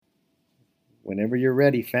Whenever you're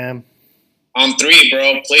ready, fam. On three,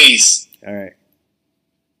 bro, please. All right.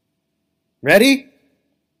 Ready?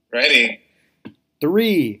 Ready.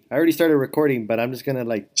 3. I already started recording, but I'm just going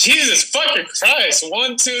to Jesus fucking Christ.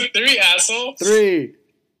 1, 2, 3, asshole. 3,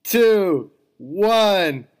 2,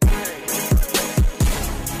 1.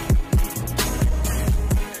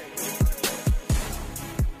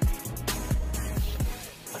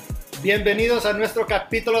 Bienvenidos a nuestro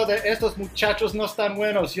capítulo de Estos Muchachos No Están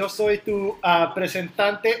Buenos. Yo soy tu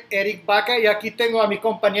presentante, Eric Baca, y aquí tengo a mi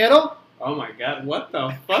compañero. Oh my god, what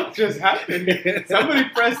the fuck just happened? Somebody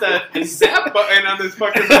pressed that zap button on this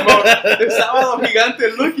fucking remote. There's Sábado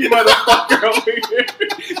Gigante looking motherfucker over here.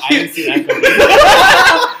 I didn't see that coming.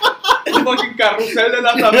 Fucking Carrusel de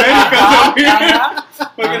las Américas over here.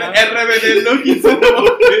 Fucking RBD looking son of a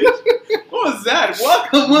bitch. What was that?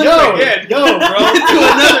 Welcome once again Yo, bro. to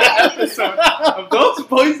another episode of Those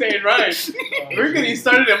Boys Ain't Right. We're getting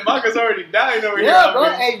started and Baca's already dying over here. Yeah,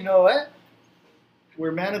 bro. Hey, you know what?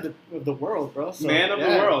 We're man of the world, bro. So, Man of the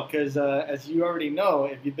world. Because as you already know,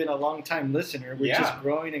 if you've been a long time listener, we're just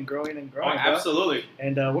growing and growing and growing. Oh, absolutely. Bro.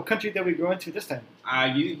 And what country did we grow into this time?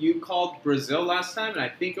 You called Brazil last time, and I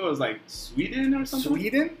think it was like Sweden or something.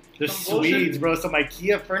 Sweden? They're Some bullshit? Swedes, bro. Some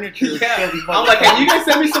IKEA furniture. Yeah. Is I'm like, can you guys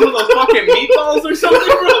send me some of those fucking meatballs or something,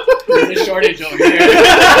 bro? There's a shortage over here.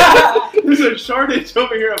 There's a shortage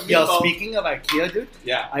over here of meatballs. Yo, speaking of IKEA, dude.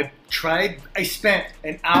 Yeah. I spent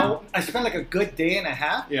an hour. I spent like a good day and a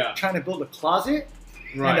half. Yeah. Trying to build a closet.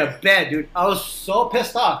 Right. And a bed, dude. I was so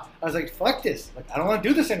pissed off. I was like, fuck this. Like, I don't want to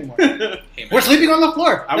do this anymore. Hey, We're sleeping on the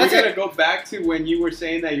floor. Are we That's going to it. go back to when you were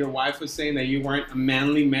saying that your wife was saying that you weren't a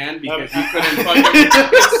manly man because you couldn't fucking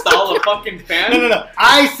install a fucking fan? No.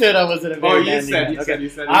 I said I wasn't a very manly man. You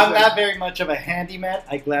said. I'm not very much of a handyman.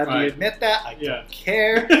 I gladly Right. admit that. I Yeah. don't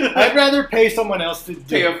care. I'd rather pay someone else to do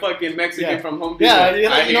Pay a it. fucking Mexican Yeah. from Home Depot.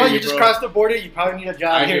 Yeah, I you know, hear you just bro. crossed the border. You probably need a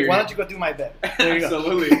job. I hear Here, why you. don't you go do my bed? There you go.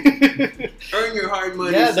 Absolutely. Earn your hard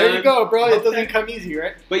money, Yeah, there son. you go, bro. It Okay. doesn't come easy,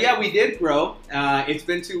 right? But yeah, we did grow. It's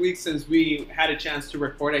been 2 weeks since we had a chance to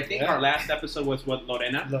record. I think Yeah. our last episode was with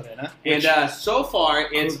Lorena. Lorena. And so far,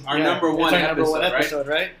 it's our number one it's our number one episode, episode,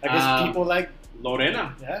 right? I guess people like,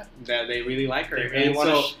 Lorena. yeah, That they really like her. they really And want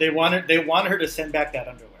so, they want her to send back that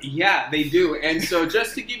underwear. yeah, they do. And so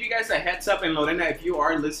just to give you guys a heads up, and Lorena, if you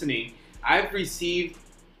are listening, I've received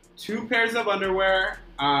 2 pairs of underwear.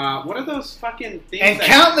 What are those fucking things? And that-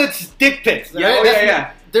 countless dick pics. Yeah, right? oh, That's-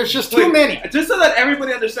 yeah. There's just too Wait, many. Just so that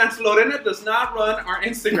everybody understands, Lorena does not run our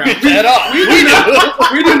Instagram. At all. We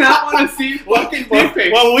do not want to see fucking dick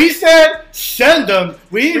pics. Well, we said send them.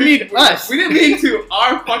 We mean us. We didn't mean to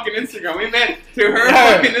our fucking Instagram. We meant to her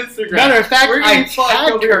Yeah. fucking Instagram. Matter of fact, We're I getting fucked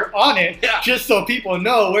tagged over her on it Yeah. just so people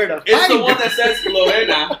know where to find It's the one her. that says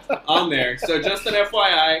Lorena on there. So just an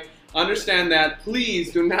FYI, understand that.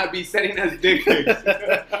 Please do not be sending us dick pics.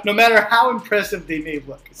 No matter how impressive they may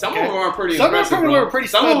look. Some okay? of them are pretty Some of impressive, them bro. were pretty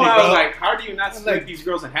Some of them stunning, I was bro. like, how do you not split Like- these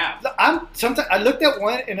girls in half? Sometimes I looked at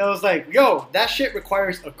one and I was like, yo, that shit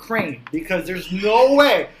requires a crane because there's no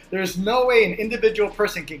way an individual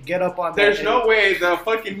person can get up on that. There's no way the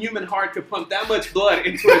fucking human heart could pump that much blood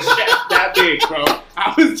into a shaft that big, bro.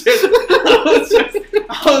 I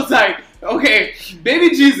was like, okay, baby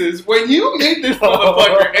Jesus, when you made this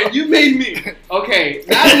motherfucker and you made me, okay,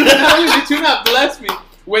 now you do not bless me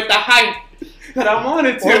with the height that I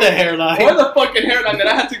wanted to. Or the hairline. Or the fucking hairline that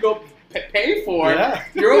I had to go pay for. Yeah.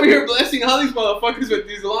 You're over here blessing all these motherfuckers with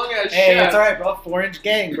these long ass Hey, shafts. it's alright, bro. 4-inch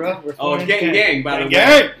gang, bro. We're Oh, 4-inch gang, by the way.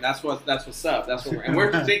 Gang. That's what's up. That's what and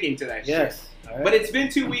we're sticking to that shit. Yes. All right. But it's been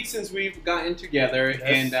 2 weeks since we've gotten together,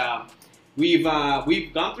 Yes. and we've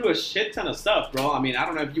gone through a shit ton of stuff, bro. I mean, I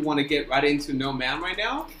don't know if you want to get right into No Man right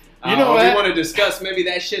now. You know or what? we want to discuss maybe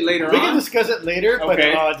that shit later We on. can discuss it later, but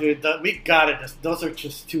Okay. dude, we gotta. Those are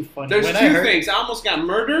just too funny. There's When 2 I heard, things. I almost got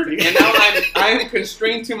murdered, and now I am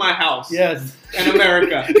constrained to my house Yes. in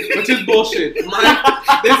America, which is bullshit. This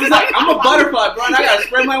is like, I'm a butterfly, bro, and I gotta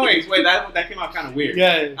spread my wings. Wait, that came out kind of weird.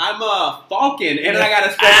 Yeah. I'm a falcon, and I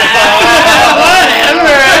gotta spread my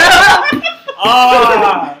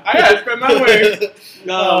I gotta spread my wings.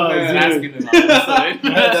 No, Oh, man. asking them honestly.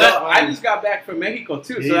 So I just got back from Mexico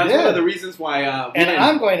too, so You that's did. one of the reasons why. We And didn't-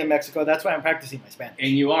 I'm going to Mexico. That's why I'm practicing my Spanish. and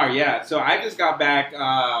you are, yeah. So I just got back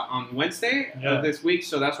on Wednesday Yeah. of this week,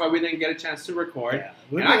 so that's why we didn't get a chance to record. Yeah.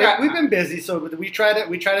 We've, And been, we've been busy, so we try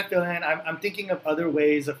to fill in. I'm thinking of other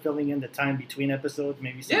ways of filling in the time between episodes,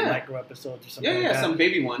 maybe some Yeah. micro episodes or something. Yeah, like yeah, that. some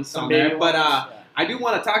baby ones Some on baby there. But ones, yeah. I do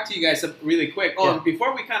want to talk to you guys really quick. Oh, Yeah. and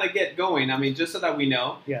before we kind of get going, I mean, just so that we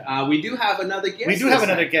know, Yeah. we do have another guest. We do have this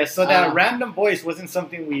another time. guest, so that random voice wasn't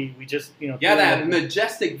something we just Yeah, threw that in.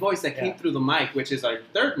 majestic voice that came Yeah. through the mic, which is our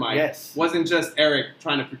third mic, Yes. wasn't just Eric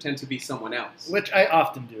trying to pretend to be someone else, Which I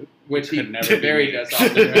often do. which he Could never be very me. does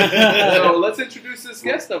often. So let's introduce this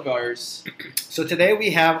guest of ours. So today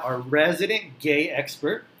we have our resident gay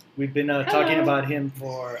expert. We've been talking about him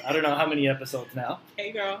for I don't know how many episodes now.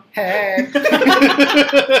 Hey, girl. Hey.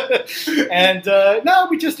 And no,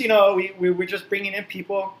 we just we're just bringing in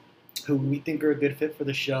people who we think are a good fit for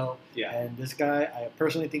the show. Yeah. And this guy, I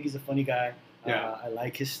personally think he's a funny guy. Yeah. I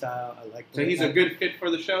like his style. I like. So he's a good fit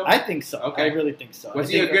for the show? I think so. Okay. I really think so. Was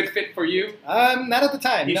I he a think- good fit for you? Not at the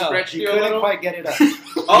time. He no, stretched he you a couldn't little? quite get it up.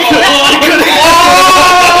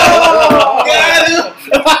 Oh! Got him!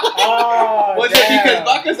 Oh, Was damn. it because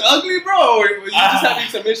Baka's ugly, bro, or were you just having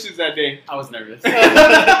some issues that day? I was nervous.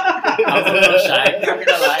 I was a little shy. Not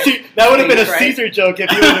gonna lie. See, that would have been a Right. Caesar joke if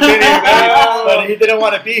he would have been here, but he didn't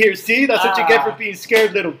want to be here. See, that's what you get for being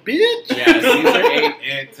scared, little bitch. Yeah, Caesar ate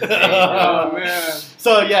it today, Oh, bro. man.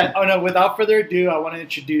 So yeah, oh no, without further ado, I want to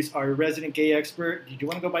introduce our resident gay expert. Do you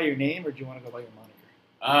want to go by your name or do you want to go by your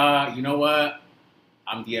moniker? You know what?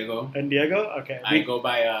 I'm Diego. And Diego? Okay. I go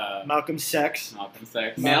by Malcolm Sex. Malcolm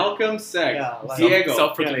Sex. Malcolm Sex. Yeah, like- Diego.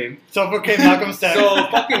 Self-proclaimed. So okay, Malcolm Sex. So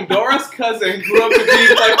fucking Dora's cousin grew up to be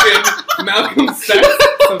fucking Malcolm Sex.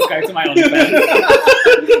 Subscribe to my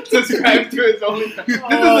OnlyFans. Subscribe to his OnlyFans. This is Oh.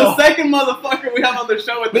 the second motherfucker we have on the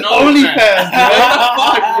show with With an OnlyFans, OnlyFans.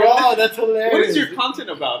 What the fuck, bro? Bro, that's hilarious. What is your content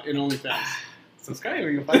about in OnlyFans? Subscribe.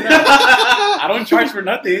 You'll find out. I don't charge for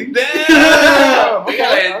nothing. Damn! We Okay,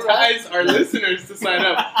 gotta all right. entice our listeners to sign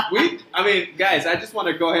up. I mean, guys, I just want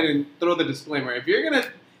to go ahead and throw the disclaimer. If you're gonna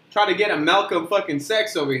try to get a Malcolm fucking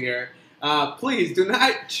Sex over here, please do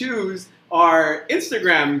not choose our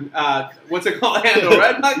Instagram, what's it called, handle,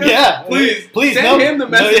 right, Malcolm? Yeah, Please please, send no, him the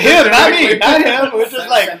no, message. him, not me, directly. not him. We're just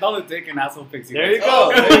like, Send all the dick and asshole pics. there you guys. go.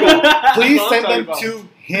 Oh. There you go. Please That's what send I'm them talking to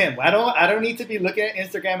him. I don't need to be looking at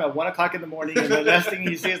Instagram at 1:00 in the morning and the last thing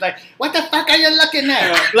you see is like, what the fuck are you looking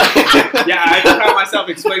at? Like- Yeah, I just found myself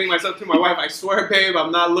explaining myself to my wife. I swear, babe,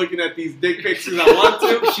 I'm not looking at these dick pics because I want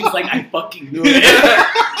to. She's like, I fucking knew it.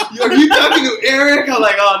 Are you talking to Eric? I'm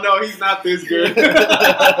like, oh no, he's not this good.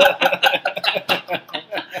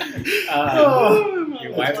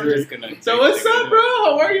 Your wife is just gonna. So what's up, bro?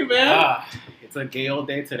 How are you, man? It's a gay old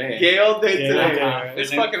day today. Gay old day Yeah, today. yeah, It's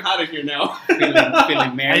feeling- fucking hot in here now.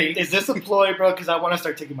 Feeling married. Is this a ploy, bro? Because I want to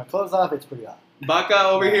start taking my clothes off. It's pretty hot. Baka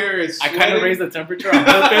over here is I sweating. kind of raised the temperature on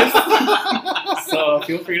purpose, so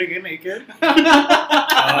feel free to get naked.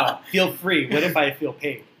 Feel free. What if I feel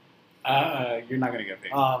paid? You're not gonna get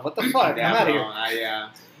paid. What the fuck? Damn, I'm out of bro. here. Yeah.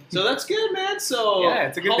 So that's good, man. So Yeah,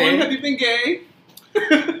 it's a good how day. long have you been gay?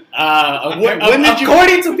 When did you-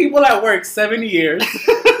 according to people at work, 7 years.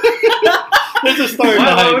 There's a story What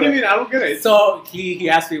behind do you it. mean? I don't get it. So he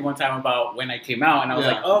asked me one time about when I came out, and I was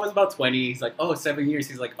Yeah. like, oh, it was about 20. He's like, oh, 7 years.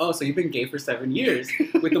 He's like, oh, so you've been gay for 7 years,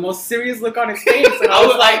 with the most serious look on his face. And I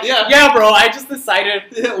was like, yeah, bro, I just decided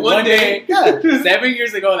one day, Yeah. 7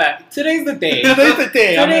 years ago, that today's the day. Today's the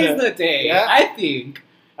day. I'm Today's gonna- the day. Yeah. I think.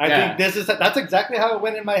 I Yeah. think that's exactly how it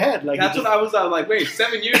went in my head. Like That's it what I was like, wait,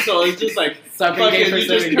 7 years old. It's just like So I've been fucking, gay for you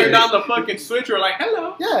just 7 turned years. on the fucking switch. We're like,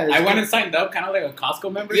 hello. yeah. I went and signed up, kind of like a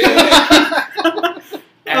Costco membership. Yeah.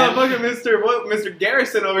 And Oh, fucking Mr.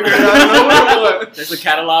 Garrison over here. I don't know what. there's a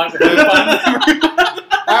catalog. Of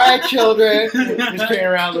All right, children. Just carrying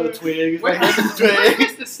around little twigs. Wait, Like, Mr.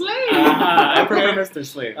 twigs. Mr. Slade. I prefer Mr.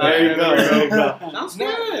 Slade. There you go. There you go. Sounds No,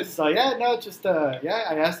 good. so yeah, no, just yeah,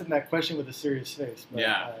 I asked him that question with a serious face. But,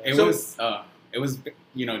 Yeah, it So- was,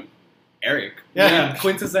 you know, Eric. Yeah.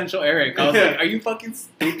 Quintessential Eric. I was Yeah. like, are you fucking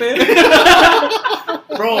stupid?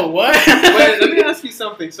 Bro, what? Wait, let me ask you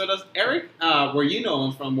something. So does Eric, where you know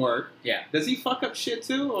him from work, Yeah. does he fuck up shit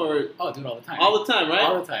too, or Oh, dude, all the time. all the time, right?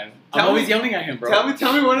 All the time. Tell I'm always me- yelling at him, bro.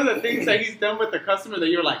 Tell me one of the things that he's done with the customer that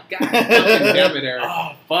you're like, God fucking damn it, Eric.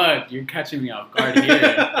 Oh, fuck. You're catching me off guard here.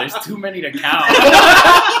 There's too many to count.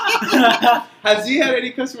 Has he had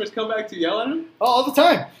any customers come back to yell at him? Oh, all the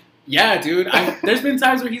time. Yeah, dude. There's been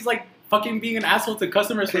times where he's like fucking being an asshole to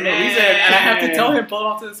customers for no reason, and I have to tell him, pull him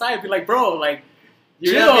off to the side, be like, bro, like,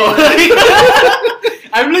 You're chill. not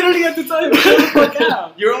I literally have to tell him, chill the fuck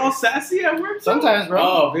out. You're all sassy at work? bro? Sometimes, bro.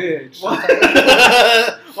 Oh, bitch.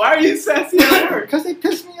 Why are you sassy at work? Because they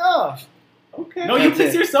piss me off. Okay. No, you That's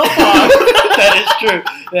piss it. yourself off. That is true.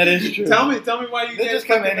 That is true. Tell me why you They guys just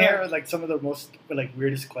come fucking in here with like some of the most like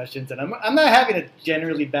weirdest questions, and I'm not having a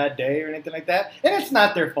generally bad day or anything like that, and it's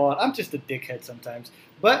not their fault. I'm just a dickhead sometimes.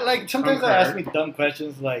 But like sometimes they ask me dumb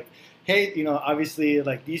questions like, hey, you know, obviously,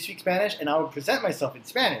 like, do you speak Spanish? And I would present myself in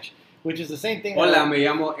Spanish, which is the same thing. Hola, me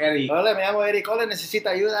llamo Eric. Hola, me llamo Eric. Hola,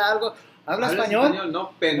 necesita ayuda algo. ¿Habla ¿Hablas español? No,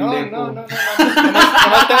 No, pendejo.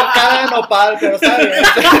 nomás tengo cara de nopal, pero está bien.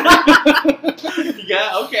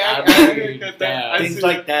 Yeah, okay. I Things see.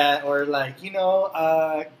 like that, or like, you know,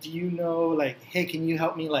 do you know, like, hey, can you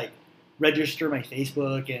help me, like, register my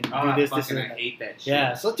Facebook and Oh, do this, fucking, and I that? hate that shit.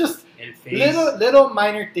 Yeah, so just And face. little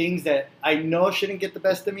minor things that I know shouldn't get the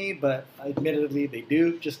best of me, but admittedly they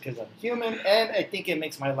do, just because I'm human, and I think it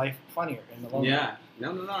makes my life funnier in the long run. Yeah.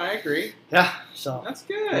 No, I agree. Yeah, so That's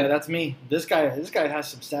good. yeah, that's me. This guy has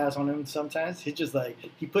some sass on him sometimes. He just like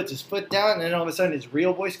he puts his foot down, and then all of a sudden his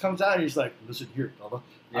real voice comes out, and he's like, "Listen here, brother,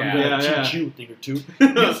 I'm Yeah, gonna yeah. teach you a thing or two."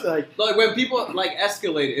 He's like, Like when people like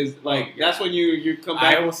escalate is like that's when you come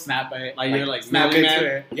I back. will snap at it. Like, you're like, snap really, into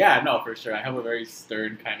man? it. Yeah, no, for sure. I have a very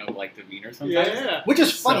stern kind of like demeanor sometimes. Yeah. which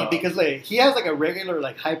is funny So- because like he has like a regular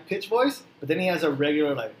like high pitched voice, but then he has a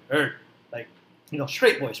regular like you know,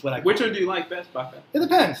 straight voice. What I call Which it. one do you like best, Baka? It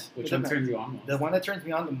depends. Which It one depends. turns you on most? The one that turns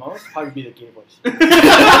me on the most probably be the gay voice. That's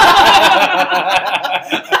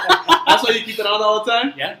why you keep it on all the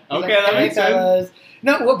time? Yeah. He's Okay, like, that "Hey, makes sense. fellas."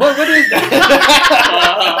 No, what is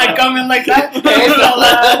that? I come in like that. Hey,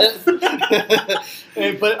 fellas.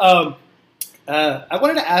 Hey, but I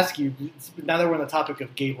wanted to ask you, now that we're on the topic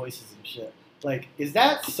of gay voices and shit, like, is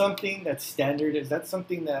that something that's standard? Is that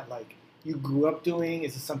something that like you grew up doing?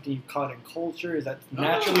 Is it something you caught in culture? Is that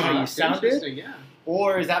naturally how you that's sounded, interesting, yeah.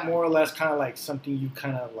 or is that more or less kind of like something you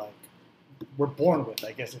kind of like were born with?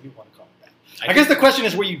 I guess if you want to call it that. I guess the question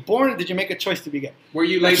is, were you born? Or did you make a choice to be gay? Were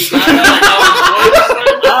you Lady Gaga?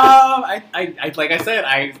 Like, I like I said,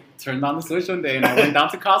 I turned on the switch one day and I went down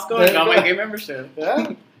to Costco and got my gay membership.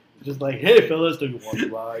 Yeah. Just like, hey fellas, do you want to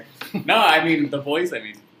ride? No, I mean the voice. I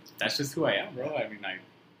mean that's just who I am, bro. I mean I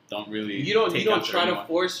don't really. you don't take try after to anyone.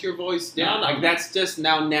 force your voice down. No. Like that's just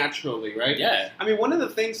now naturally, right? Yeah. I mean, one of the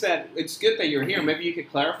things that it's good that you're here. Maybe you could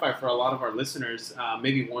clarify for a lot of our listeners,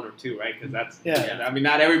 maybe one or two, right? Because that's Yeah. I mean,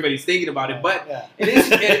 not everybody's thinking about it, but yeah. it is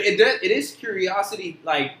it is curiosity,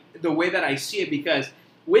 like the way that I see it, because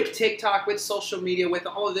with TikTok, with social media, with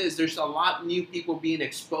all of this, there's a lot of new people being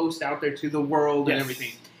exposed out there to the world and Yes.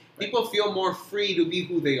 everything. People feel more free to be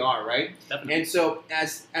who they are, right? Definitely. And so,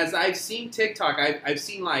 as I've seen TikTok, I've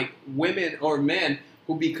seen like women or men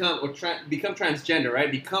who become become transgender,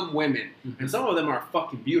 right? Become women, and some of them are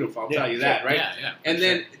fucking beautiful. I'll Yeah, tell you that, right? Yeah. And for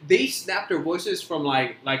then they snap their voices from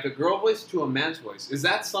like a girl voice to a man's voice. Is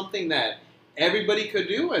that something that everybody could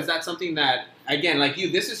do? Is that something that, again, like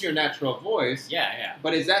you, this is your natural voice? sure. Yeah.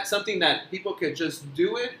 But is that something that people could just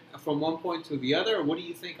do it from one point to the other? Or what do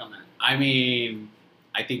you think on that? I mean,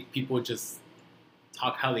 I think people just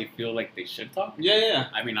talk how they feel like they should talk. Yeah.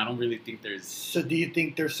 I mean, I don't really think there's So do you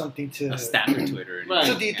think there's something to a standard to it or anything. Right.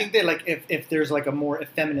 So do you think that like if there's like a more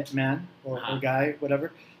effeminate man or Uh-huh. guy,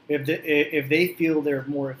 whatever, if they feel they're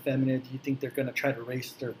more effeminate, do you think they're gonna try to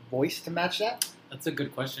raise their voice to match that? That's a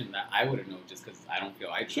good question that I wouldn't know just because I don't feel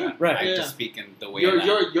I do Sure. that. Right. I Yeah. just speak in the way I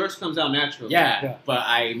am. Yours comes out naturally. Yeah, but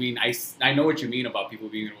I mean, I know what you mean about people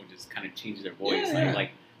being able to just kind of change their voice. Yeah.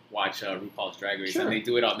 Like watch RuPaul's Drag Race, Sure. and they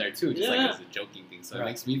do it on there too, just Yeah. like as a joking thing. So Right. it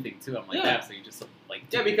makes me think too. I'm like, Yeah. yeah, so you just like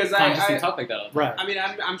Yeah, because consciously I talk like that all the time. Right. I mean,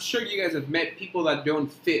 I'm sure you guys have met people that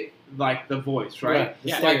don't fit like the voice, right? The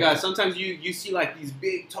Yeah. Like stereotype. sometimes you see like these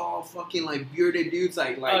big, tall, fucking like bearded dudes,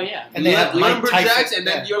 like Oh yeah, And they have Mike lumberjacks, Tyson, and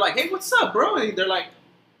then yeah. you're like, hey, what's up, bro? And they're like,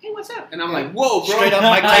 hey, what's up? And I'm Yeah. like, whoa, bro. Straight up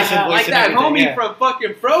Mike Tyson voice Like and that everything, homie yeah. from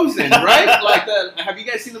fucking Frozen, right? Like have you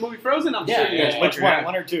guys seen the movie Frozen? I'm Yeah, sure you yeah, guys. yeah. Which fucking one? have.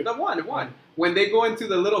 One or two? The one. When they go into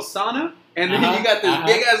the little sauna, and then Uh-huh, you got this uh-huh.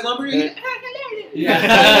 big ass lumber. Yeah.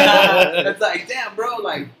 Yeah. It's like, damn, bro,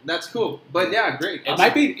 like that's cool. But yeah, great. It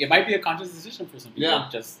might be a conscious decision for some people. Yeah.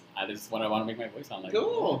 Just this is what I want to make my voice sound like.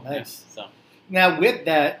 Cool. Yeah, Nice. So Now with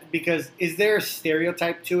that, because is there a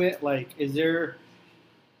stereotype to it? Like, is there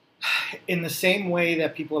in the same way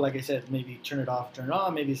that people, like I said, maybe turn it off, turn it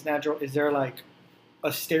on, maybe it's natural. Is there like a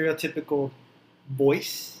stereotypical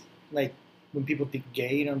voice, like when people think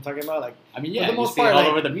gay? You know what I'm talking about? Like, I mean, For yeah, the you most see part, it all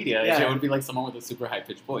like- over the media. yeah. It would be like someone with a super high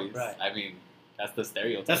pitched voice. Right. I mean, that's the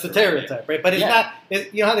stereotype. that's the around it. stereotype, right? But it's Yeah.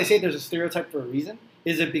 not. You know how they say there's a stereotype for a reason?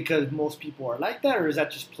 Is it because most people are like that, or is that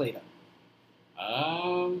just played up?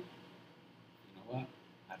 You know what?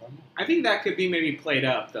 I don't know. I think that could be maybe played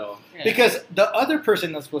up though. Yeah. Because the other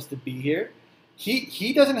person that's supposed to be here,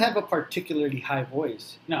 he doesn't have a particularly high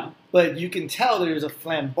voice, No, but you can tell there's a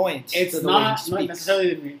flamboyance. it's to the way he not speaks.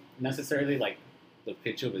 necessarily like the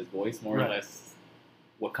pitch of his voice, more Right. or less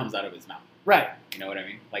what comes out of his mouth. Right. You know what I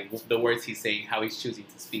mean? Like the words he's saying, how he's choosing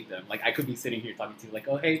to speak them. Like I could be sitting here talking to you, like,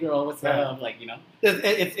 "Oh, hey, girl, what's up?" Like, you know,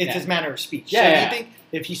 It's Yeah. his manner of speech. Yeah, So do yeah. you think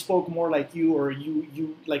if he spoke more like you, or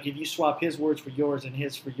you like if you swap his words for yours and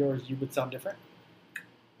his for yours, you would sound different?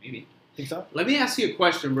 maybe. Think so? Let me ask you a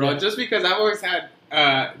question, bro. Yeah. Just because I've always had,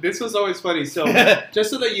 this was always funny. So, just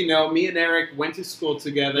so that you know, me and Eric went to school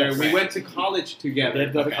together. Yes. We went to college together.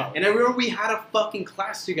 Did go to Okay. college. And I remember we had a fucking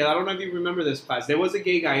class together. I don't know if you remember this class. There was a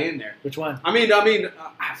gay guy in there. Which one? I mean, I don't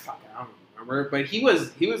remember, but he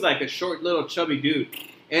was like a short, little, chubby dude.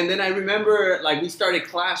 And then I remember, like, we started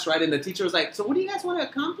class, right? And the teacher was like, "So what do you guys want to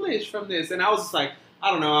accomplish from this?" And I was just like, "I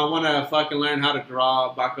don't know. I want to fucking learn how to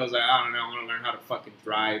draw." Baco was like, "I don't know. I want to learn how to fucking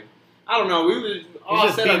drive." I don't know. We were all He's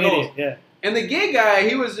just set on being an goals. idiot. Yeah. And the gay guy,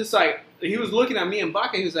 he was just like, he was looking at me and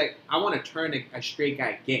Baca. He was like, "I want to turn a straight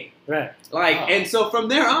guy gay." Right. Like, Oh. and so from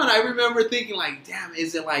there on, I remember thinking, like, damn,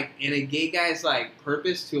 is it like in a gay guy's like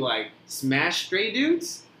purpose to like smash straight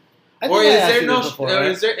dudes? I Or think I is asked there you no? this before, or right?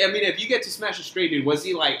 is there? I mean, if you get to smash a straight dude, was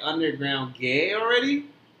he like underground gay already?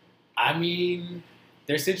 I mean,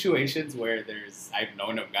 there's situations where I've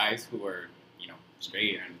known of guys who are, you know,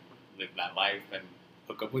 straight and live that life and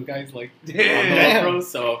hook up with guys like on the Damn. bro.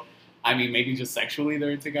 So, I mean, maybe just sexually they're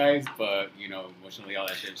into guys, but you know, emotionally all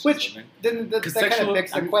that shit. Which then that 'Cause kind of sexual- begs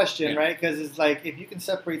the I mean, question, yeah. right? Because it's like if you can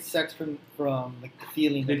separate sex from like the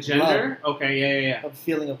feeling The of gender? Okay, yeah. love, of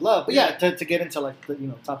feeling of love. But yeah, to get into like the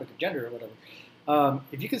topic of gender or whatever,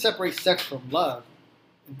 if you can separate sex from love,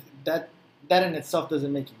 that in itself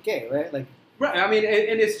doesn't make you gay, right? Like Right. I mean,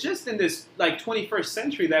 and it's just in this like 21st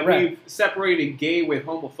century that Right. we've separated gay with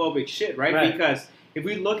homophobic shit, right? Right. Because if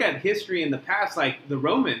we look at history in the past, like the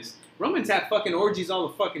Romans had fucking orgies all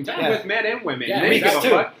the fucking time Yeah. with men and women. Yeah, They didn't Greeks give a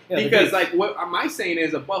too. fuck. Yeah, the Because Greeks. like what my saying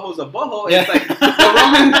is a butthole's a butthole. Yeah. It's like the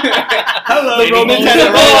Roman hello, The Romans had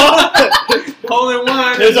had a a hole in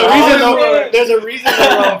one. there's a Hole reason in though. one. There's a reason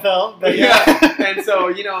that Rome fell. But yeah. Yeah, and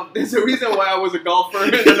so there's a reason why I was a golfer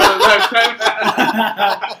in another lifetime.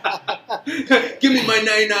 Give me my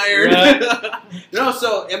 9-iron. No,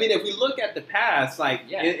 so I mean, if we look at the past, like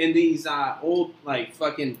Yeah. in these old like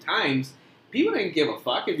fucking times, people didn't give a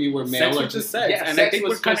fuck if you were male sex or was just sex, Yeah, and sex I think we're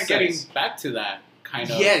was kind of just getting sex. back to that kind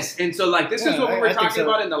of. Yes, and so like this is Yeah, what we were I think talking so.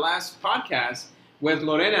 about in the last podcast with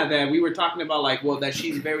Lorena. That we were talking about like, well, that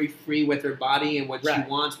she's very free with her body and what she Right.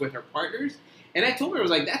 wants with her partners. And I told her, I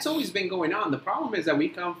was like, that's always been going on. The problem is that we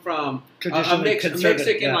come from a Traditionally conservative,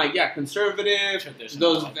 Mexican, yeah. like, conservative,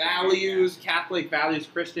 Traditional those upbringing, values, Catholic values,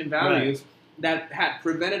 Christian values, that had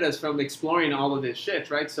prevented us from exploring all of this shit,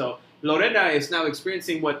 right? So Lorena is now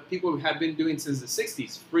experiencing what people have been doing since the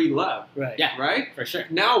 60s, free love, Right. Yeah. right? for sure.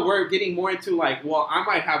 Now we're getting more into like, well, I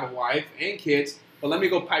might have a wife and kids, but let me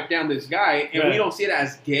go pipe down this guy. And we Right. don't see it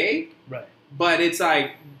as gay, Right. but it's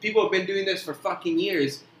like people have been doing this for fucking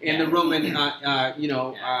years in Yeah. the Roman,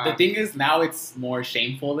 The thing is, now it's more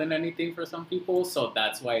shameful than anything for some people, so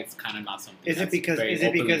that's why it's kind of not something. Is it that's because very is it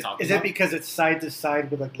openly because talked is it about. because it's side to side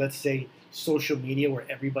with like let's say social media where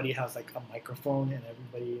everybody has like a microphone and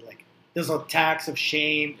everybody like there's attacks of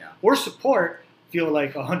shame Yeah. or support feel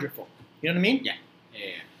like 100-fold. You know what I mean? Yeah,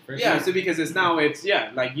 for Yeah, sure. so because it's now like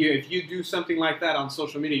if you do something like that on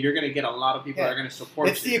social media, you're gonna get a lot of people Yeah. that are gonna support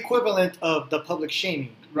It's the you. equivalent of the public shaming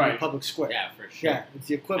in Right. the public square. Yeah, for sure. Yeah, it's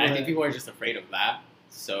the And equivalent. I think people are just afraid of that,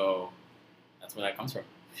 so that's where that comes from.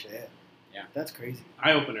 Shit. Yeah. That's crazy.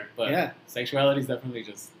 Eye opener. But Yeah. sexuality is definitely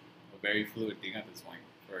just a very fluid thing at this point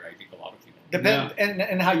for I think a lot of people. Depend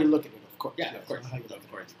and how you look at it, of course. Yeah, of course, How you look of at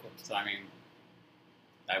it, course. So I mean,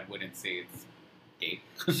 I wouldn't say it's gay.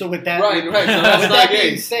 So with that, Right, with, right, so that's with not that gay.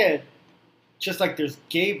 being said, just like there's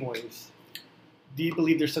gay boys, do you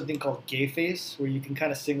believe there's something called gay face where you can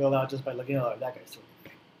kind of single out just by looking at that guy's sort of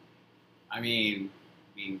gay? I mean,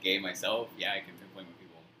 being gay myself, yeah, I can pinpoint when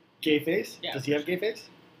people. Gay face? Yeah, Does he have gay face?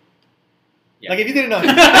 Yeah. Like if you didn't know,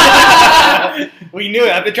 we knew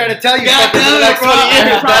it. I've been trying to tell you God something for the damn it, next bro! 20 I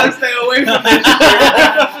years. try to stay away from this.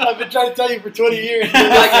 I've been trying to tell you for 20 years.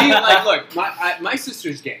 like look, my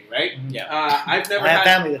sister's gay, right? Yeah. I've never I have had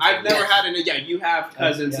family that's I've gay. never had an you have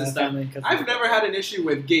cousins Yeah, and stuff. family and cousins. I've never had an issue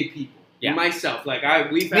with gay people. Yeah. Myself, like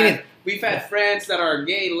we've Me had neither. we've had Yeah. friends that are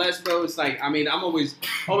gay, lesbos. Like I mean, I'm always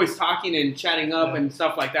talking and chatting up Yeah. and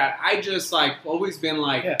stuff like that. I just like always been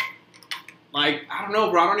like, Yeah. like I don't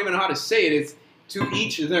know, bro. I don't even know how to say it. It's to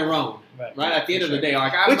each their own. Right at the end of the day,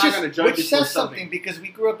 like I'm not going to judge which you says for something. something because we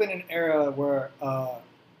grew up in an era where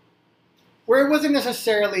it wasn't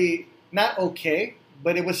necessarily not okay,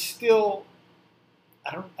 but it was still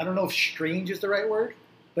I don't know if strange is the right word,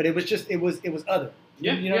 but it was just it was other.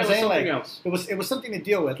 Yeah, you know what I'm it was saying? something Like else. it was something to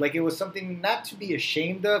deal with. Like it was something not to be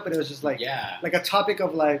ashamed of, but it was just like yeah, like a topic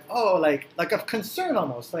of like of concern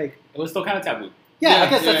almost. Like it was still kind of taboo. I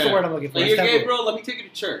guess that's the word I'm looking for. Like, It's you're gay, taboo. bro. Let me take you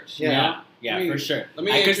to church. Yeah. You know? Yeah, Let me- for sure. Let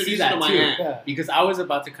me I could introduce see you that to my too. aunt. Yeah. Because I was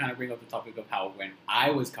about to kind of bring up the topic of how when I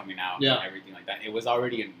was coming out Yeah. and everything like that, it was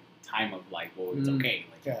already in time of like, well, it's Mm. okay.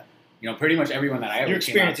 Like, Yeah. you know, pretty much everyone that I ever Your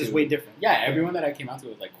came out experience is to, way different. yeah, everyone that I came out to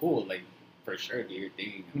was like, cool, like for sure, do your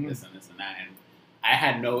thing and Mhm. this and this and that. And I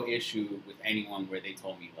had no issue with anyone where they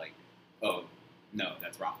told me like, oh, no,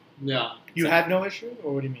 that's wrong. Yeah. You So- had no issue,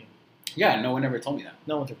 or what do you mean? Yeah, no one ever told me that.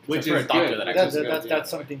 No one's. Which Except for is a doctor good. that I That's could good, that's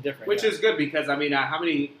something different. Which yeah. is good because I mean, how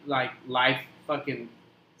many like life fucking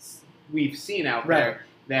we've seen out Right. there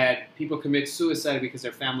that people commit suicide because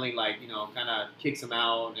their family like kind of kicks them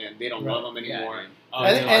out and they don't Right. love them anymore. Yeah. Oh,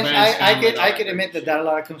 And, it's and friends, I family, could all I that could good admit that shit. that a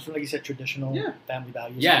lot comes from like you said traditional Yeah. family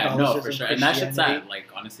values. Yeah, no, for Catholicism, sure. And that's just Christianity. that, like,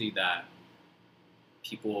 honestly, that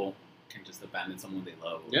people can just abandon someone they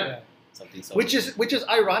love. Or Yeah. something so. Which is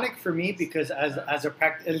ironic for me because as a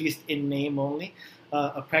at least in name only,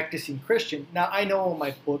 a practicing Christian. Now I know what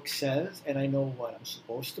my book says and I know what I'm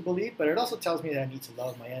supposed to believe, but it also tells me that I need to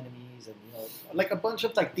love my enemies and like a bunch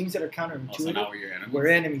of like things that are also counterintuitive. now we're your enemies. We're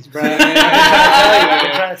enemies, bro.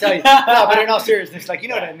 I'm trying to tell you. No, but in all seriousness, like you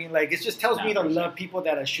know what I mean. Like it just tells me to for sure. love people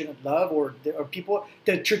that I shouldn't love, or people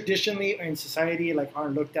that traditionally in society like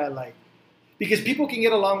aren't looked at like, because people can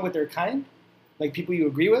get along with their kind, like people you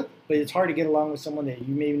agree with, but it's hard to get along with someone that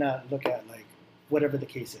you may not look at like whatever the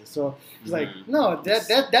case is. So it's like Mhm. no,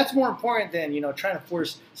 that's more important than trying to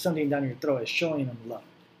force something down your throat. Is showing them love.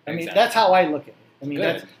 I mean Exactly. that's how I look at it. I mean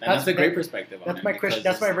Good. That's a great perspective. on That's it my because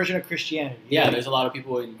That's my it's- version of Christianity. Yeah, there's a lot of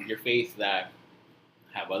people in your faith that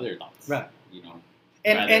have other thoughts. Right. You know,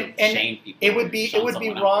 and rather and shame people. it would and be shun it would be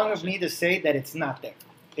someone out wrong for of that me shit. to say that it's not there.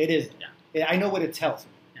 It isn't. Yeah. I know what it tells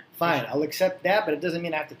me. Yeah, for Fine, sure. I'll accept that, but it doesn't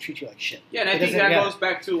mean I have to treat you like shit. Yeah, and I It think doesn't- that yeah. goes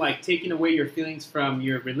back to like taking away your feelings from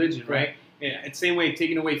your religion, right? Right. Yeah, it's the same way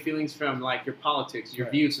taking away feelings from like your politics, your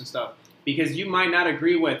Right. views and stuff. Because you might not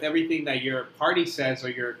agree with everything that your party says or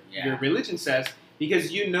your Yeah. religion says,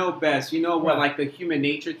 because you know best. You know what Right. like the human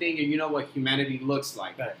nature thing, and you know what humanity looks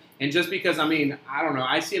like. Right. And just because I don't know,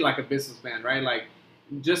 I see it like a businessman, right? Like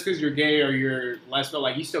just because you're gay or you're lesbian,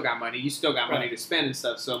 like you still got money, money Right. to spend and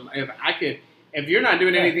stuff. So if you're not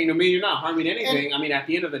doing Right. anything to me, you're not harming anything. At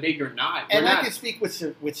the end of the day, you're not. And We're I not. can speak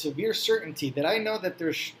with severe certainty that I know that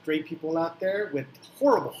there's straight people out there with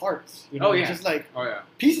horrible hearts. Oh, yeah. Just like Oh yeah.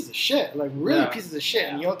 pieces of shit, like really Yeah. pieces of shit.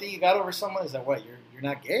 And Yeah. you don't think you got over someone? Is that what you're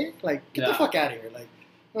not gay? Like get the Yeah. fuck out of here.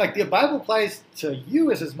 Like the Bible applies to you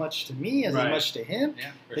as much to me as Right. much to him.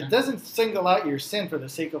 Yeah, for It sure. doesn't single out your sin for the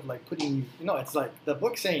sake of like putting you. It's like the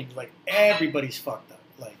book saying like everybody's fucked up.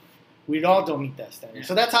 Like we all don't meet that standard. Yeah.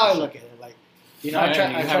 So that's how I look at it. Like No, I try.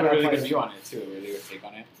 you I have try a to really apply good it. view on it too. A really good take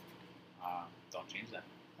on it. Don't change that.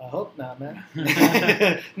 I hope not, man.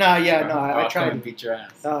 No, yeah, no. I I'll come tried. and beat your ass.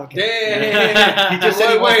 Oh, okay. Damn. He just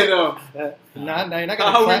said he Wait, wasn't- though. No, you're not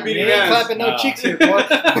How gonna we clap. beating You ain't ass? clapping no No. cheeks here, boy.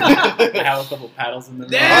 I have a couple paddles in the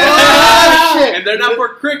room. Oh, shit. And they're not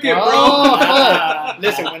for cricket, bro. Oh, fuck.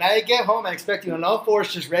 Listen, when I get home, I expect you on all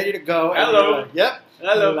fours, just ready to go. And Hello. you're like, yep.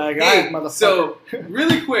 Hello. Like, Hey, all right, motherfucker. so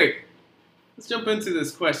really quick, let's jump into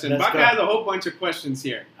this question. Let's Baka go. has a whole bunch of questions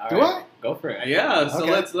here. All Do right, Go for it. Yeah, so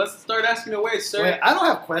Okay. let's start asking away, sir. Wait, I don't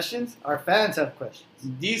have questions. Our fans have questions.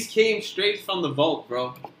 These came straight from the vault,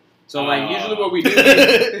 bro. So like Oh. usually what we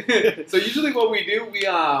do,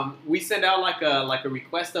 we send out like a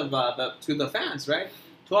request of to the fans, right?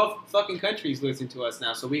 12 fucking countries listen to us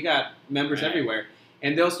now, so we got members Right. everywhere,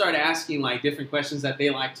 and they'll start asking like different questions that they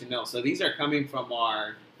like to know. So these are coming from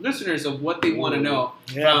our listeners of what they want to know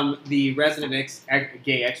from the resident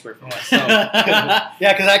gay expert from us. So Yeah,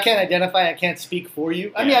 because I can't identify. I can't speak for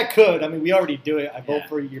you. I mean, Yeah. I could. I mean, we already do it. I vote Yeah.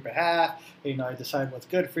 for your behalf. I decide what's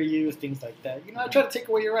good for you, things like that. I try to take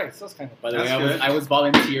away your rights. Those kind of By the way, That's good. I was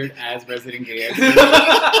volunteered as resident gay expert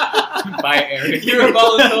by Eric. you were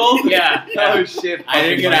voluntold? Yeah. Oh shit! I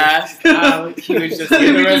didn't get fucking asked. He was just You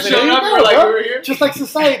in the just showed resident. up. You were like, bro. we were here. Just like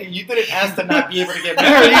society, you didn't ask to not be able to get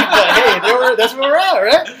married, but hey, that's where we're at,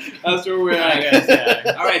 right? That's where we're I at. guess,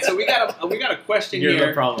 yeah. All right, so we got a question You're here.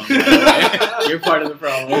 the problem. by the way. You're part of the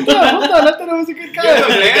problem. Hold on. I thought it was a good guy. You're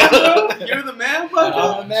the man, bro. You're the man, bro.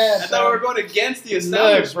 I'm the man. I thought we were going against the Look,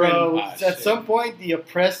 establishment. bro. Ah, At shit. some point, the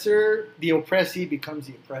oppressee becomes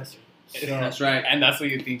the oppressor. That's right. And that's what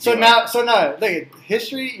you think. So you now, like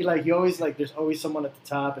history, like you always like, there's always someone at the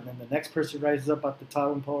top, and then the next person rises up at the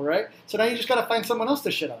top pole, right? So now you just gotta find someone else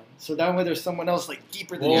to shit on. So that way, there's someone else like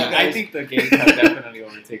deeper than Well, you guys. I think the gays have definitely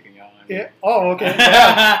overtaken y'all. Yeah. Oh, okay.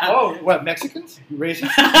 Yeah. Oh, what Mexicans? You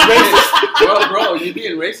racist? Bro, you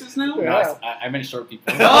being racist now? No, Yeah. I meant short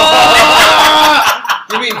people. Oh!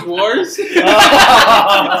 You mean dwarves?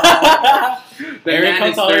 Eric,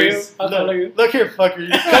 how tall are you? How tall are you? Look here, fucker.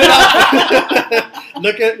 You cut it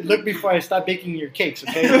out. Look before I stop baking your cakes,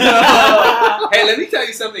 okay? Hey, let me tell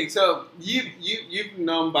you something. So you've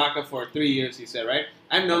known Baca for 3 years, you said, right?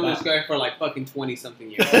 I've known this guy for like fucking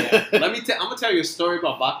 20-something years. Yeah. I'm gonna tell you a story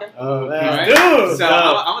about Baca. Oh, man. All right? Dude, So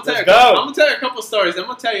I'm gonna tell you a couple stories. I'm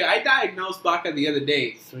gonna tell you, I diagnosed Baca the other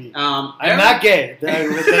day. Sweet. I'm not gay. He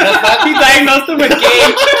diagnosed him with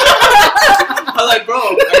gay. I was like, bro,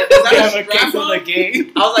 is that a strap on?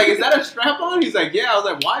 Gay. I was like, is that a strap on? He's like, yeah. I was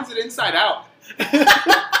like, why is it inside out?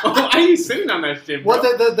 Why are you sitting on that shit, bro?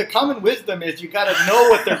 Well, the common wisdom is you gotta know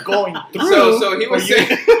what they're going through. So he was saying,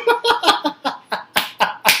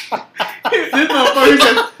 this motherfucker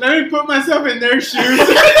said, let me put myself in their shoes.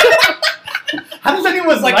 How does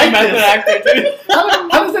anyone like like a method this? actor, dude.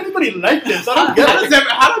 How does anybody like this? I don't get it.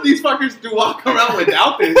 How do these fuckers walk around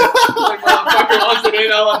without this? Like, motherfucker wants it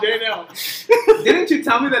in all day now. Didn't you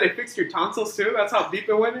tell me that it fixed your tonsils too? That's how deep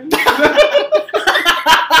it went in?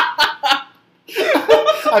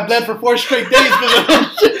 I bled for 4 straight days because of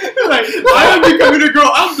that shit. Like, I am becoming a girl.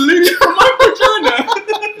 I'm bleeding from my vagina.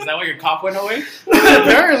 Is that why your cough went away?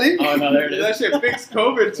 Apparently. Oh, no, there it is. That shit fixed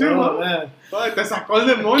COVID too, Oh, huh? man. Fuck, te sacó el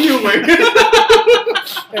demonio, güey.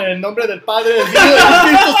 En el nombre del Padre, del Hijo y del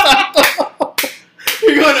Espíritu Santo.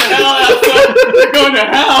 You're going to hell, asshole. You're going to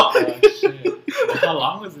hell. Oh, shit. How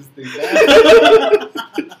long was this thing? Man?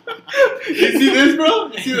 You see this, bro?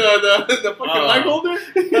 You see the fucking mic holder?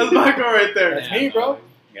 That's Baca right there. That's me, bro.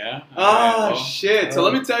 Yeah. Oh, shit. So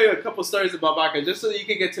let me tell you a couple stories about Baca, just so you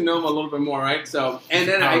can get to know him a little bit more, right? So, and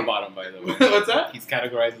then Power bottom, by the way. What's that? He's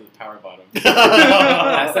categorized as a power bottom.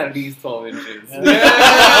 That's at least 12 inches.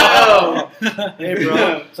 Yeah. Hey,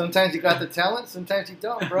 bro. Sometimes you got the talent, sometimes you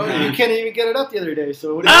don't, bro. You can't even get it up the other day,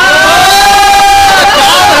 so what do you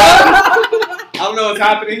I don't know what's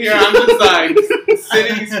happening here. I'm just like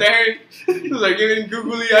sitting, staring. Just like giving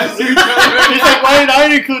googly eyes to each other. He's like, why ain't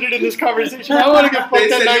I included in this conversation? I want to get fucked They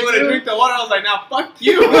that said night you want to too. drink the water. I was like, now fuck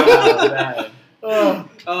you. Oh.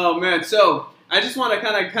 Oh man. So I just want to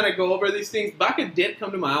kind of go over these things. Baca did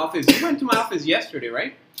come to my office. You went to my office yesterday,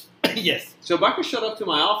 right? Yes. So Baca showed up to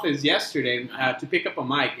my office yesterday to pick up a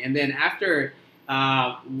mic, and then after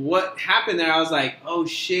what happened there, I was like, oh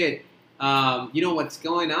shit. You know what's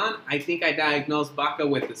going on? I think I diagnosed Baca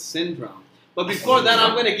with the syndrome. But before that,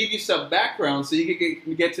 I'm going to give you some background so you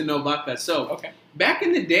can get to know Baca. So, Okay. back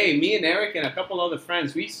in the day, me and Eric and a couple other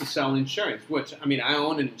friends, we used to sell insurance, which, I mean, I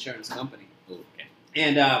own an insurance company. Okay.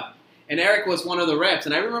 And Eric was one of the reps.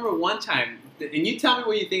 And I remember one time, and you tell me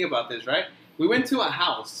what you think about this, right? We went to a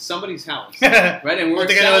house, somebody's house, right? And I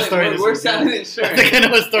think I know what story this we're is, selling yeah. insurance. I think I know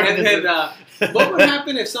what story And this then, is. what would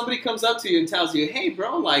happen if somebody comes up to you and tells you, hey,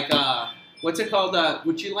 bro, like, what's it called?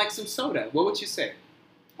 Would you like some soda? What would you say?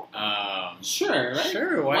 Sure, right?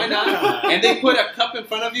 Sure, Why why not? not? And they put a cup in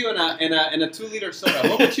front of you and a 2-liter soda.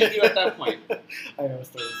 What would you do at that point? I know what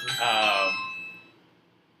story this is.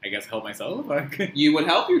 I guess help myself. You would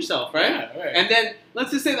help yourself, right? Yeah, right. And then let's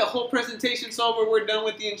just say the whole presentation's over, we're done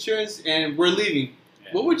with the insurance, and we're leaving.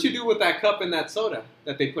 Yeah. What would you do with that cup and that soda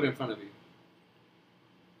that they put in front of you?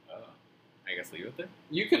 I guess leave it there.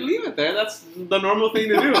 You could leave it there. That's the normal thing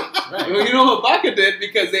to do. Right. Well, you know what Baca did?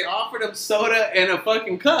 Because they offered him soda and a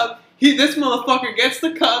fucking cup. This motherfucker gets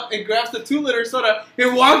the cup and grabs the 2-liter soda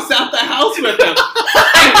and walks out the house with him.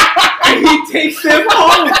 and he takes them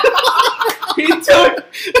home. He took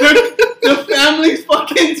the family's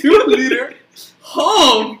fucking 2-liter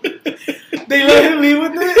home. They let him leave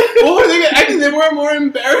with it? What were they gonna, I think they were more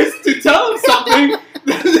embarrassed to tell him something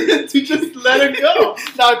than to just let it go.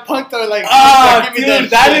 Now I punked her like, Oh, give me dude,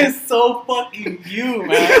 that shit. is so fucking you,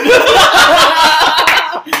 man.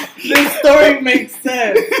 This story makes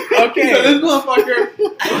sense. Okay. So this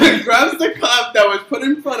motherfucker grabs the cup that was put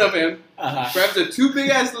in front of him, grabs a 2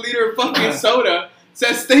 big-ass liter fucking soda,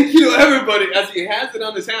 says thank you to everybody as he has it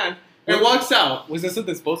on his hand, and walks out. Was this a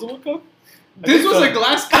disposable cup? This was a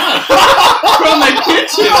glass cup from the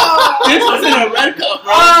kitchen. This wasn't a red cup,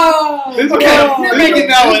 bro. Oh, This okay, was- you're this making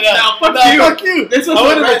was- that one up. Now, fuck No, you. fuck you. This was I a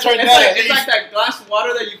would've red, returned it's that like, at it's like least. that glass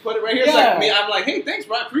water that you put it right here. It's Yeah. like me. I'm like, hey, thanks,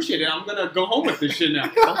 bro. I appreciate it. I'm gonna go home with this shit now.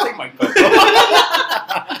 Don't take my cup.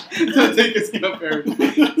 Don't take his cup, Eric. So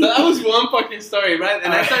that was one fucking story, right?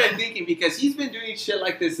 And I started thinking because he's been doing shit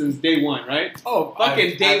like this since day one, right? Oh,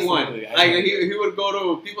 Fucking day one. absolutely. Like he would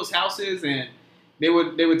go to people's houses and they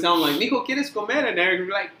would tell him like, Nico, ¿quieres comer? And Eric would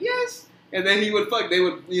be like, yes. And then they would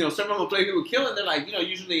serve him a plate, he would kill it. And they're like,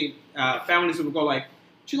 usually families would go like,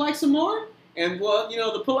 would you like some more? And well,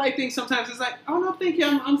 the polite thing sometimes is like, oh no, thank you,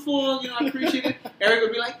 I'm full, I appreciate it. Eric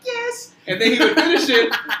would be like, yes. And then he would finish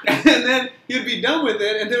it, and then he'd be done with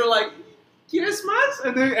it, and they were like, ¿quieres más?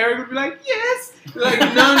 And then Eric would be like, yes. Like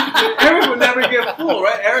none. Eric would never get full,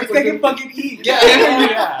 right? Eric It's would like be- a fucking eat.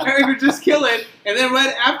 yeah, Eric would just kill it, and then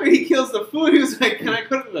right after he kills the food, he was like, "Can I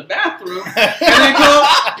go to the bathroom?" And then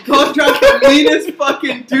go drop the meanest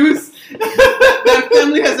fucking deuce that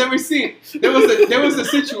family has ever seen. There was a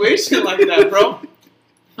situation like that, bro.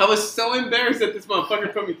 I was so embarrassed that this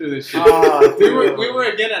motherfucker put me through this shit. Oh, we dude. were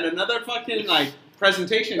again at another fucking like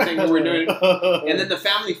presentation thing we were doing. And then the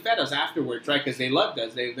family fed us afterwards, right? Because they loved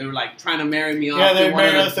us. They were like trying to marry me off. Yeah, they to one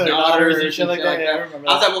of married the us to their daughters and shit like that. Yeah, I remember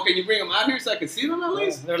I was that. like, well, can you bring them out here so I can see them at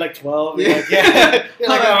least? They're like 12. Yeah. Yeah, like, yeah. They're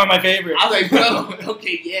like one of my favorites. I was like, bro,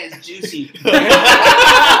 okay, yes, juicy.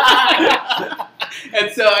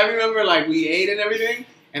 And so I remember like we ate and everything,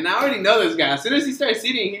 and I already know this guy. As soon as he starts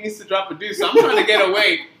eating, he needs to drop a deuce. So I'm trying to get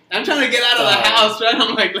away. I'm trying to get out of the house, right?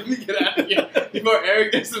 I'm like, let me get out of here before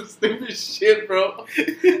Eric does some stupid shit, bro.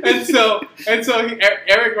 And so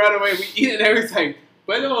Eric right away, we eat and Eric's like,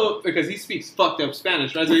 bueno, because he speaks fucked up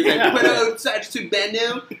Spanish, right? So he's like, bueno, such to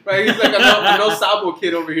beno, right? He's like a no sabo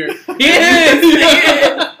kid over here. He is.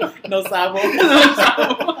 No sabo. No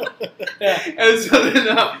sabo. Yeah. And so then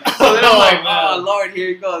I'm like, man. oh Lord, here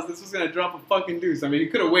he goes. This was gonna drop a fucking deuce. I mean, he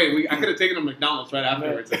could have waited. I could have taken him to McDonald's right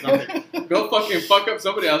afterwards or something. Go fucking fuck up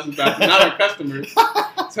somebody else's bathroom, not our customers.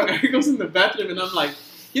 So Eric goes in the bathroom, and I'm like,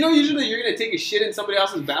 usually you're gonna take a shit in somebody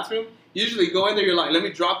else's bathroom. Usually go in there, you're like, let me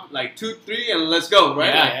drop like 2, 3, and let's go,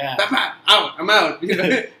 right? Yeah, like, yeah. bap, bap, out, I'm out.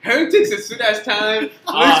 Eric takes his sweet ass time, looks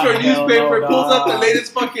Ah, for a hell newspaper, no, pulls up the dog.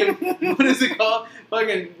 latest fucking, what is it called?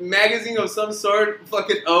 Fucking magazine of some sort,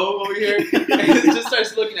 fucking O over here, and just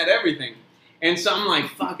starts looking at everything. And so I'm like,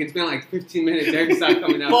 fuck, it's been like 15 minutes, Eric's not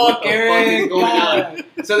coming out. What Fuck the fuck is Eric. going on?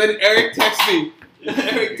 God. So then Eric texts me.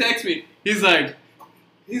 He's like,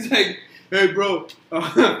 hey bro,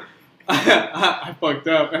 I fucked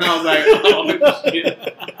up. And I was like, oh shit.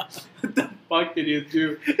 What the fuck did you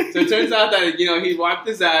do? So it turns out that, he wiped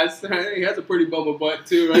his ass. He has a pretty bubble butt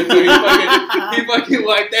too, right? So he fucking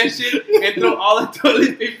wiped that shit and threw all the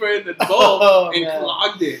toilet paper in the bowl Oh, and man.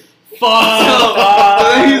 clogged it. Fuck. So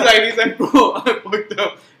then he's like, bro, I fucked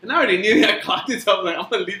up. And I already knew he had clocked it, so I was like, I'm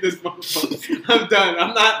gonna leave this motherfucker. I'm done.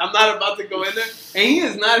 I'm not about to go in there. And he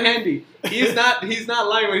is not handy. He's not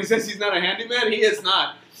lying when he says he's not a handyman. He is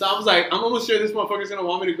not. So I was like, I'm almost sure this motherfucker's gonna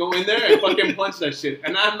want me to go in there and fucking plunge that shit.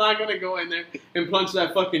 And I'm not gonna go in there and plunge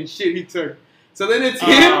that fucking shit he took. So then it's him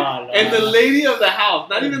Oh, no. and the lady of the house,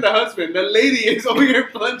 not even the husband. The lady is over here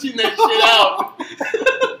plunging that shit out.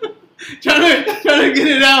 trying to get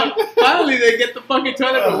it out. Finally, they get the fucking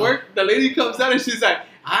toilet to work. The lady comes out and she's like,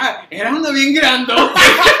 era uno bien grandote.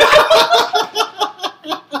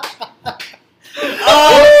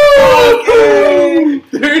 Oh, okay.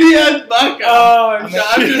 Dirty ass vaca.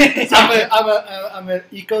 I'm an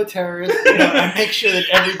eco-terrorist. I make sure that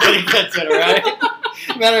everybody gets it, alright?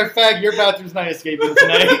 Matter of fact, your bathroom's not escaping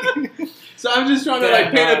tonight. So I'm just trying to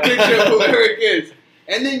like paint a picture of who Eric is.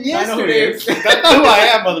 And then I know who he yesterday, is. That's who I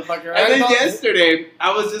am, motherfucker. and then right? yesterday,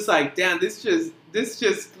 I was just like, damn, this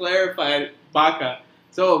just clarified vaca.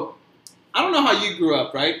 So I don't know how you grew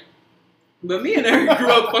up, right? But me and Eric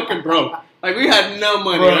grew up fucking broke. Like we had no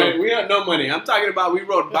money, Broke. right? We had no money. I'm talking about we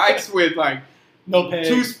rode bikes with like No pay.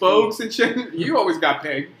 2 spokes and shit. You always got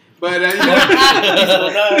pegged, but They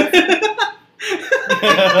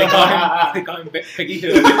call him Peggy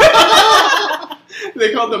Hill.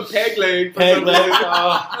 they called them peg leg. For Peg some leg. reason.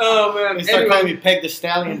 Oh. Oh man. They start Anyway. calling me Peg the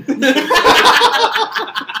Stallion.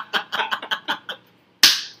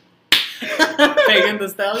 Pagan the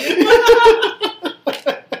Stallion.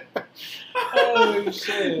 Oh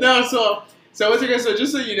shit. No, so what's it gonna? So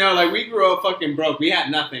just so you know, like we grew up fucking broke. We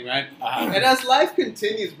had nothing, right? And as life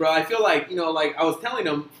continues, bro, I feel like like I was telling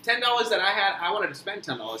them $10 that I had, I wanted to spend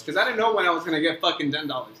 $10 because I didn't know when I was gonna get fucking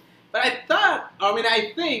 $10. But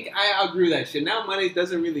I think I outgrew that shit. Now money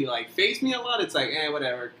doesn't really like faze me a lot. It's like,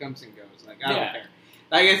 whatever, it comes and goes. Like I don't Yeah. care.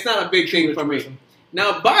 Like it's not a big thing for me.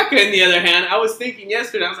 Now, Baca, on the other hand, I was thinking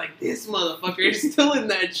yesterday, I was like, this motherfucker is still in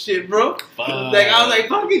that shit, bro. Like, I was like,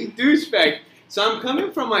 fucking douchebag. So I'm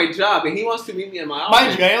coming from my job, and he wants to meet me in my office.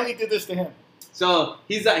 Mind you, I only did this to him. So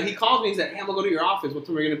he calls me, he's like, hey, I'm going to go to your office. What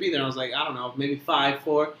time are we going to be there? I was like, I don't know, maybe 5,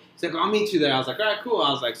 4. He's like, I'll meet you there. I was like, all right, cool.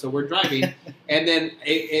 I was like, so we're driving. And then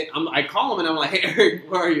I call him, and I'm like, hey, Eric,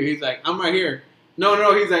 where are you? He's like, I'm right here.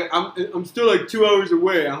 No, he's like, I'm still like 2 hours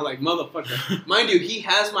away. I'm like, motherfucker. Mind you, he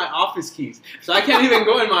has my office keys, so I can't even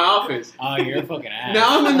go in my office. Oh, you're a fucking ass.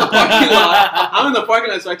 Now I'm in the parking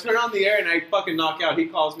lot. So I turn on the air and I fucking knock out. He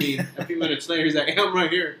calls me a few minutes later. He's like, hey, I'm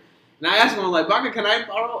right here. And I asked him, I'm like, Baca, can I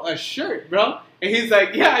borrow a shirt, bro? And he's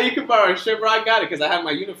like, yeah, you can borrow a shirt, bro. I got it, because I have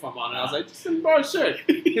my uniform on. And I was like, just let me borrow a shirt.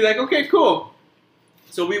 He's like, okay, cool.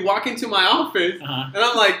 So we walk into my office, and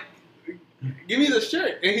I'm like, give me the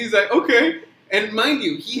shirt. And he's like, okay. And mind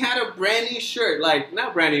you, he had a brand new shirt, like,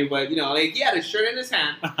 not brand new, but, like, he had a shirt in his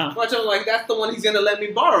hand. Watch, I'm like, that's the one he's going to let me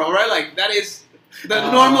borrow, right? Like, that is the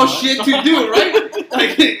normal shit to do, right?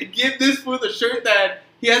 Like, give this fool the shirt that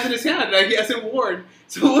he has in his hand, that he hasn't worn.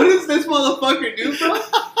 So what does this motherfucker do, bro?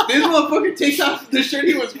 This motherfucker takes off the shirt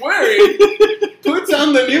he was wearing, puts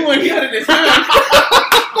on the new one he had in his hand,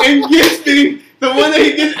 and gives me the one that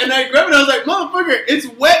he gets, and I grab it, and I was like, motherfucker, it's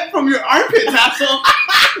wet from your armpits, asshole.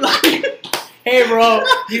 Like, hey, bro,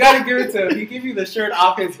 you gotta give it to him. He gave you the shirt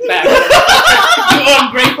off his back. You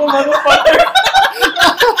ungrateful motherfucker.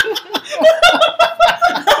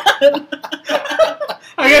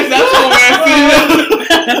 I guess that's what we're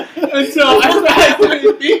seeing. And so I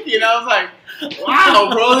started thinking, I was like, wow,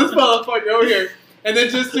 bro, this motherfucker over here. And then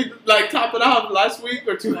just to like top it off, last week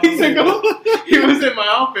or 2 weeks ago, he was in my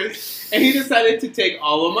office and he decided to take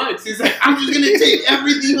all of mine. So he's like, I'm just gonna take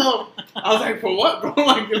everything home. I was like, for what, bro?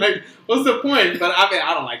 Like, what's the point? But I mean,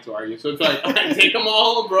 I don't like to argue, so it's like, all right, take them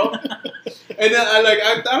all home, bro. And then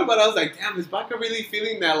I thought about it. I was like, damn, is Baca really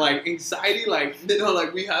feeling that like anxiety? Like,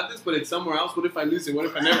 like we have this, but it's somewhere else. What if I lose it? What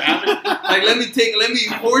if I never have it? Like, let me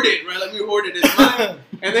hoard it, right? Let me hoard it. It's mine.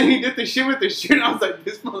 And then he did the shit with the shirt. And I was like,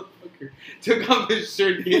 this motherfucker took off his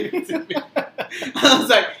shirt and gave it to me. I was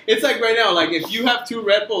like, it's like right now, like if you have 2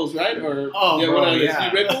 Red Bulls, right? Or what are these? 3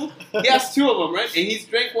 Red Bulls? He has 2 of them, right? And he's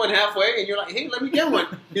drank one halfway, and you're like, hey, let me get one.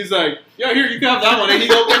 He's like, yeah, here, you can have that one. And he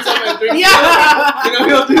opens up and drinks it.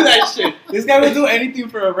 He'll do that shit. This guy will do anything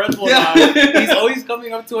for a Red Bull. Yeah. He's always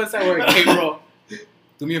coming up to us at work. Hey, bro,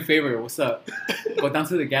 do me a favor. What's up? Go down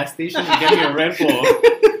to the gas station and get me a Red Bull.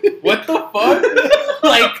 What the fuck?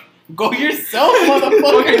 Like, go yourself,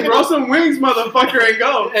 motherfucker. Okay, grow some wings, motherfucker, and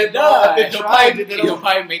go. And he'll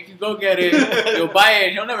probably make you go get it. He'll buy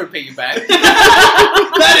it. He'll never pay you back.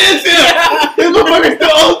 That is him. This motherfucker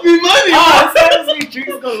still owes me money. Oh, it's honestly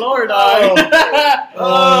drinks galore, dog.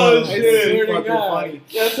 Oh, I shit. swear to God. Funny.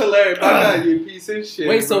 That's hilarious. Baca, you piece of shit.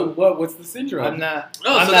 Wait, so bro. what's the syndrome? I'm not.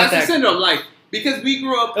 No, I'm so not that's the that. syndrome. Like, because we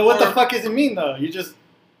grew up. What the fuck does it mean though? You just.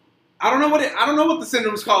 I don't know what the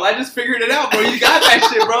syndrome's called. I just figured it out, bro. You got that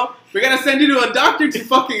shit, bro. We're gonna send you to a doctor to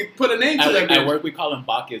fucking put a name to that. At work, we call him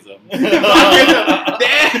Bachism. Damn.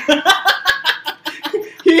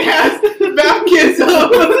 He has Bachism.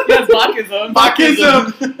 He has Bachism.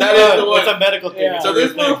 Bachism. That is the one. It's a medical thing. Yeah. So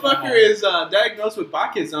this motherfucker is diagnosed with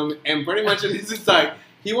Bachism, and pretty much this is like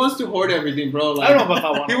he wants to hoard everything, bro. Like, I don't know if I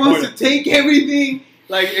want he to wants hoard to take everything.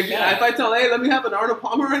 Like if Yeah. I tell, hey, let me have an Arnold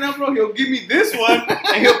Palmer right now, bro, he'll give me this one,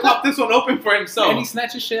 and he'll pop this one open for himself. And he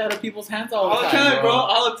snatches shit out of people's hands all all the time, bro.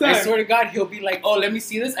 All the time. I swear to God, he'll be like, "Oh, let me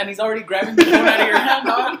see this," and he's already grabbing the phone out of your hand,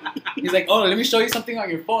 dog. He's like, "Oh, let me show you something on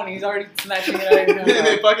your phone," and he's already snatching it out of your hand. And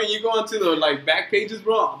then dog. fucking you go onto the like back pages,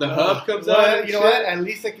 bro. The hub comes Well, out. and You know shit. what? At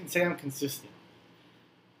least I can say I'm consistent.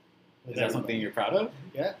 Is that something you're proud of?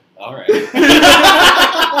 Yeah. All right.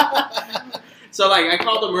 So like I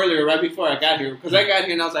called him earlier right before I got here because I got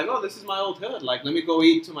here and I was like, oh, this is my old hood. Like let me go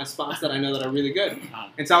eat to my spots that I know that are really good.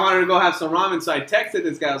 And so I wanted to go have some ramen. So I texted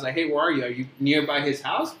this guy. I was like, hey, where are you? Are you nearby his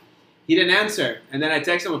house? He didn't answer. And then I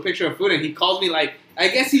texted him a picture of food and he called me like, I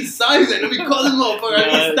guess he saw. He's like, let me call him motherfucker.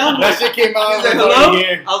 I stumbled. That shit came out. He's like, I was hello? already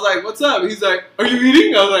here. I was like, what's up? He's like, are you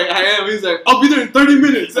eating? I was like, I am. He's like, I'll be there in 30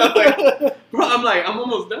 minutes. I was like, bro, I'm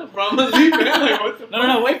almost done, bro. I'm gonna leave, man. I'm like, what the fuck?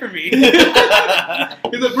 No, wait for me.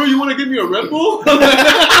 He's like, bro, you want to give me a Red Bull?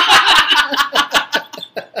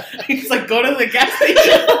 He's like, go to the gas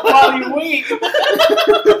station while you wait.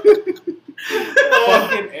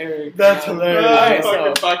 Fucking Eric. That's hilarious.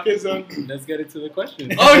 Alright, Fucking so Bachism. let's get into the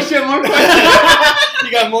question. Oh shit, more questions.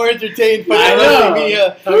 You got more entertained. I fucking know. roasting me,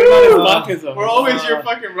 Talking about his Bachism. We're always your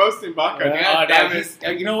fucking roasting Baca. God damn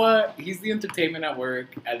it. You know what? He's the entertainment at work.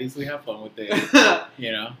 At least we have fun with it.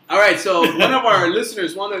 You know. All right, so one of our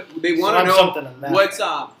listeners want to know Something to laugh what's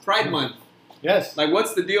at. Pride Month. Yes. Like,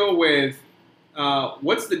 what's the deal with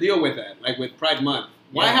what's the deal with that? Like with Pride Month,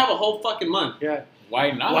 why Yeah. have a whole fucking month? Yeah.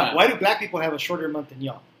 Why not? Why do black people have a shorter month than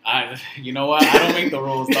y'all? You know what? I don't make the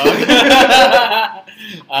rules, dog.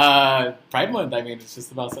 Pride Month, I mean, it's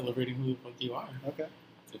just about celebrating who the fuck you are. Okay.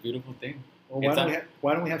 It's a beautiful thing. Well, It's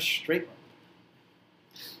why don't we have straight month?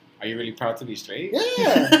 Are you really proud to be straight?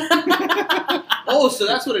 Yeah. Oh, so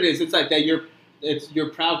that's what it is. It's like that. You're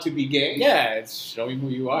proud to be gay. Yeah, it's showing who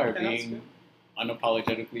you are, Okay, that's being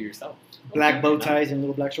unapologetically yourself. Black bow ties and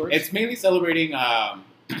little black shorts. It's mainly celebrating.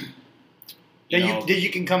 You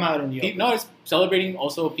can come out in the open. No, it's celebrating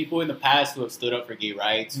also people in the past who have stood up for gay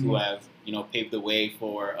rights, who Mhm. have paved the way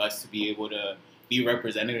for us to be able to be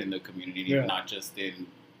represented in the community, Yeah. not just in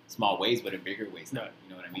small ways, but in bigger ways. Now, Right. you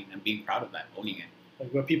know what I mean? And being proud of that, owning it.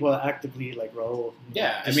 Like where people are actively like Raul.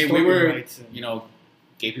 Yeah, I mean, distorting we were, rights and-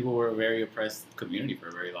 gay people were a very oppressed community for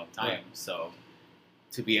a very long time. Right. So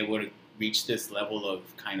to be able to reach this level of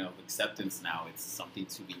kind of acceptance now, it's something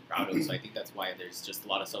to be proud of. So I think that's why there's just a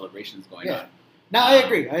lot of celebrations going Yeah. on. No, I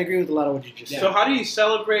agree. I agree with a lot of what you just Yeah. said. So how do you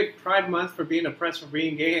celebrate Pride Month for being oppressed for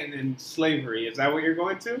being gay and slavery? Is that what you're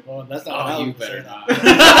going to? Well, that's not what I Oh, you would better say.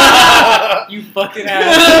 not. You fucking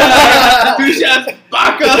ass. Dushas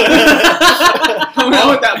Baka. Coming out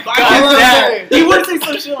with that God Baka. damn. He would say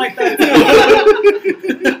some shit like that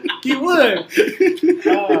too. He would.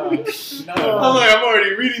 No. I'm like, I'm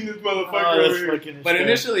already reading this motherfucker Oh, over that's here. fucking But hysterical.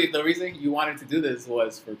 initially, the reason you wanted to do this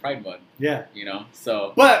was for Pride Month, Yeah.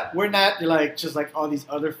 So But we're not like just like all these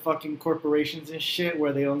other fucking corporations and shit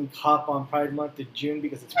where they only hop on Pride Month in June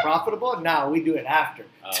because it's profitable. No, we do it after.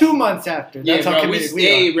 2 months after. Yeah, That's how bro, we committed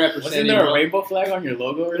stay are. representing. wasn't there a bro. rainbow flag on your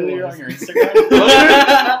logo earlier was. on your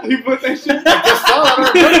Instagram? You put that shit. I guess so. I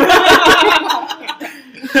don't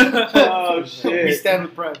remember. Oh We shit. stand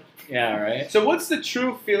with Pride. Yeah, right. So what's the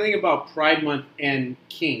true feeling about Pride Month and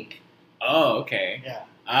kink? Oh, okay.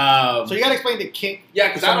 Yeah. So you gotta explain the kink. Yeah,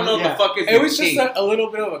 because I don't know what Yeah. the fuck is It was kink. just a little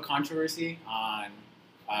bit of a controversy on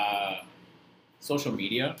social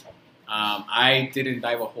media. I didn't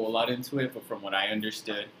dive a whole lot into it, but from what I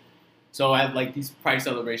understood, so at like these Pride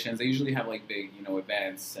celebrations, they usually have like big,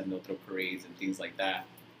 events and they'll throw parades and things like that.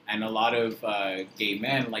 And a lot of gay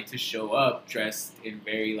men like to show up dressed in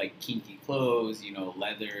very like kinky clothes,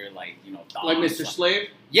 leather, like thongs, Like Mr. Slave?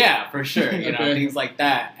 yeah, for sure. Okay. Things like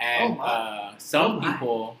that. And Oh, my. some Oh, my.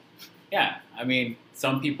 people, yeah, I mean,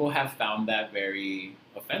 some people have found that very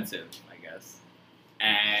offensive, I guess.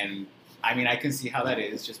 And I mean, I can see how that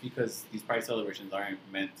is just because these Pride celebrations aren't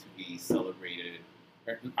meant to be celebrated,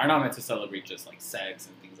 or are not meant to celebrate just like sex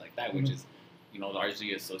and things like that, which Mhm. is,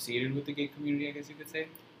 largely associated with the gay community, I guess you could say.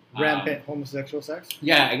 Rampant homosexual sex.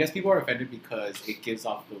 Yeah, I guess people are offended because it gives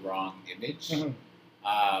off the wrong image. Mhm.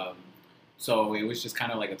 So it was just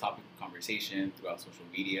kind of like a topic of conversation throughout social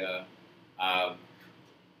media.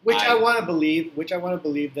 Which I want to believe.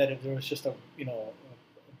 That if there was just a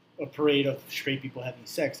parade of straight people having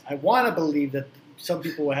sex, I want to believe that some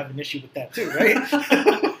people will have an issue with that too,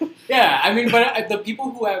 right? Yeah, I mean, but the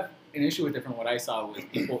people who have an issue with it, from what I saw, was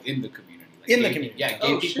people in the community. Like In the gay- community. Yeah,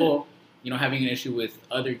 gay Oh, people, having an issue with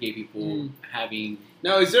other gay people Mm. having.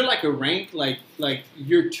 Now, is there like a rank, like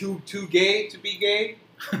you're too gay to be gay?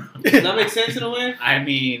 Does that make sense in a way? I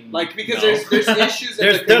mean, Like because no. there's issues in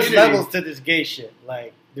the there's community. levels to this gay shit.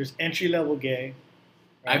 Like there's entry level gay.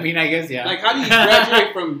 I mean, I guess yeah. Like how do you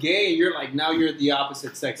graduate from gay? You're like now you're the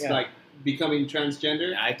opposite sex, Yeah. like becoming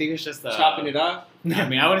transgender, I think it's just chopping it off. I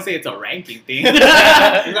mean, I wouldn't say it's a ranking thing.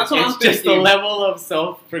 That's what it's I'm just the thinking. level of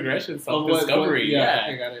self-progression, Of what- self-discovery. yeah,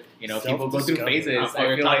 Yeah, I got it. People go through Self-discovery. phases.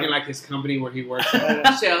 We're I feel talking like, like his company where he works.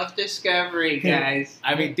 Yeah. Self-discovery, guys.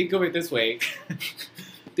 I mean, think of it this way.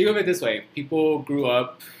 Think of it this way. People grew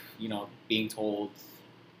up, being told,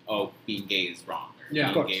 "Oh, being gay is wrong," or Yeah.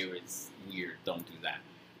 Of "Being course. gay is weird. Don't do that."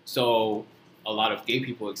 So, a lot of gay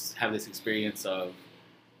people have this experience of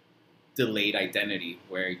delayed identity,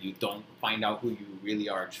 where you don't find out who you really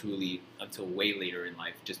are truly until way later in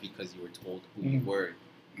life, just because you were told who you Mhm. were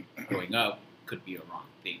growing up could be a wrong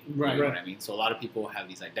thing. Right. You know what I mean? So a lot of people have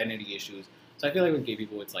these identity issues. So I feel like with gay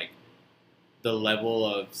people, it's like the level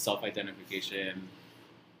of self-identification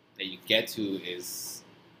that you get to is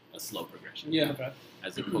a slow progression. Yeah. Okay.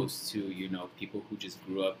 As opposed to, people who just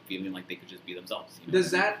grew up feeling like they could just be themselves. Does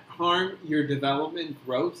that harm your development,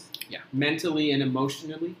 growth? Yeah. Mentally and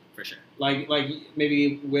emotionally? For sure. Like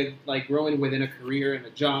maybe with like growing within a career and a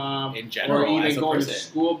job, In general, or even as a going to person.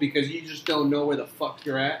 school because you just don't know where the fuck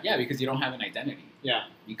you're at. Yeah, because you don't have an identity. Yeah.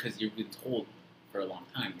 Because you've been told for a long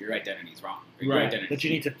time your identity's wrong. Or Right. Your identity's That you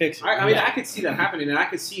need to fix it. I mean, Yeah. I could see that happening, and I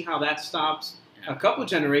could see how that stops a couple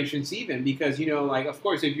generations even, because like of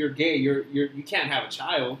course if you're gay, you can't have a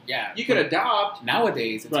child. Yeah. You could adopt.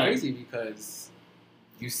 Nowadays, it's Right. crazy because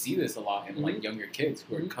you see this a lot in like younger kids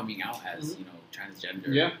who are Mhm. coming out as transgender,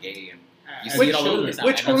 Yeah. gay, and you As see it all over children. this now.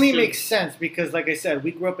 Which and that's only true. makes sense because, like I said,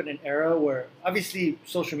 we grew up in an era where obviously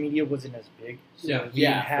social media wasn't as big, so Yeah. we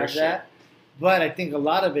Yeah, didn't have for sure. that. But I think a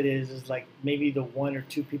lot of it is like maybe the one or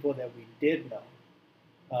two people that we did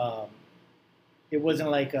know. It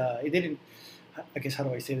wasn't like it didn't. I guess how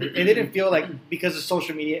do I say this? It didn't feel like because of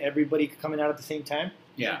social media, everybody coming out at the same time.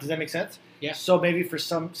 Yeah. Does that make sense? Yeah. So maybe for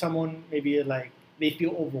someone, maybe like they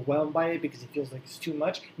feel overwhelmed by it because it feels like it's too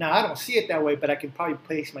much. Now I don't see it that way, but I can probably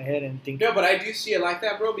place my head and think. No, but I do see it like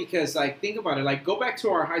that, bro. Because like think about it. Like go back to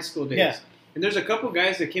our high school days. Yeah. And there's a couple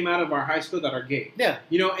guys that came out of our high school that are gay. Yeah.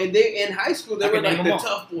 And they in high school they I were can like name the them all.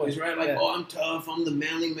 tough boys, right? Like, Yeah. oh, I'm tough, I'm the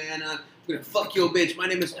manly man. I'm gonna fuck your bitch. My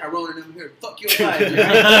name is Tyrone, and I'm here to fuck your wife. Right? Like,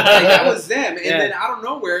 that was them. And Yeah. then out of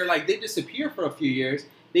nowhere, like they disappeared for a few years.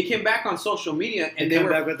 They came back on social media and they come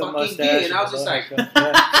were back with the fucking mustache gay, and I was just all like, that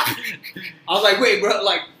stuff. I was like, wait, bro,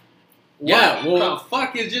 like, Yeah, what well- the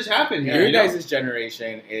fuck is just happened here? Your you know? guys'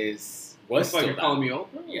 generation was What the fuck, still you're that. calling me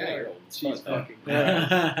old? Bro? Yeah, you're old. Jeez,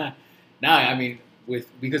 fucking. Nah, I mean,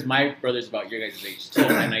 because my brother's about your guys' age too,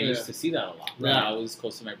 and I Yeah. used to see that a lot. Yeah. I was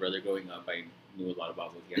close to my brother growing up. I knew a lot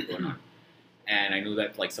about what he had going on, and I knew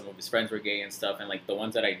that like some of his friends were gay and stuff, and like the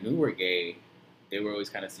ones that I knew were gay, they were always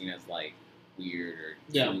kind of seen as like weird or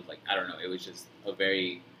Yeah. too, like I don't know. It was just a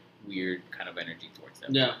very weird kind of energy towards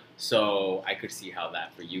them. Yeah. So I could see how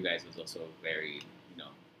that for you guys was also very,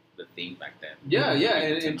 the thing back then. Yeah,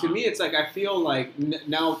 and to me, it's like I feel like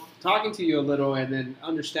now talking to you a little and then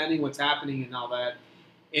understanding what's happening and all that.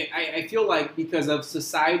 I feel like because of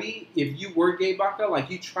society, if you were gay, Baka,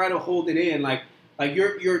 like you try to hold it in, like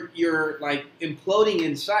you're like imploding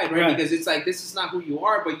inside, right? Right. Because it's like this is not who you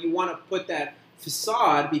are, but you want to put that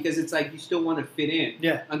facade because it's like you still want to fit in.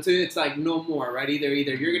 Yeah. Until it's like no more, right? Either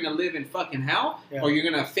you're gonna live in fucking hell Yeah. or you're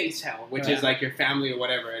gonna face hell, which Right. is like your family or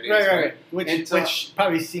whatever it is, Right. Which And so- which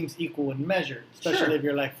probably seems equal in measure, especially Sure. if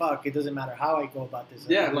you're like, fuck, it doesn't matter how I go about this.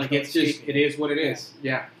 Yeah, There's like no it's just escaping it is what it is.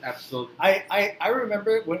 Yeah, absolutely. I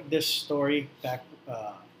remember when this story back,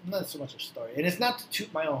 not so much a story, and it's not to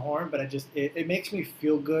toot my own horn, but it makes me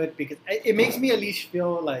feel good because it makes me at least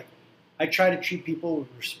feel like I try to treat people with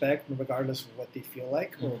respect regardless of what they feel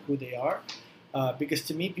like or who they are. Because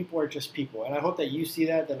to me, people are just people. And I hope that you see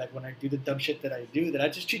that like when I do the dumb shit that I do, that I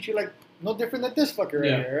just treat you like no different than this fucker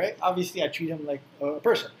right Yeah. here, right? Obviously, I treat him like a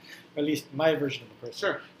person, or at least my version of a person.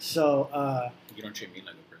 Sure. So, You don't treat me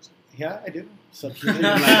like a person. yeah, I do. Subhuman.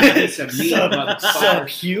 Like, it's a mean motherfucker.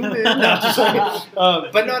 Subhuman. No, I'm just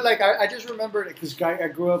joking. But no, like I just remember because I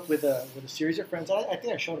grew up with a series of friends. I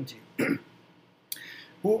think I showed them to you.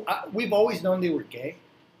 Who we've always known they were gay,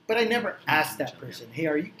 but I never asked that person, "Hey,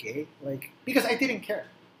 are you gay?" Like because I didn't care.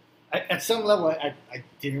 At some level, I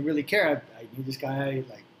didn't really care. I knew this guy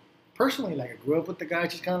like personally. Like I grew up with the guy,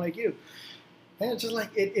 just kind of like you. And it's just like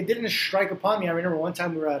it didn't strike upon me. I remember one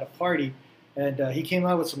time we were at a party. And he came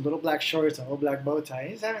out with some little black shorts and a little black bow tie.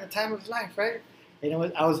 He's having the time of his life, right? And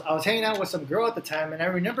I was hanging out with some girl at the time, and I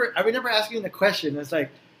remember asking the question. It's like,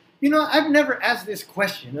 I've never asked this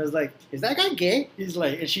question. I was like, is that guy gay? He's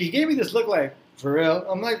like, and she gave me this look like, for real?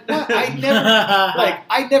 I'm like, what?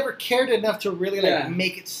 I never cared enough to really Yeah.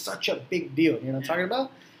 make it such a big deal. You know what I'm talking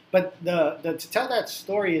about? But the to tell that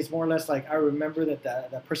story is more or less like I remember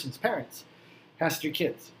that person's parents has 3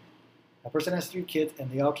 kids. That person has 3 kids,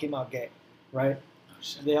 and they all came out gay. Right?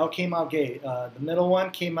 They all came out gay. The middle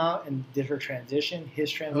one came out and did her transition,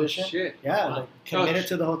 his transition. Oh shit! Yeah, Wow. like committed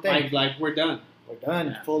to the whole thing. Like we're done. We're done.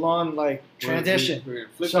 Yeah. Full on like transition. We're gonna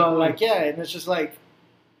flip So the like yeah, and it's just like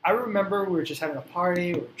I remember we were just having a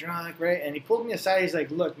party, we were drunk, right? And he pulled me aside. He's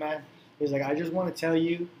like, "Look, man," he's like, "I just want to tell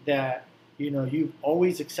you that you've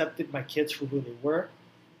always accepted my kids for who they were,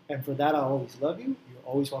 and for that I always love you. You're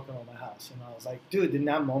always welcome to my house." And I was like, "Dude, in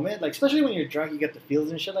that moment, like especially when you're drunk, you get the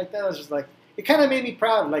feels and shit like that." I was just like. It kind of made me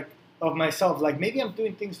proud, like of myself. Like maybe I'm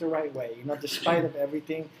doing things the right way, despite of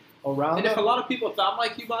everything around. And if them. a lot of people thought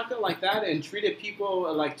like you, Baka, like that, and treated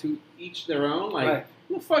people like to each their own, like Right.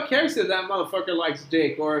 who the fuck cares if that motherfucker likes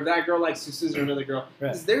dick or if that girl likes to scissor another girl?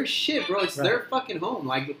 Right. It's their shit, bro. It's Right. their fucking home.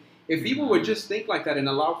 Like if people would just think like that and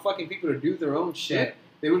allow fucking people to do their own shit, Right.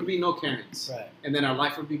 there would be no Karens, Right. and then our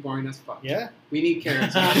life would be boring as fuck. Yeah. We need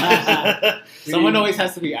Karens. Someone always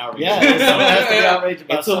has to be outraged. Yeah. Someone has to be outraged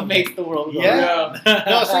about It's what something. makes the world go Yeah. round.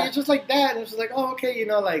 No, so it's just like that, and it's just like, oh, okay,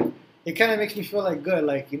 like it kind of makes me feel like good,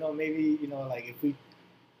 like maybe like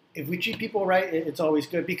if we treat people right, it's always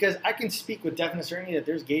good because I can speak with definite certainty that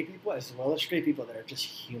there's gay people as well as straight people that are just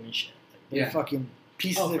human shit. Like, they're Yeah. fucking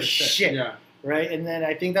pieces Oh, of for sure. shit. Yeah. right? And then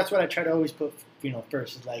I think that's what I try to always put,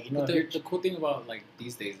 first. Is like, But the cool thing about like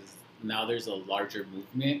these days is now there's a larger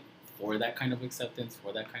movement for that kind of acceptance,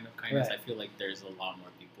 for that kind of kindness. Right. I feel like there's a lot more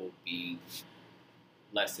people being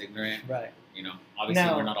less ignorant. right. Obviously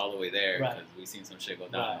Now- we're not all the way there Right. because we've seen some shit go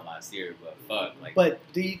down in the last year. But fuck, like, But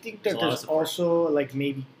do you think there's that a lot of there's support. also like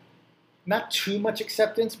maybe not too much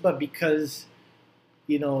acceptance, but because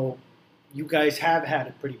you guys have had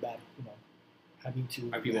it pretty bad, having to.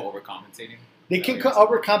 are people overcompensating? They Is that can what you're saying?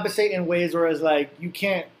 overcompensate in ways whereas like you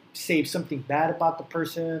can't say something bad about the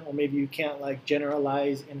person, or maybe you can't like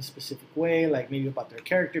generalize in a specific way, like maybe about their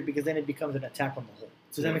character, because then it becomes an attack on the whole.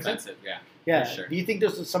 Does that make sense? Offensive, yeah. Yeah. For sure. Do you think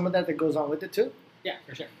there's some of that goes on with it too? Yeah,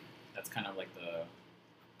 for sure. That's kind of like the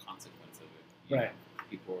consequence of it. Right.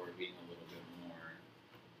 People are being a little bit more,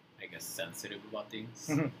 I guess, sensitive about things,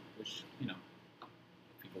 Mhm. which, if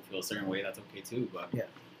people feel a certain way, that's okay too. But Yeah.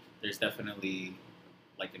 there's definitely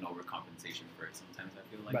like an overcompensation for it sometimes, I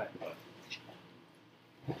feel like. Right. But,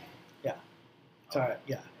 It's all right.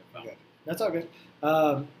 Yeah. um, Okay. That's all good.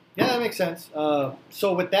 Yeah, that makes sense.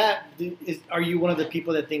 So with that, are you one of the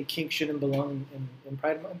people that think kink shouldn't belong in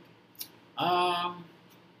Pride Month? I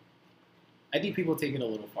think people take it a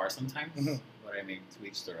little far sometimes, Mhm. but I mean, to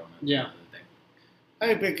each their own. at the Yeah. end of the day. I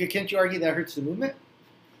mean, but can't you argue that hurts the movement?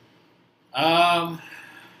 Um,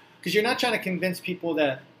 Because you're not trying to convince people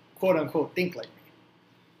that quote unquote think like me.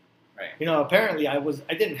 right, Apparently I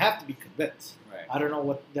didn't have to be convinced. right. I don't know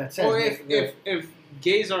what that says. Or but- if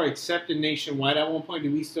gays are accepted nationwide, at one point,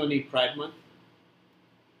 do we still need Pride Month?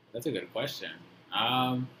 That's a good question.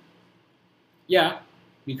 Yeah,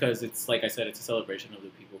 because it's like I said, it's a celebration of the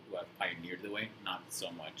people who have pioneered the way, not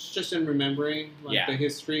so much. Just in remembering Yeah. the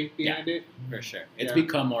history behind it. For sure, it's Yeah.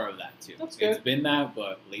 become more of that too. That's It's good. been that,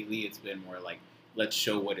 but lately it's been more like let's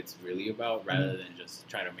show what it's really about rather than just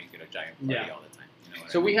try to make it a giant party Yeah. all the time. You know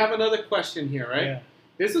what So I we mean? have another question here, right? Yeah.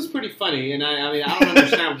 This is pretty funny, and I mean, I don't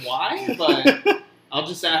understand why, but I'll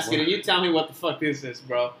just ask it, and you tell me what the fuck this is,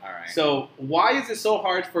 bro. All right. So, why is it so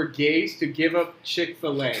hard for gays to give up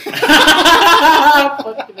Chick-fil-A? Fucking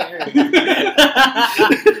hell.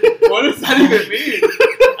 What does that even mean?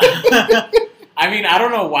 I mean, I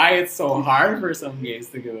don't know why it's so hard for some gays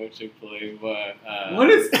to give up Chick-fil-A, but What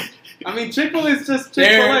is? I mean, Chick-fil-A is just Chick-fil-A,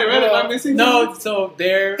 they're- right? Am I missing no, something? so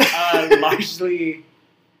they're largely,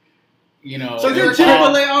 So they're is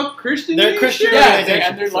Chick-fil-A all Christian? they're and Christian shit? yeah, organization,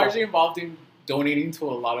 and they're so- largely involved in donating to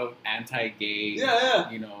a lot of anti-gay, Yeah,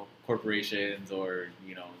 corporations or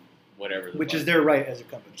whatever. The Which fuck. is their right as a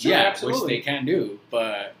company. Sure, yeah, absolutely. which they can do,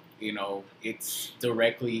 but it's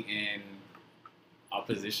directly in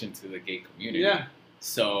opposition to the gay community. Yeah.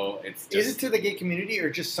 So it's just. Is it to the gay community or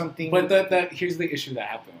just something? But here's the issue that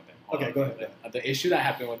happened with them. Hold Okay, on. go ahead. The issue that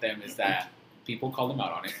happened with them is that people called them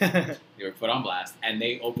out on it. They were put on blast, and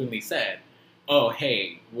they openly said, "Oh,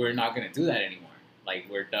 hey, we're not gonna do that anymore. Like,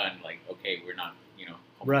 we're done. Like, okay, we're not,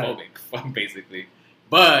 Right. homophobic, basically."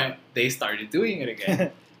 But they started doing it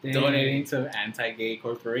again, Damn. donating to anti-gay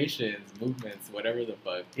corporations, movements, whatever the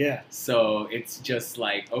fuck. Yeah. So it's just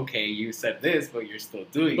like, okay, you said this, but you're still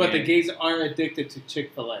doing But it. the gays are addicted to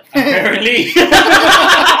Chick-fil-A. apparently.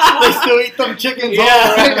 They still eat them chickens all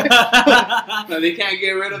right. yeah. No, they can't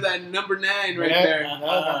get rid of that number 9 right Yeah, there. no,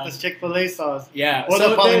 not this Chick-fil-A sauce. Yeah. Or so the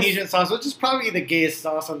there's- Polynesian sauce, which is probably the gayest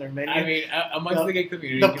sauce on their menu. I mean, amongst The- the gay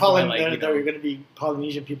community, the people are there like, are going to be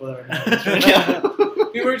Polynesian people that are not.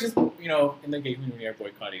 people are just, in the gay community are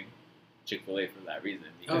boycotting Chick-fil-A for that reason.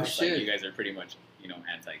 Because Oh, it's like, shit. you guys are pretty much,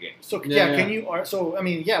 anti-gay. So Yeah, can you? So I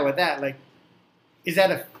mean, yeah, with that, like, is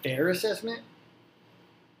that a fair assessment?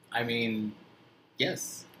 I mean,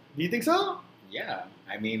 yes. Do you think so? Yeah.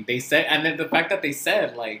 I mean, they said, and then the fact that they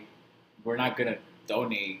said, like, we're not going to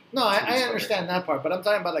donate. No, to I these understand that part, but I'm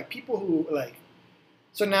talking about like people who like.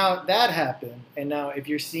 So now that happened, and now if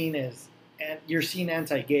you're seen as and you're seen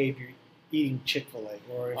anti-gay if you're eating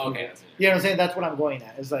Chick-fil-A or if Okay. you're- That's you know what I'm saying? That's what I'm going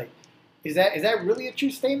at. It's like, is that really a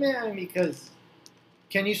true statement? I mean, because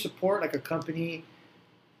can you support like a company,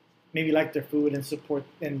 maybe like their food and support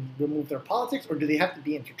and remove their politics, or do they have to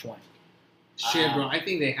be intertwined? Shit, bro. I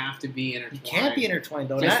think they have to be You intertwined. can't be intertwined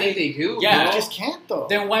though. I Not- think they do. Yeah. you bro. just can't though.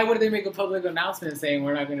 Then why would they make a public announcement saying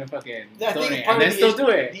we're not going to fucking I think donate part and then of still issue, do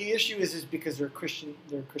it? The issue is because they're Christian.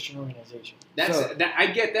 They're a Christian organization. That's So- that. I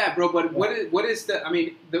get that, bro. But what is the? I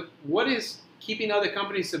mean, what is keeping other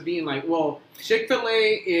companies from being like, well,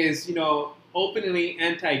 Chick-fil-A is openly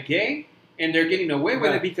anti-gay, and they're getting away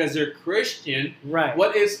with Right. it because they're Christian. Right.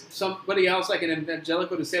 What is somebody else like an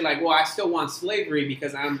evangelical to say like, well, I still want slavery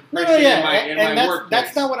because I'm No, Christian yeah, in my and workplace.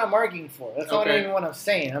 that's not what I'm arguing for. That's not Okay. even what I'm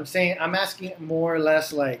saying. I'm asking more or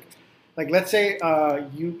less like, Like, let's say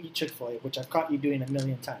you eat Chick-fil-A, which I've caught you doing a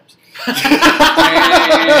million times.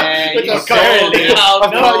 Man, Which you I've caught sold you. it.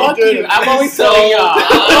 I've No, caught fuck doing you. it. I'm always So- telling y'all.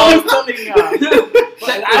 I'm always telling y'all.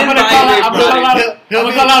 I'm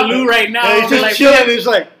gonna call out Lou right now. Yeah, he's I'll be just like, chilling. He's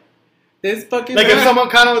like this fucking if someone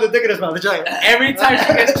caught him with a dick in his mouth, it's like every time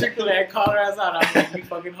she gets Chick-fil-A, I call her ass out. I'm like, you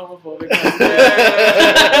fucking homophobic.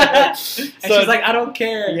 And So- she's like, I don't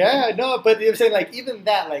care. Yeah, no, but I'm saying like even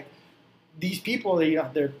that, like these people,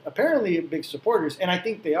 they're apparently big supporters, and I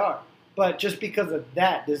think they are. But just because of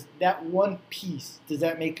that, does that one piece does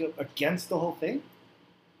that make it against the whole thing?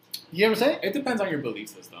 You know what I'm saying? It depends on your belief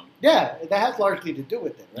system. Yeah, that has largely to do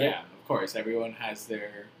with it, right? Yeah, of course. Everyone has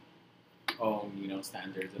their own,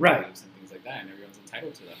 standards and Right. beliefs and things like that, and everyone's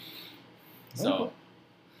entitled to them. So Okay.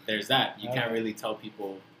 there's that. You can't Alright. really tell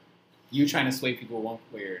people. You trying to sway people one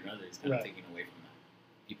way or another is kind Right. of taking away from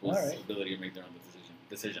that. People's Alright. ability to make their own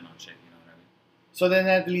decision on shit. You know what I mean? So then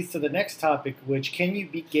that leads to the next topic, which can you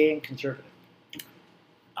be gay and conservative?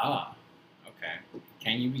 Ah, okay.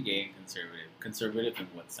 Can you be gay and conservative? Conservative in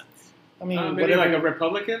what sense? I mean, Maybe whatever, like a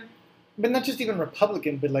Republican? but not just even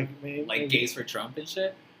Republican, but like maybe, Like gays for Trump and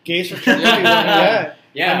shit? gays for Trump. Yeah.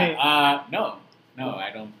 Yeah. No,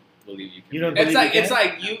 I don't believe you can. You don't be- It's believe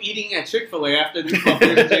like you can? you eating at Chick-fil-A after the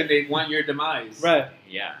Republicans and they want your demise. Right.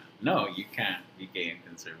 Yeah. No, you can't be gay and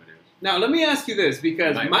conservative. Now let me ask you this,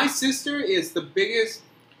 because Right. my sister is the biggest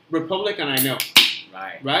Republican I know.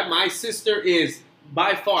 Right. Right? My sister is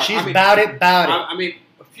by far. She's I mean, about it. I mean,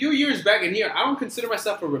 a few years back in here, I don't consider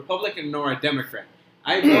myself a Republican nor a Democrat.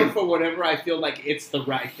 I vote for whatever I feel like it's the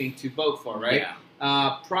right thing to vote for, right?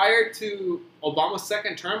 Yeah. Prior to Obama's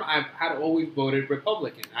second term, I had always voted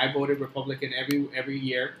Republican. I voted Republican every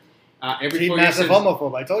year, every She's 4 years massive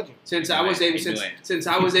homophobe. I told you. since I was able since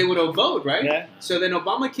I was able to vote, right? Yeah. So then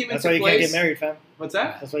Obama came That's into why you place. can't get married, fam. What's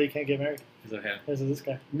that? That's why you can't get married. Is it him? This is this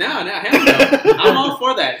guy. No, hell no. I'm all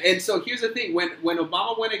for that. And so here's the thing: when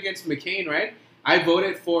Obama went against McCain, right? I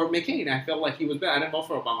voted for McCain. I felt like he was bad. I didn't vote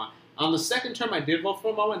for Obama. On the second term, I did vote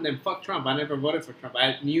for Obama, and then fuck Trump. I never voted for Trump.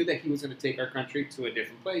 I knew that he was going to take our country to a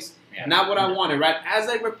different place. Yeah. Not what I wanted, right? As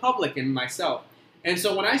a Republican myself. And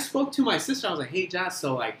so when I spoke to my sister, I was like, hey, Josh,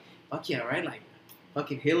 so like, fuck yeah, right? Like,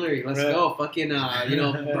 fucking Hillary, let's Right. go. Fucking,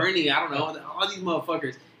 Bernie, I don't know, all these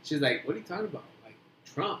motherfuckers. She's like, what are you talking about? Like,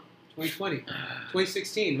 Trump, 2020,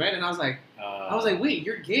 2016, right? And I was like, wait,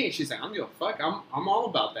 you're gay? And she's like, I don't give a fuck. I'm all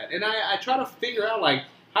about that. And I try to figure out, like,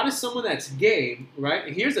 how does someone that's gay, right?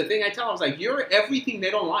 And here's the thing I tell them, I was like, you're everything they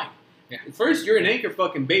don't like. Yeah. First, you're an anchor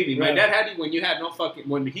fucking baby. My Right. dad had you when he had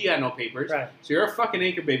no papers. Right. So you're a fucking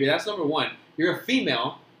anchor baby. That's number one. You're a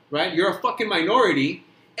female, right? You're a fucking minority.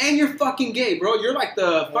 And you're fucking gay, bro. You're like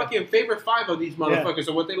the fucking favorite five of these motherfuckers,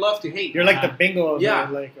 or what they love to hate. You're like the bingo of Yeah.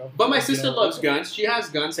 of, But my you sister know, loves guns. She has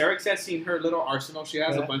guns. Eric has seen her little arsenal. She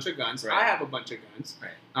has a Yeah. bunch of guns. Right. I have a bunch of guns.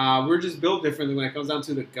 Right. We're just built differently when it comes down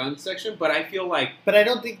to the gun section. But I feel like, But I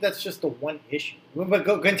don't think that's just the one issue. But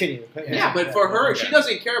go continue. yeah, but for her, she Yeah.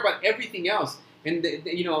 doesn't care about everything else. And,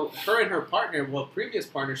 her and her partner, previous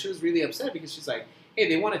partner, she was really upset because she's like, hey,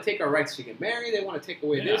 they want to take our rights to get married. They want to take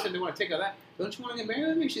away this Yeah. and they want to take all that. Don't you want to get married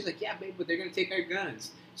with me? She's like, yeah, babe, but they're going to take our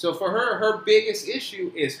guns. So for her, her biggest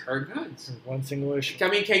issue is her guns. One single issue. I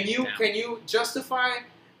mean, can you Yeah. justify,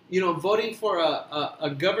 voting for a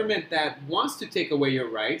government that wants to take away your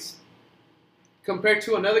rights compared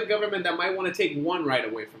to another government that might want to take one right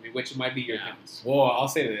away from you, which might be your Yeah. guns? Well, I'll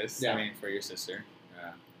say this. Yeah. I mean, for your sister,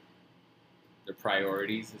 the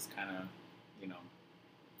priorities is kind of,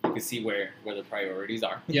 you can see where the priorities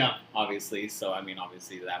are. Yeah. Obviously. So, I mean,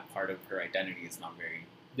 obviously that part of her identity is not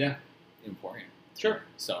very important. Sure.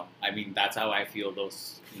 So, I mean, that's how I feel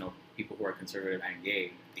those, people who are conservative and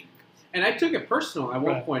gay think. And I took it personal at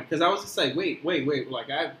one Right. point because I was just like, wait.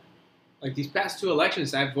 Like these past two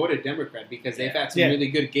elections, I voted Democrat because they've had some Yeah. really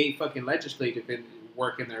good gay fucking legislative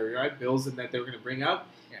work in their right bills and that they were going to bring up.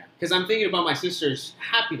 Yeah. Because I'm thinking about my sister's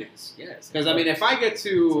happiness. Yes. Because I mean, if I get So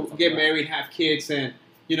to it's get right. married, have kids, and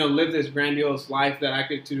live this grandiose life that I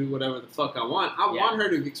get to do whatever the fuck I want, I Yeah. want her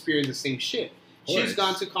to experience the same shit. She's course.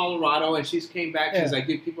 gone to Colorado and she's came back. She's Yeah. like,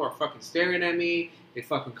 dude, people are fucking staring at me. They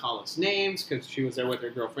fucking call us names because she was there with her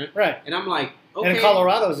girlfriend. Right. And I'm like, okay. And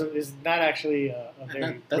Colorado is not actually a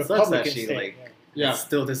very That sucks Republican that she, state. like, Yeah.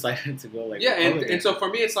 Still decided to go like. Yeah, and Republican. so for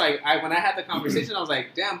me, it's like when I had the conversation, I was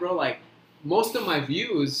like, damn, bro, like most of my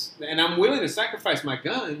views, and I'm willing to sacrifice my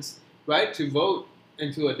guns, right, to vote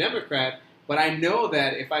into a Democrat, but I know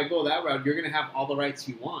that if I go that route, you're going to have all the rights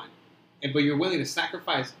you want, but you're willing to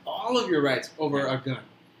sacrifice all of your rights over a gun.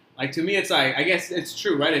 Like, to me, it's like, I guess it's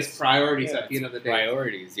true, right? It's priorities Yeah, at the end of the day.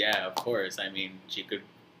 Priorities, yeah, of course. I mean, she could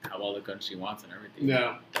have all the guns she wants and everything.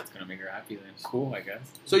 Yeah. That's gonna make her happy. Then cool, I guess.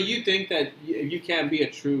 So you think that you can't be a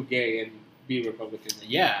true gay and be Republican?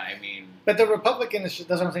 Yeah, I mean, But the Republican is,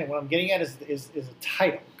 that's what I'm saying. What I'm getting at is a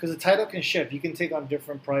title, because the title can shift. You can take on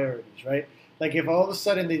different priorities, right? Like if all of a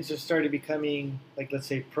sudden they just started becoming, like, let's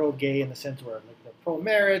say pro-gay in the sense where like they're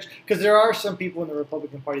pro-marriage, because there are some people in the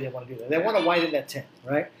Republican Party that want to do that. They want to widen that tent,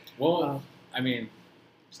 right? well, I mean,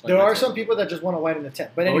 There are some people that just want to widen the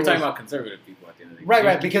tent. But we're anyways, talking about conservative people at the end of the day. Right,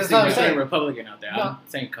 right, You because keep that's what I'm saying saying. Republican out there. No. I'm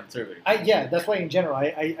saying conservative. yeah, that's why in general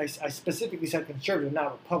I specifically said conservative,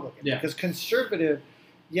 not Republican. Yeah. Because conservative,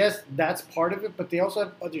 yes, that's part of it, but they also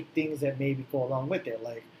have other things that maybe go along with it.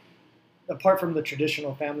 Like, apart from the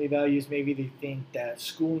traditional family values, maybe they think that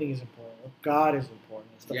schooling is important, or God is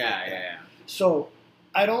important, and stuff Yeah, like that. yeah. So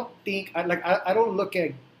I don't think I don't look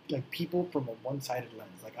at like people from a one-sided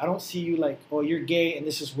lens. Like I don't see you like, oh, you're gay and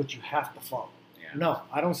this is what you have to follow. Yeah. No,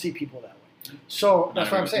 I don't see people that way. So Not that's what I'm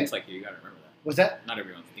everyone saying. thinks like you. You gotta remember that. Was that? Not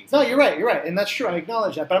everyone thinks. No, like you're right, and that's true. I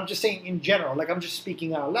acknowledge that, but I'm just saying in general. Like I'm just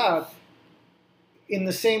speaking out loud. In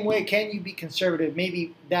the same way, can you be conservative?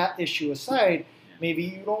 Maybe that issue aside, maybe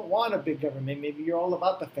you don't want a big government. Maybe you're all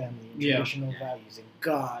about the family and Yeah. traditional values and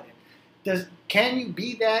God. Can you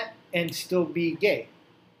be that and still be gay?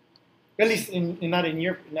 At least not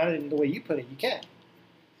in the way you put it. You can.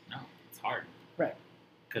 No, it's hard. Right.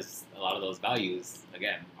 Because a lot of those values,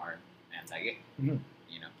 again, are anti-gay. Mhm.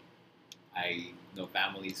 You know, I know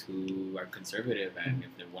families who are conservative, and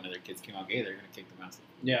if one of their kids came out gay, they're gonna kick them out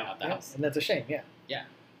Yeah. out the Yeah, house. and that's a shame. Yeah.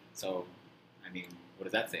 So, I mean, what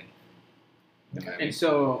does that say? You know what I mean? And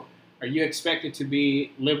so, are you expected to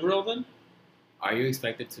be liberal then? Are you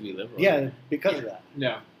expected to be liberal? Yeah, because of that.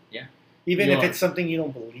 No. Even You if are. it's something you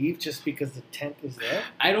don't believe, just because the tent is there.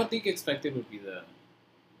 I don't think expected would be the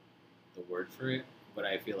word for it, but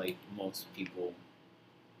I feel like most people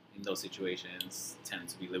in those situations tend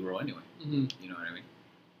to be liberal anyway. Mm-hmm. You know what I mean?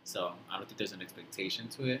 So I don't think there's an expectation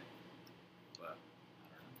to it, but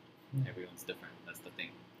I don't know. Everyone's different. That's the thing.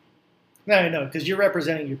 No, no, because you're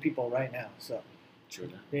representing your people right now. So True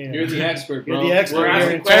that. you know. You're the expert, bro. You're the expert. We're You're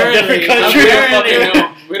asking in 12 different questions. countries. We don't fucking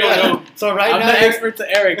know. We don't Yeah. know. So right I'm now, the you're, expert to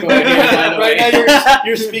Eric over here, by the right way. now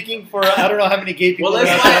you're speaking for I don't know how many gay people. Well, are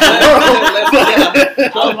let's out there.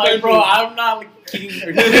 let's I'm like, bro, I'm not king.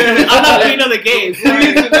 I'm not queen of the gays.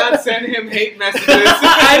 Please do not send him hate messages.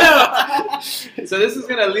 I know. So this is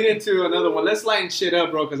gonna lead into another one. Let's lighten shit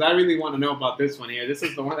up, bro, because I really want to know about this one here. This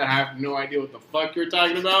is the one that I have no idea what the fuck you're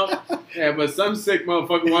talking about. Yeah, but some sick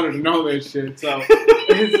motherfucker wanted to know this shit. So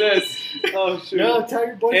it says, oh shoot, No, tell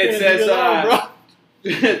your boyfriend. it says, leave it alone, bro.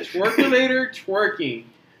 twerkulator twerking,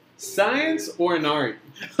 science or an art?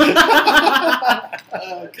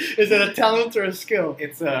 Is it a talent or a skill?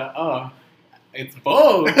 It's it's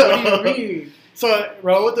both. What do you mean? So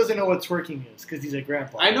Raul doesn't know what twerking is because he's a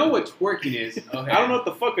grandpa. I know what twerking is. Okay. I don't know what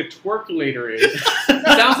the fuck a twerkulator is.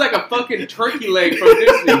 Sounds like a fucking turkey leg from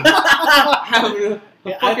Disney.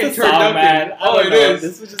 Yeah, fucking It's a turned song, up man. in. I Oh, don't it know. is.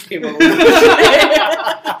 This was just came up.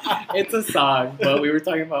 It's a song, but we were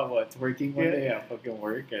talking about what twerking one Yeah. day at fucking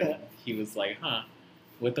work, and Yeah. he was like, "Huh,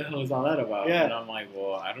 what the hell is all that about?" Yeah. And I'm like,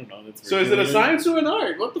 "Well, I don't know." That's So is it a science or an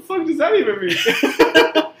art? What the fuck does that even mean?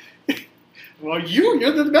 Well, you're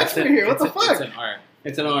the expert here. What the fuck? It's an art.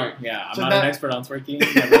 It's an art. Yeah, I'm So not that- an expert on twerking.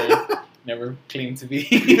 Never claimed to be.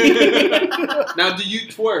 Now, do you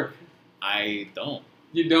twerk? I don't.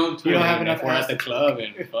 You don't You twerk. don't I have mean, enough if we're ass at the to- club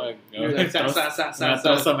and fuck, You're like, sa, sa, sa, sa,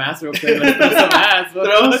 throw sa. some ass real quick. Let's throw some ass.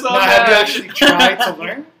 Throw some Now, have you ass. actually tried to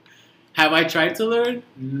learn? Have I tried to learn?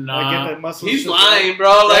 Like get the muscles. He's to- lying, bro.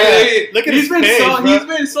 Like, Yeah. hey, Look at he's his been face, so bro. he's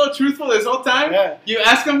been so truthful this whole time. Yeah. You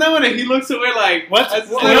ask him that one, and he looks away like, What's- that's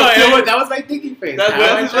his what- little no, thing. that was my thinking face. That's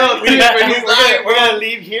Have I his tried? little thing when he's lying, We're bro. gonna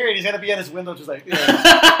leave here, and he's gonna be at his window, just like.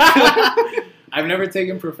 I've never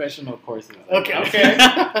taken professional courses. Okay, okay.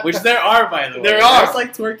 Which there are, by the way. There are. There's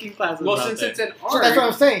like twerking classes. Well, out since there. it's an So that's what I'm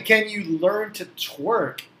art, saying. Can you learn to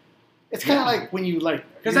twerk? It's kind of like when you like.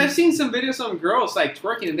 because I've seen some videos of girls like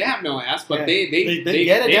twerking, and they have no ass, but Yeah. they They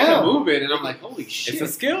get it can down. move it, and I'm like, holy shit. It's a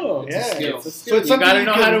skill. Yeah. It's a So skill. it's You something gotta you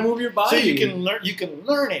know can- how to move your body. So you can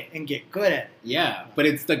learn it and get good at it. Yeah, but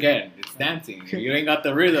it's again, it's dancing. You ain't got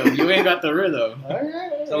the rhythm. You ain't got the rhythm. All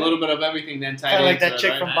right. It's a little bit of everything then tied Kind of like into that it,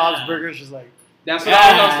 chick right? from Ah. Bob's Burgers, just like. That's what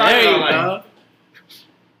I was talking there you about. Like, go.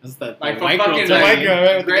 That's that like the from white girl fucking The type. white girl,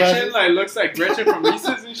 right, with the Gretchen, glasses. like looks like Gretchen from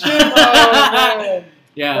Reese's and shit. Oh, man.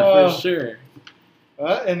 Yeah, Oh. for sure.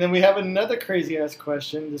 And then we have another crazy ass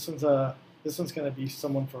question. This one's gonna be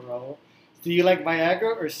someone for Raul. Do you like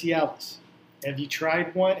Viagra or Cialis? Have you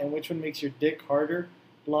tried one, and which one makes your dick harder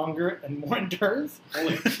longer and more endurance.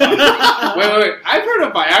 Holy fuck. Wait. I've heard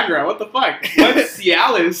of Viagra. What the fuck? What's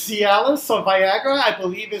Cialis? Cialis, so Viagra, I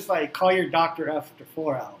believe, is like call your doctor after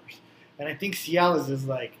 4 hours. And I think Cialis is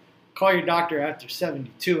like call your doctor after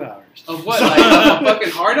 72 hours. Of what? Like a fucking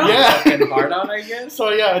hard on? Yeah. Fucking hard on, I guess. So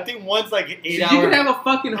yeah, I think one's like an 8 So hour. you can have a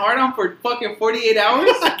fucking hard on for fucking 48 hours?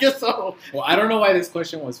 I guess so. Well, I don't know why this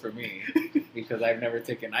question was for me because I've never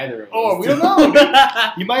taken either of those. Oh, we don't two. know. Dude.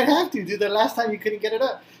 You might have to, dude. The last time you couldn't get it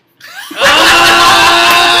up. Got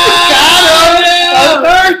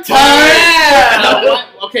A third time. Yeah.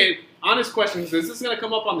 Okay, honest question. This is gonna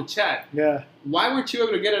come up on the chat. Yeah. Why weren't you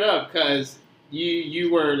able to get it up? Because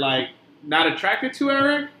you were like not attracted to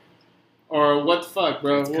Eric, or what the fuck,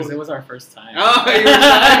 bro? Because it was our first time. Oh, you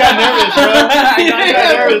got nervous, bro. I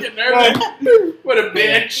got nervous. nervous. What a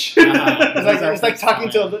bitch. It's like talking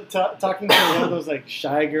to one of those like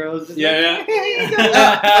shy girls. Just Yeah, like,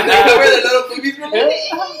 And they cover the little boobies from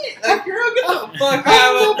like, girl, get the fuck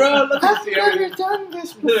out of it, bro. Let me I've see never everything. done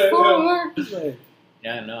this before. Like,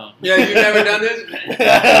 Yeah, no. Yeah, you've never done this? Like,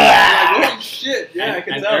 holy shit. Yeah, I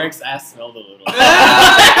can and tell. Eric's ass smelled a little.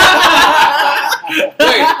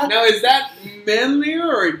 Wait, now is that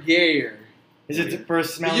manlier or gayer? Is it the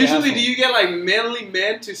personality? Usually, do you get like manly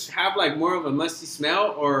men to have like more of a musty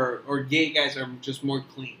smell, or gay guys are just more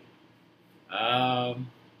clean? I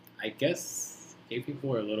guess gay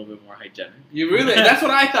people are a little bit more hygienic. You really? That's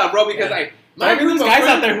what I thought, bro. Because Yeah. like my There's group of guys friends,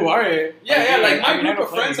 out there who are it. yeah, like my I mean, I group know of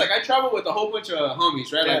friends, plenty. like I travel with a whole bunch of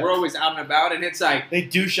homies, right? Like Yeah. we're always out and about, and it's like. They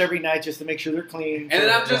douche every night just to make sure they're clean. And then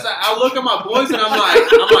I'm just, I look at my boys and I'm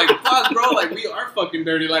like, fuck, bro, like we are fucking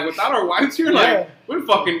dirty. Like without our wives here, like Yeah. we're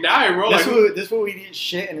fucking dying, bro. This Like this would we eat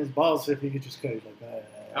shit in his balls if he could just cut it like that.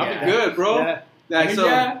 I'll Yeah. be good, bro. Yeah. Like,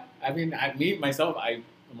 so, me myself, I'm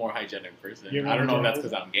a more hygienic person. You're I don't know if that's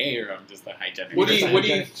hygienic. because I'm gay or I'm just a hygienic. what do person.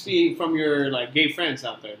 you see from your like gay friends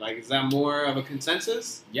out there? Like, is that more of a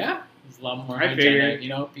consensus? Yeah, there's a lot more I hygienic. figured. You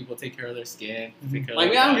know, people take care of their skin. Mhm. Take care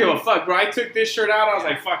Like, of I their don't give a bodies. fuck, bro. I took this shirt out. I was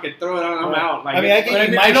like, fuck it, throw it on. I'm Yeah. out. Like, I mean, I it's- can But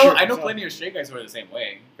eat my shirt, I know so- plenty of straight guys who are the same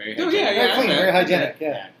way. Very Dude, hygienic. yeah, Very clean, I very bet. hygienic. Yeah.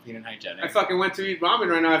 Yeah, clean and hygienic. I fucking went to eat ramen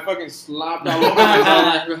right now. I fucking slopped all over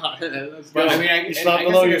myself. Let's go. But I mean, I You guess slap it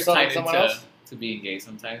below gets yourself tied and someone into- else? to being gay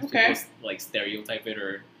sometimes. Okay. People like stereotype it,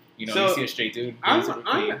 or you know, So, you see a straight dude. being super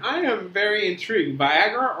clean. I am very intrigued.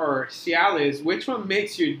 Viagra or Cialis, which one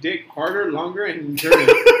makes your dick harder, longer, and endurance?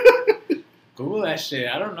 Google that shit.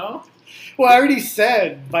 I don't know. Well, I already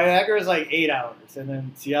said Viagra is like 8 hours, and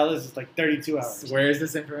then Cialis is like 32 hours. Where is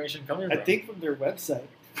this information coming I from? think from their website.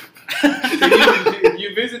 So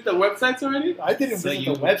you visit the websites already? I didn't So visit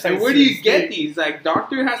you- the website. And where do you since get day- these? Like,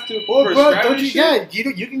 doctor has to Well, bro, prescribe don't this you shit?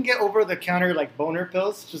 get? You can get over the counter like boner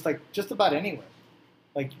pills, just about anywhere.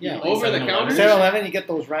 Like Yeah, like Over the 7-Eleven. counter? 7-Eleven, you get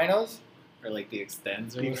those rhinos, Or like the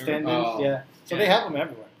extends or the whatever. extenders. Oh. Yeah, so Yeah. they have them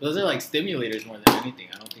everywhere. Those are like stimulators more than anything.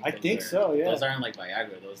 I don't think. I those think are- so, yeah. Those aren't like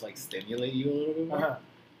Viagra. Those like stimulate you a little bit more. Uh-huh.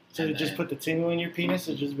 So And you just then- put the tingle in your penis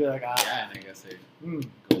and just be like, ah. Yeah, and I guess it Hmm.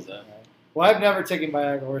 goes up. Well, I've never taken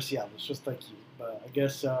Viagra or Cialis, just like you. But I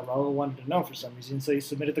guess Raul wanted to know for some reason, so he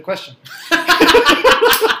submitted the question.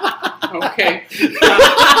 Okay.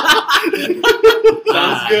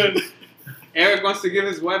 Sounds good. Eric wants to give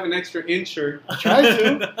his wife an extra incher. I tried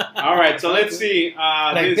to. All right, so let's see.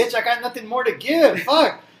 Like, bitch, I got nothing more to give.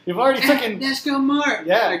 Fuck. You've already taken. Let's go, Mark.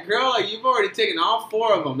 Yeah. Like, girl, like you've already taken all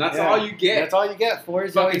 4 of them. That's Yeah. all you get. That's all you get. 4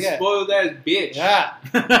 is all you Fucking get. spoiled ass bitch. Yeah.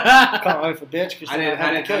 Call my wife a bitch because I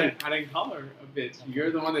didn't call her a bitch. You're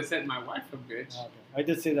the one that said my wife a bitch. Okay. I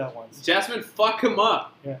did say that once. Jasmine, fuck him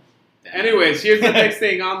up. Yeah. Anyways, here's the next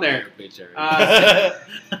thing on there. Bitch already.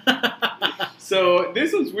 So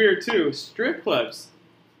this one's weird too. Strip clubs.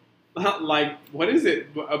 Like, what is it?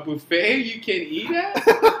 A buffet you can eat at?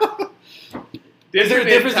 Is there a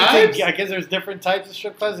difference types? between? I guess there's different types of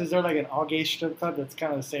strip clubs. Is there like an all gay strip club that's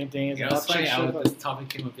kind of the same thing as You an know, all it's funny. chick strip club? This topic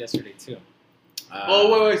came up yesterday too.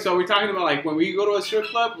 Oh, wait. So we're talking about like when we go to a strip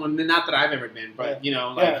club. Well, not that I've ever been, but Yeah. you know,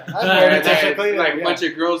 like, Yeah, I've heard it like, technically. like a yeah. bunch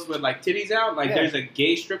of girls with like titties out. Like Yeah. there's a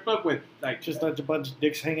gay strip club with like Just like a bunch of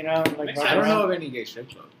dicks hanging out. Like Makes walking I don't know around. of any gay strip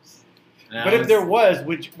clubs. And But I if there was,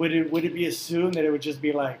 would it be assumed that it would just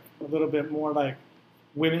be like a little bit more like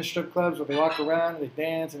women's strip clubs where they walk around and they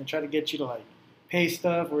dance and they try to get you to like pay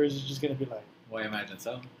stuff, or is it just gonna be like? well, I imagine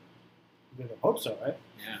so. I hope so, right?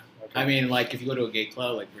 Yeah. Okay. I mean, like if you go to a gay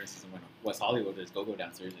club, like for instance, in West Hollywood, there's go-go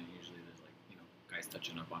dancers, and usually there's like guys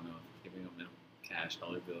touching up on them, giving them cash,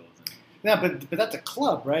 dollar bills. And... Yeah, but that's a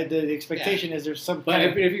club, right? The expectation is there's some But kind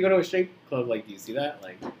if, of. if you go to a straight club, like, do you see that?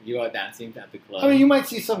 Like, you go out dancing at the club. I mean, you might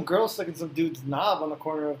see some girl sucking some dude's knob on the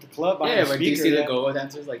corner of the club. yeah, on a but do you speaker, see yeah. the go-go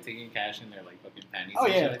dancers like taking cash in their like fucking panties? Oh,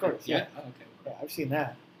 and yeah, shit of like course, that? yeah. Oh, okay. Yeah, I've seen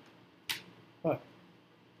that. What?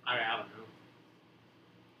 I don't know.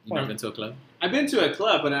 You never been to a club I've been to a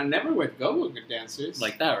club, but I never with go-go dancers.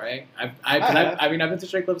 like that, right? have. I've been to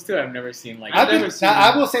straight clubs too. I've never seen like. I've never seen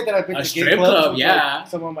I will say that I've been a to gay strip clubs club, with, yeah. like,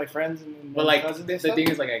 some of my friends and But like cousins the and stuff. thing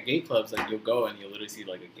is, like at gay clubs, like you'll go and you'll literally see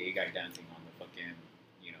like a gay guy dancing on the fucking,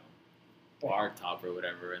 bar top or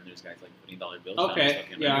whatever, and there's guys like putting dollar bills. Okay, down his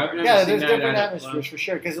fucking yeah, I've regular- never Yeah, seen there's that different at a atmospheres club. for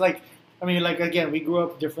sure. Because, like, I mean, like, again, we grew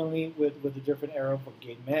up differently with a different era of what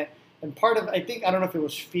gay men. And part of, I don't know if it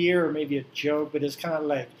was fear or maybe a joke, but it's kind of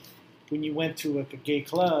like when you went to like a gay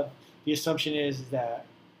club, the assumption is that,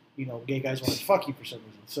 gay guys want to fuck you for some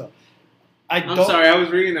reason. So, I'm sorry, I was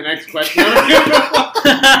reading the next question.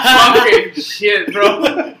 Fucking shit,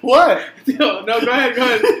 bro. What? No, go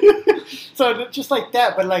ahead. So just like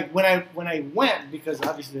that, but like when I went, because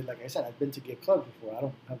obviously, like I said, I've been to gay clubs before. I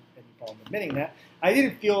don't have any problem admitting that. I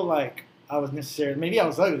didn't feel like I was necessarily. Maybe I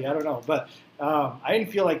was ugly. I don't know, but I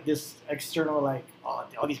didn't feel like this external like, oh,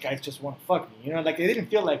 all these guys just want to fuck me. Like it didn't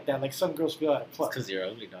feel like that. Like some girls feel at a club. because you're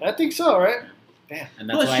ugly, dog. I think so, right? Damn. And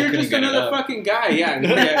that's Plus, why I you're couldn't just get it another up. fucking guy.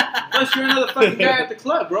 Yeah. Plus, you're another fucking guy at the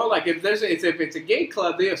club, bro. Like if it's a gay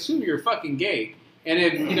club, they assume you're fucking gay. And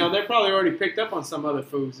if they're probably already picked up on some other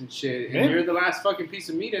foods and shit, and Yeah. you're the last fucking piece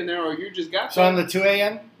of meat in there, or you just got So on the 2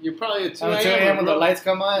 a.m. you're probably at 2 On the 2 a.m. when the bro. lights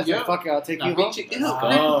come on, it's Yep. like, fuck it, I'll take you Nah, home.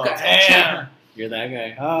 bitch, Oh, guys. damn. You're that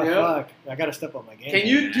guy. Oh, Yep. fuck. I gotta step up my game. Can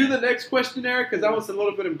you do the next question, Eric? Because that was a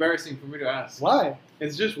little bit embarrassing for me to ask. Why?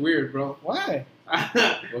 It's just weird, bro. Why?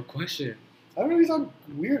 What question? I don't know. You sound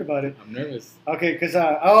weird about it. I'm nervous. Okay, because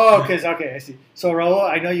okay, I see. So Raul,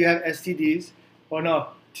 I know you have STDs. Oh no,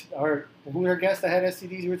 who was our guest that had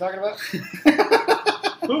STDs? You were talking about?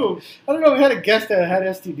 Who? I don't know. We had a guest that had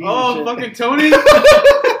STDs. Oh, fucking Tony?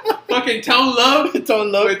 Fucking Tone Love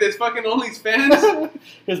Tone Low. with his fucking OnlyFans,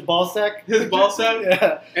 His ball sack. his ball sack,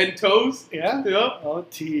 Yeah. and toes. Yeah. Yep. Oh,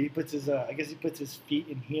 he puts his. I guess he puts his feet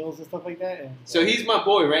in heels and stuff like that. And So he's my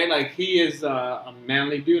boy, right? Like he is a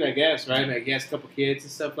manly dude, I guess, right? Like he has a couple kids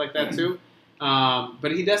and stuff like that too.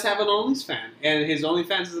 But he does have an OnlyFans, and his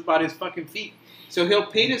OnlyFans is about his fucking feet. So he'll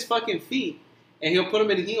paint his fucking feet, and he'll put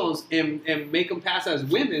them in heels and make them pass as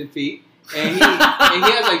women feet. And he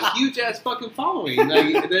has a huge ass fucking following.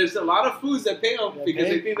 Like there's a lot of foods that pay him because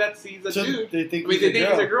they think he's a So dude. they think I mean, they think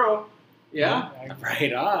he's a girl. Yeah.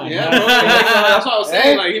 Right on. Yeah, bro. That's what I was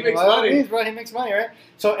saying. Like he makes well, money. Means, bro, he makes money, right?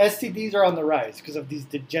 So STDs are on the rise because of these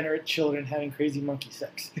degenerate children having crazy monkey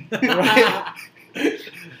sex. Right?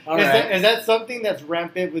 All right. Is that something that's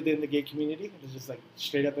rampant within the gay community? It's just like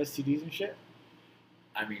straight up STDs and shit.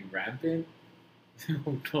 I mean, rampant.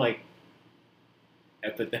 Like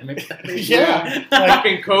epidemic. Yeah.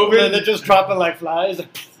 Fucking COVID. They're just dropping like flies.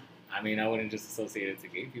 I mean, I wouldn't just associate it to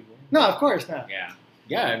gay people. No, of course not. Yeah.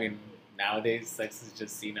 Yeah. I mean, nowadays sex is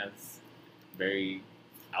just seen as very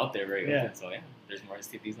out there, very Yeah. open. So yeah, there's more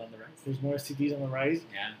STDs on the rise. There's more STDs on the rise.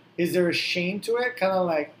 Yeah. Is there a shame to it? Kind of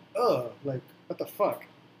like, like what the fuck?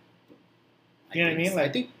 You know what I mean? I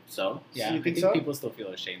Like- think so. Yeah. you I think think so? people still feel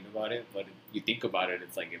ashamed about it, but if you think about it,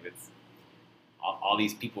 it's like if it's all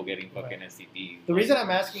these people getting fucking STDs. The reason I'm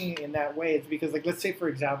asking in that way is because, like, let's say for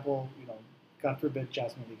example, God forbid,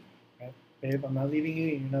 Jasmine leaves me, right? Babe, I'm not leaving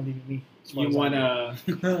you, and you're not leaving me. As far You as I want know.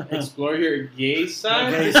 to explore your gay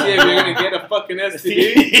side Gay to see if side. you're going to get a fucking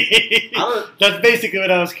STD? I don't- That's basically what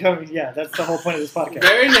I was coming. Yeah, that's the whole point of this podcast.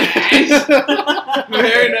 Very nice.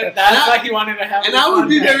 Very nice. That's why he wanted to have. And this I would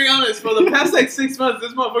be podcast. very honest, for the past like 6 months,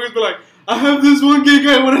 this motherfucker's been like, I have this one gay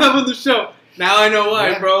guy I want to have on the show. Now I know why,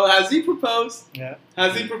 Yeah. bro. Has he proposed? Yeah,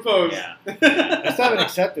 Has he proposed? Yeah. I still haven't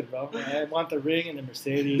accepted, bro. I want the ring and the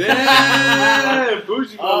Mercedes. Damn,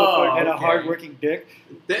 bougie Oh, motherfucker. And a okay. hardworking dick.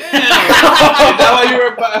 Damn. Is that why you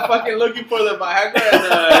were fucking looking for the Viagra and the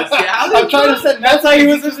Cialis? I'm trying to send. That's why he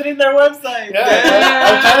was visiting their website. Yeah,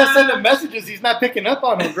 I'm trying to send him messages. He's not picking up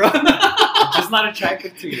on them, bro. I'm just not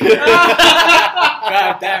attracted to you.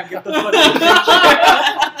 God damn, get the fuck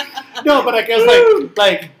out of No, but I guess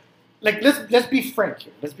like let's be frank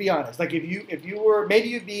here. Let's be honest. Like if you were, maybe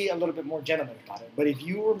you'd be a little bit more gentleman about it. But if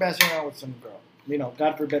you were messing around with some girl,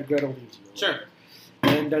 God forbid Gretel leaves you. Sure.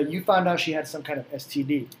 And you found out she had some kind of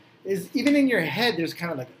STD. Is even in your head there's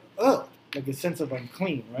kind of like a sense of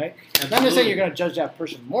unclean, right? Not necessarily you're gonna judge that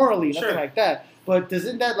person morally, nothing Sure. like that. But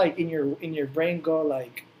doesn't that like in your brain go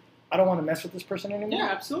like, I don't want to mess with this person anymore? Yeah,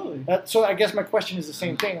 absolutely. So I guess my question is the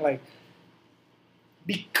same thing, like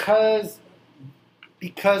because you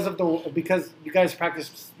guys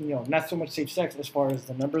practice, not so much safe sex as far as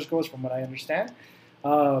the numbers goes, from what I understand,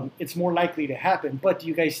 it's more likely to happen. But do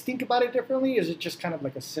you guys think about it differently? Is it just kind of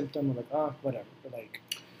like a symptom of like, oh, whatever? But like,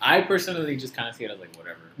 I personally just kind of see it as like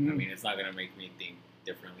whatever. I Mhm. mean, it's not gonna make me think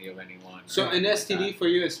differently of anyone. So or an anything like STD that. for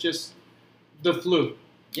you is just the flu.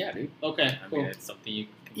 Yeah, dude. Okay, I cool. mean, it's something you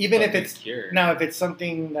can Even if fucking it's cure. now, if it's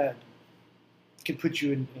something that could put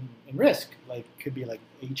you in risk, like could be like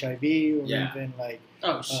HIV or Yeah. even like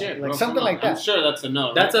Oh shit, like bro, something come on. like that. I'm sure that's a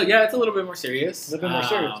no. That's right? it's a little bit more serious. a little bit more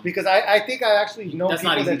serious Um, because I think I actually know that's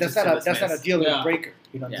not people easy that's to not a dismiss. deal Yeah. breaker.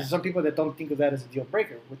 You know, Yeah. there's some people that don't think of that as a deal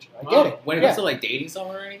breaker, which I Wow. get it. When it Yeah. comes to like dating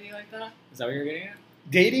someone or anything like that, is that what you're getting at?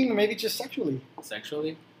 Dating or maybe just sexually,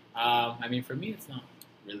 Sexually? I mean, for me, it's not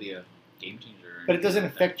really a game changer. or but it doesn't anything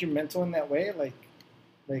like that. affect your mental in that way.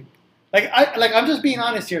 I'm just being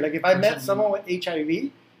honest here. Like if I met someone with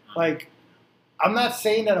HIV, like I'm not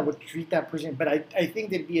saying that I would treat that person, but I think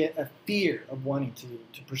there'd be a fear of wanting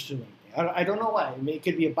to pursue anything. I don't know why. I mean, it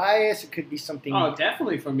could be a bias. It could be something. Oh,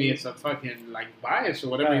 definitely for me, it's a fucking like bias or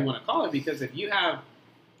whatever Right. you want to call it. Because if you have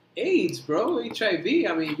AIDS, bro, HIV,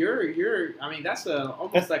 I mean, I mean, that's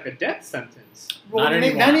almost like a death sentence. Well, Not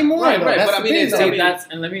anymore. Not anymore. Right, though. right, That's but the I mean, thing, it's- though. See, I mean- that's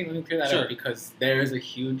and let me clear that Sure. up because there is a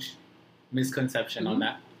huge misconception on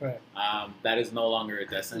that. Right. That is no longer a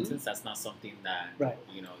death sentence. That's not something that Right.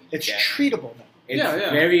 you know. You It's get. treatable now. It's Yeah.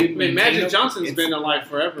 very. I mean, Magic maintainable. Johnson's It's- been alive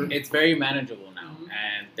forever. It's very manageable now, Mhm.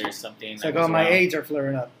 and there's something. It's that like, goes oh, my around. AIDS are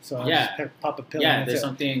flaring up, so I Yeah. just pop a pill. Yeah, and there's that's it.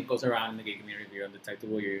 something goes around in the gay community. If you're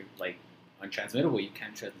undetectable, you're like untransmittable. You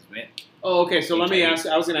can't transmit. Oh, okay. So let me HIV. ask.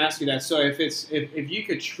 I was going to ask you that. So if you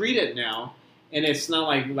could treat it now, and it's not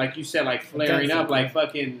like you said, like flaring up like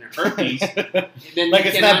fucking herpes, then like you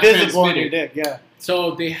it's cannot not visible on transmit your it. dick. Yeah.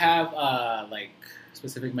 So they have like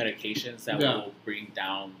specific medications that Yeah. will bring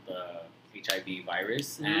down the HIV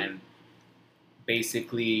virus, Mhm. and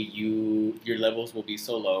basically your levels will be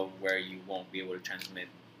so low where you won't be able to transmit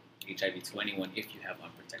HIV to anyone if you have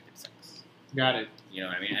unprotected sex. Got it. You know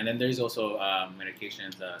what I mean? And then there's also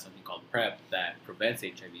medications, something called PrEP, that prevents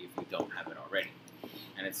HIV if you don't have it already.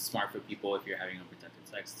 And it's smart for people if you're having unprotected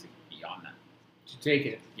sex to be on that. To take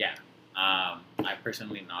it. Yeah. I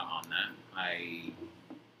personally not on that. I,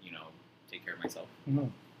 take care of myself. Mhm.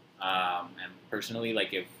 And personally,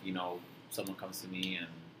 like if, someone comes to me and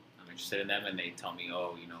I'm interested in them and they tell me,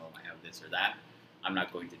 oh, I have this or that, I'm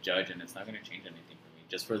not going to judge and it's not going to change anything for me.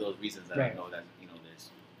 Just for those reasons that Right. I know that, there's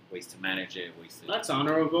ways to manage it, ways to... That's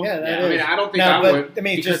honorable. Yeah, that Yeah, is. I mean, I don't think Now, I but, would. I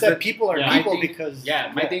mean, because just that the- people are yeah, I people think- because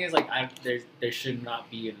My thing is like there should not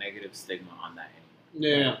be a negative stigma on that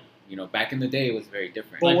anymore. Yeah. Back in the day it was very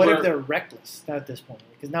different. But Like what if we're- they're reckless at this point?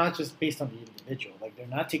 Because now it's just based on the individual. Like they're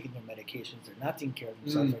not taking their medications, they're not taking care of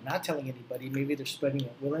themselves, they're not telling anybody. Maybe they're spreading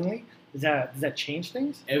it willingly. Does that change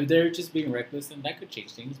things? If they're just being reckless, then that could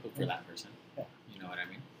change things. But for Yeah. that person, Yeah. you know what I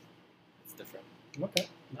mean? It's different. Okay.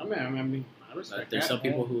 I mean, I But respect there's that. some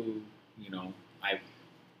people who, I've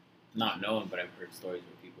not known, but I've heard stories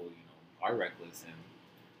where people, are reckless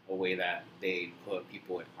in a way that they put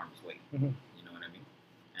people in harm's way. Mhm. You know what I mean?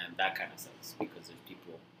 And that kind of sucks because there's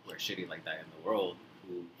people who are shitty like that in the world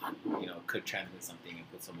who, could transmit something and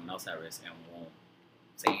put someone else at risk and won't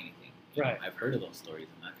say anything. Right. I've heard of those stories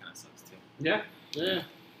and that kind of sucks too. Yeah. Yeah.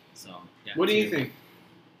 So, yeah. What do you think?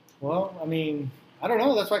 Well, I mean, I don't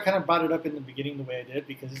know. That's why I kind of brought it up in the beginning the way I did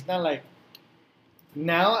because it's not like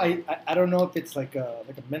now I don't know if it's like a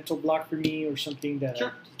mental block for me or something that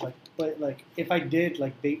Sure. but like if I did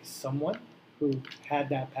like date someone who had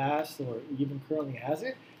that past or even currently has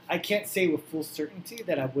it, I can't say with full certainty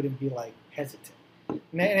that I wouldn't be like hesitant. And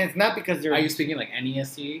it's not because they're Are you speaking like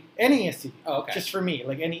NESC? any STD. Oh, okay. Just for me,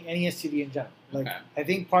 like any STD in general. Like Okay. I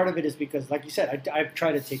think part of it is because, like you said, I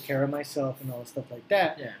try to take care of myself and all stuff like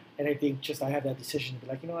that. Yeah. And I think just I have that decision to be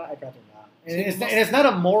like, you know what, I'd rather not. And See, it's not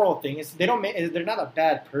a moral thing. They're not a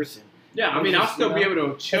bad person. Yeah, I mean, I'll still be able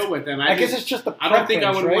to chill with them. I guess it's just the I don't think I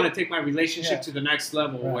would preference, want right? to take my relationship Yeah. to the next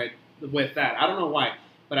level Right. with that. I don't know why,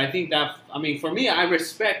 but I think that for me, I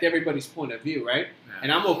respect everybody's point of view, right? Yeah.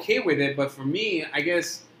 And I'm okay with it. But for me, I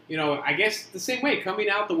guess the same way, coming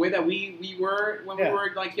out the way that we were when Yeah. we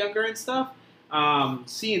were like younger and stuff.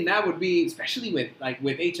 Seeing that would be, especially with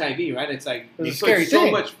HIV, right? It's like It was you a scary put so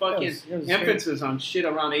thing. much fucking It was scary. emphasis on shit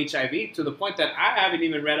around HIV to the point that I haven't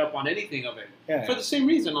even read up on anything of it. Yeah. For the same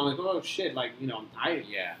reason, I'm like, oh shit,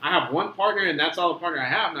 Yeah. I have one partner and that's all the partner I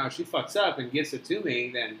have now. If she fucks up and gives it to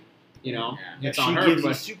me, then Yeah. it's If on she her. gives you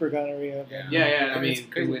But super gonorrhea. then- Yeah, I mean, it's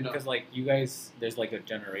crazy we know. because like you guys, there's like a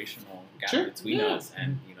generational gap Sure, between yeah. us,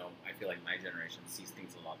 and I feel like my generation sees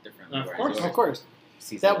things a lot differently. Of whereas course. yours Of course.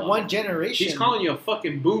 sees That a lot- one generation. she's calling you a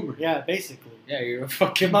fucking boomer. Yeah, basically. Yeah, you're a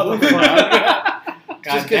fucking Motherfucker. boomer.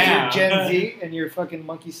 Just because you're Gen Z and you're fucking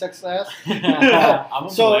monkey sex ass. I'm a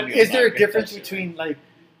So, millennial, is so there I a get difference that shit, between like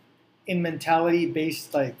in mentality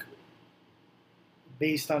based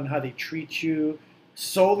on how they treat you,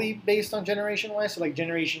 solely based on generation wise? So like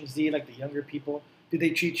Generation Z, like the younger people, do they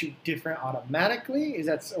treat you different automatically? Is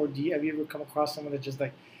that, or have you ever come across someone that just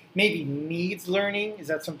like maybe needs learning? Is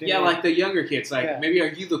that something? Yeah, like the younger kids. Like, Yeah. maybe are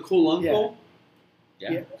you the cool uncle?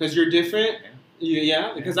 Yeah. Yeah. Because you're different?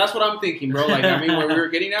 Yeah, because that's what I'm thinking, bro. Like, I mean, where we were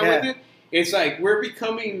getting at with it, it's like we're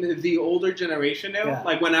becoming the older generation now. Yeah.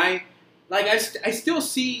 Like, when I still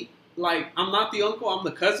see, like, I'm not the uncle, I'm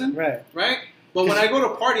the cousin, right. But when I go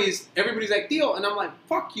to parties, everybody's like, Theo, and I'm like,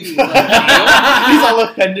 fuck you. He's all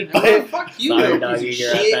offended by I'm like, it. fuck you, Sorry, you doggy, piece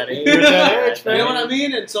you're of at shit. that age. You're at that age, You man. know what I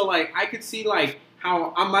mean? And so, like, I could see, like,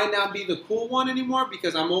 how I might not be the cool one anymore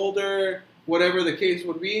because I'm older, whatever the case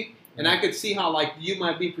would be. And I could see how, like, you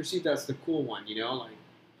might be perceived as the cool one, you know? Like,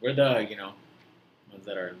 We're the, ones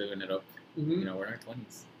that are living it up. mhm. You know, we're in our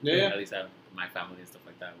 20s. Yeah. At least my family and stuff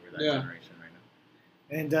like that. We're that Yeah. generation right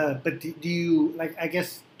now. And but do you like? I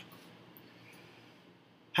guess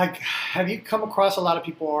have you come across a lot of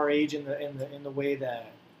people our age in the way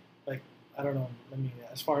that, like, I don't know. I mean,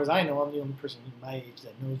 as far as I know, I'm the only person in my age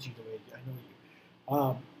that knows you the way I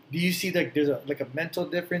know you. Do you see that there's a mental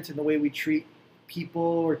difference in the way we treat people,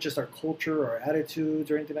 or just our culture or attitudes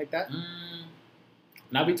or anything like that?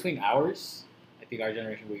 Not between ours. I think our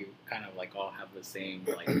generation, we kind of like all have the same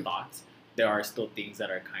like thoughts. There are still things that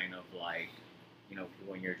are kind of like,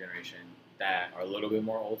 people in your generation that are a little bit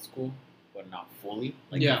more old school, but not fully.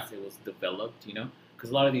 Like, Yeah. it was developed, because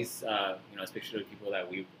a lot of these, especially the people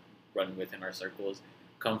that we run with in our circles,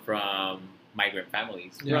 come from migrant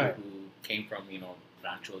families Right. who came from,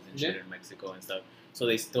 ranchos and shit Yeah. in Mexico and stuff. So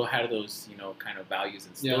they still had those, kind of values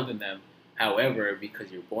instilled Yeah. in them. However,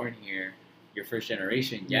 because you're born here, you're first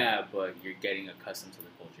generation, but you're getting accustomed to the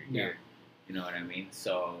culture here. You know what I mean?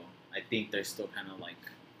 So I think there's still kind of like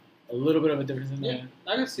a little bit of a difference in Yeah,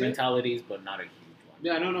 I could the see it. mentalities, but not a huge one.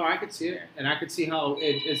 Yeah, no, I could see it. Yeah. And I could see how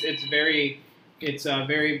it's very,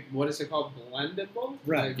 very, what is it called? Blendable?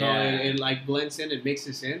 Right. Like, Yeah. it like blends in, it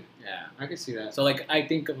mixes in. Yeah. I could see that. So like I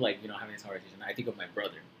think of like having this conversation. I think of my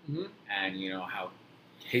brother Mhm. and how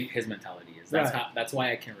his mentality is. That's Right. that's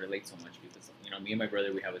why I can relate so much because me and my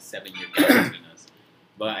brother, we have a 7-year gap between us.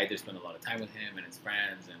 But I just spend a lot of time with him and his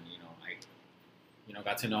friends, and I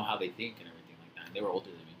got to know how they think and everything like that. And they were older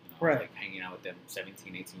than me. I was Right. like hanging out with them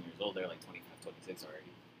 17, 18 years old. They're like 25, 26 already.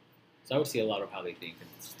 So I would see a lot of how they think and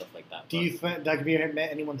stuff like that. Do you find, like, have you ever met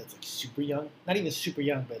anyone that's like super young? Not even super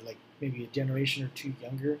young, but like maybe a generation or two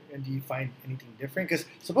younger. And do you find anything different? Because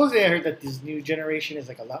supposedly I heard that this new generation is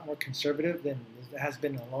like a lot more conservative than it has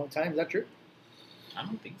been in a long time. Is that true? I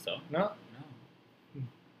don't think so. No. No. Hmm.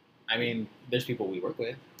 I mean, there's people we work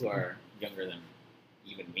with who are younger than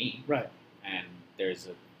even me, Right. and there's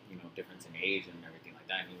a difference in age and everything like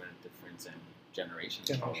that, and even a difference in generations.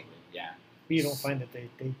 Generation. Probably, yeah. But you don't find that they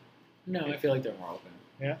No, I feel like they're more open.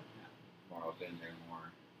 Yeah? More open. They're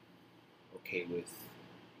more okay with,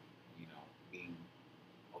 being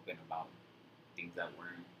open about things that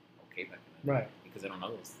weren't okay back then. right. Because they don't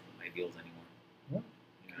know those ideals anymore. Yeah.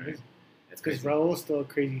 You know, right? It's Because crazy. Raul's still a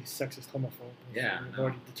crazy sexist homophobe. Yeah, We've no.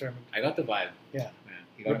 already determined. I got the vibe. Yeah.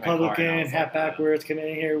 He got in my car and I Republican, was hat like, backwards, coming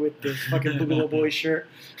in here with this fucking Boogaloo Boy shirt.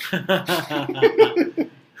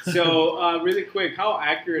 So, really quick, how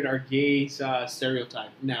accurate are gays stereotype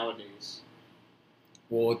nowadays?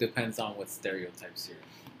 Well, it depends on what stereotypes you're,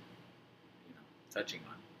 touching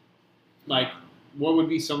on. Like, Um, what would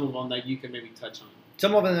be some of them that you could maybe touch on?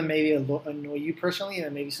 Some of them that maybe annoy you personally,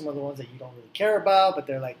 and maybe some of the ones that you don't really care about, but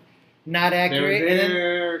they're like not accurate. They're And then,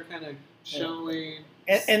 there, kind of showing.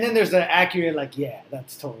 and then there's the accurate, like, yeah,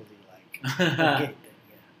 that's totally like a gay thing.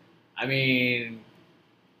 I mean,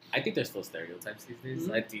 I think there's still stereotypes these days.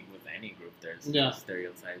 Mhm. I think with any group, there's Yeah.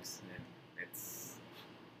 stereotypes, and it's.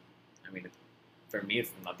 I mean, for me,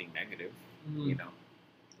 it's nothing negative. Mhm.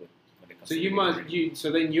 When it comes So to you the must community.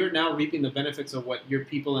 so then you're now reaping the benefits of what your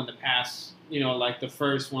people in the past, like the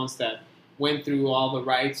first ones that went through all the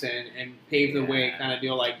rights and paved the way, Yeah. kind of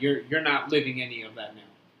deal. Like you're not living any of that now.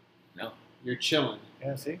 No, You're chilling.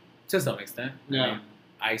 Yeah, see? to some extent. Yeah. I mean,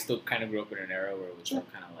 I still kind of grew up in an era where it was Sure.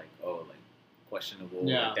 kind of like, questionable.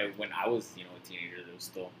 Yeah. Like that when I was, a teenager, there was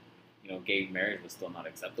still, gay marriage was still not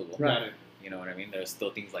acceptable. Right. Got it. You know what I mean? There's still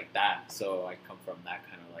things like that. So I come from that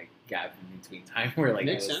kind of like gap in between time where like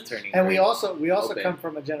Makes I was sense. turning. And we very- also open. come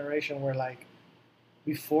from a generation where, like,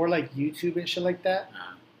 before like YouTube and shit like that,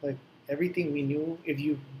 everything we knew, if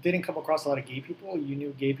you didn't come across a lot of gay people, you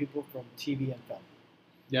knew gay people from TV and film.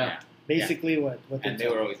 Yeah. Basically, what and they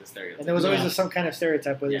tell were you. always a stereotype. And there was always Yeah. some kind of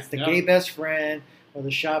stereotype, whether it's the Yeah. gay best friend or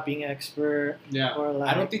the shopping expert, Yeah. or like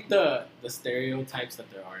I don't think the stereotypes that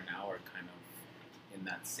there are now are kind of in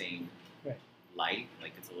that same Right. light.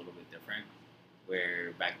 Like it's a little bit different.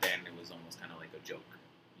 Where back then it was almost kind of like a joke.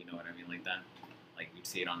 You know what I mean? Like that. like you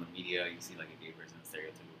see it on the media, you see like a gay person,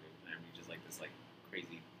 stereotypical gay person, and just like this like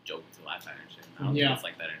crazy joke to laugh at and shit. I don't Yeah. think it's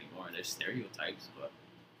like that anymore. There's stereotypes, but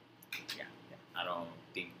yeah, I don't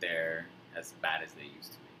think they're as bad as they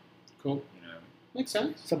used to be. Cool. You know, Makes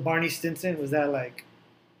sense. So Barney Stinson, was that like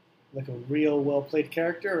a real well played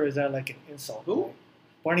character, or is that like an insult? Who? Like,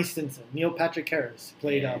 Barney Stinson, Neil Patrick Harris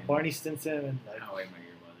played Yeah. Barney Stinson, and like, How I Met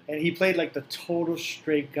Your Mother. and he played like the total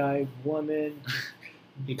straight guy, woman,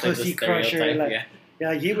 He played the pussy crusher. stereotype, Like,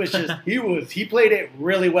 yeah. he was just he played it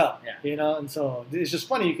really well. Yeah. You know, and so it's just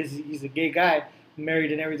funny because he's a gay guy,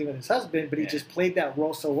 married and everything with his husband, but he Yeah. just played that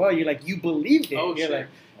role so well. You're like, you believed it. Oh, You're shit. like,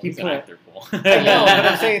 he He's an played. actor, fool. I know, but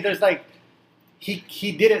I'm saying there's like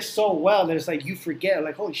he did it so well that it's like you forget,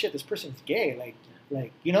 like, holy shit, this person's gay, like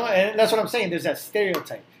you know, and that's what I'm saying. There's that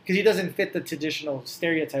stereotype because he doesn't fit the traditional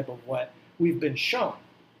stereotype of what we've been shown.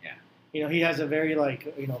 Yeah. You know, he has a very like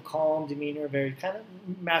calm demeanor, very kind of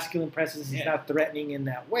masculine presence. He's Yeah. not threatening in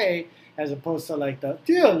that way, as opposed to like the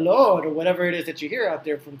dear Lord or whatever it is that you hear out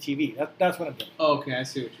there from TV. That's what I'm doing. Oh, okay, I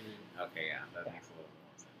see what you mean. Okay, yeah, that makes a little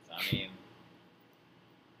more sense. I mean,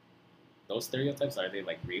 those stereotypes, are they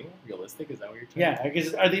like realistic? Is that what you're trying Yeah, to I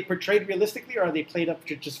guess are they portrayed realistically or are they played up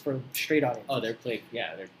just for straight audience? Oh, they're played.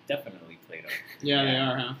 Yeah, they're definitely played up. Yeah, they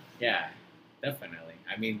Yeah. are, huh? Yeah, definitely.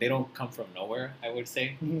 I mean, they don't come from nowhere. I would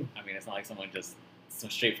say. Mhm. I mean, it's not like some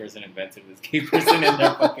straight person invented this gay person in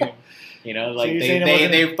their fucking, like you're they saying it they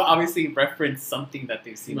wasn't- they've obviously referenced something that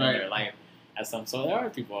they've seen Right. in their life as some. So there are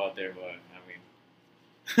people out there, but I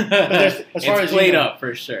mean, there's- as far it's as you played know. up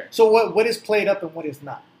for sure. So what is played up and what is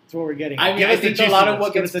not? That's what we're getting. I mean, Give I us the think a lot of juiciness.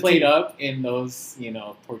 what Give gets us the played tea. up in those,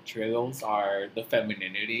 portrayals are the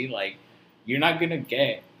femininity. Like, you're not gonna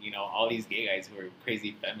get, all these gay guys who are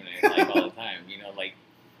crazy feminine like all the time. Like,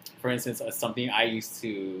 for instance, something I used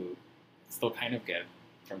to still kind of get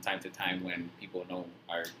from time to time when people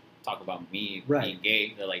talk about me Right. being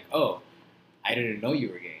gay. They're like, "Oh, I didn't know you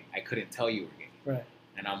were gay. I couldn't tell you were gay." Right.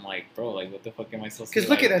 And I'm like, bro, like, what the fuck am I supposed to? Because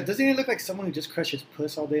look at him. Doesn't he look like someone who just crushes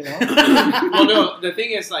puss all day long? Well, no, the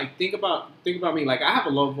thing is, like, think about me. Like, I have a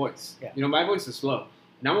low voice. Yeah. My voice is low,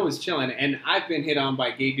 and I'm always chilling. And I've been hit on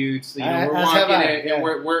by gay dudes. We're As walking, have I, and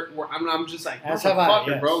yeah. I'm just like, As have I, motherfucker,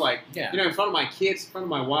 yes. bro. Like, Yeah. in front of my kids, in front of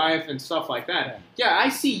my wife, and stuff like that. Yeah, I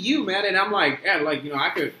see you, man, and I'm like, yeah, like,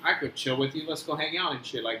 I could chill with you. Let's go hang out and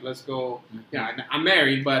shit. Like, let's go. Yeah, I'm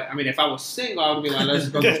married, but I mean, if I was single, I would be like, let's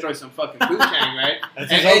go destroy some fucking boot tang, right?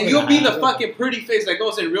 That's And, his and you'll be the opener. fucking pretty face that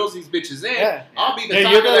goes and reels these bitches in. Yeah. I'll be the Yeah,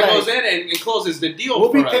 talker you're the, that like- goes in and closes the deal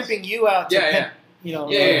We'll for be us. pimping you out to Yeah, pimp.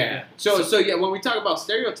 Yeah. So yeah, when we talk about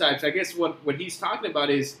stereotypes, I guess what he's talking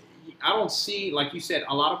about is I don't see, like you said,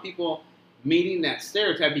 a lot of people meeting that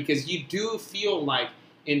stereotype because you do feel like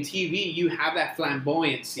in TV you have that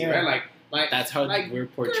flamboyancy, Yeah. right? Like That's how like, we're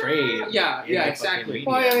portrayed. Yeah, in yeah, the exactly. fucking media.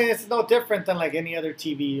 Well, I mean, it's no different than like any other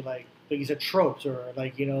TV, like you said, tropes or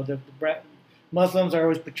like Muslims are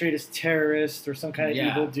always portrayed as terrorists or some kind of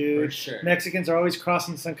Yeah, evil for dude. sure. Mexicans are always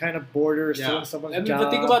crossing some kind of border, or Yeah. stealing someone's I mean, job. but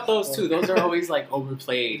think about those too. Those are always like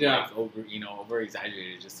overplayed, Yeah. like over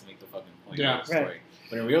exaggerated just to make the fucking point Yeah. of the story. Right.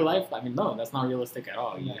 But in real life, I mean, no, that's not realistic at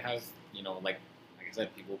all. You Nice. have, like I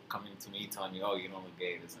said, people coming to me telling me, "Oh, you don't look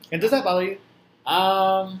gay." This And does that bother you?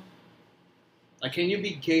 Like, can you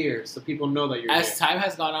be gayer so people know that you're As gay? time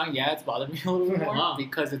has gone on, yeah, it's bothered me a little bit more Wow.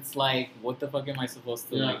 because it's like, what the fuck am I supposed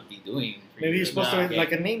to Yeah. like be doing? for Maybe you you're to supposed to know have I'm like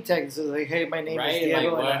gay? a name tag that says like, "Hey, my name Right? is Diego, Like,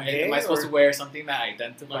 and what, I'm gay." am I supposed or- to wear something that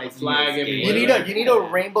identifies Like a me flag as gay? everywhere. You need a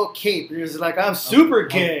rainbow cape. You're just like, I'm super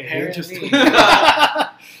gay. You're just Apparently.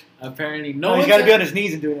 Apparently, no, no. he's one's got to be ever- on his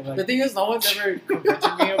knees and doing it. The Like, thing is, no one's ever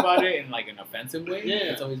confronted me about it in like an offensive way. Yeah.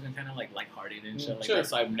 It's always been kind of like lighthearted and shit like Sure. that.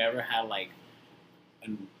 So I've never had like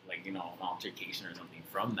an altercation or something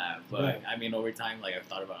from that. But Right. I mean, over time, like I've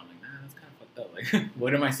thought about it, I'm like, nah, that's kind of fucked up. Like,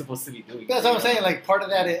 what am I supposed to be doing? that's what I'm saying. Like part of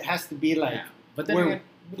that, it has to be like, yeah. But then where, again,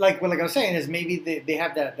 like I was saying, is maybe they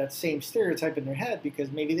have that same stereotype in their head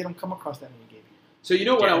because maybe they don't come across that many gay people. So you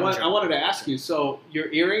know what Yeah, I wanted to ask you. So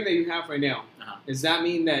your earring that you have right now, Uh-huh. does that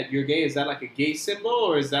mean that you're gay? Is that like a gay symbol,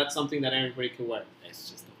 or is that something that everybody can wear? it's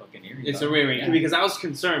just a fucking earring. It's dog. a earring Yeah. because I was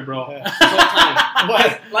concerned, bro. Yeah. This whole time.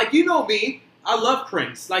 What? Like you know me, I love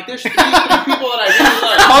Prince. Like there's three people that I really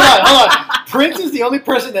like. Hold on. Prince is the only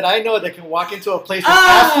person that I know that can walk into a place with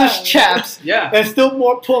Ah! assless chaps Yeah. and still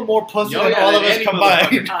pull more pussy Yo, than yeah, all of than us any combined.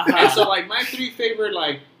 motherfucker. And so like my three favorite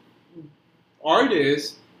like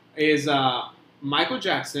artists is Michael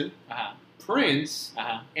Jackson, Uh-huh. Prince,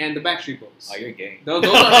 Uh-huh. and the Backstreet Boys. Oh, you're gay. Those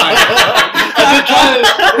are my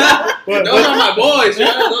What- those are my boys.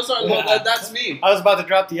 Yeah, those are that's me. I was about to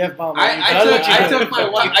drop the F bomb. I took my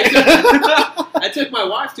wife. I took my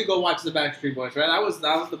wife to go watch the Backstreet Boys. Right, that was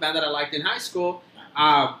the band that I liked in high school.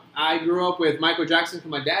 I grew up with Michael Jackson because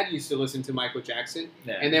my dad used to listen to Michael Jackson.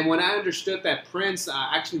 Yeah. And then when I understood that Prince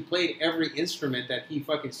actually played every instrument that he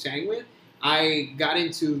fucking sang with, I got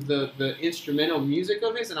into the instrumental music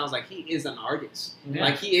of his, and I was like, he is an artist. Yeah,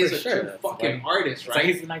 like, he is for a sure. true That's fucking artist, It's right?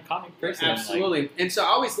 like he's an iconic person. Absolutely. And so I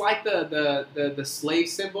always liked the slave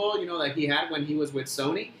symbol, that he had when he was with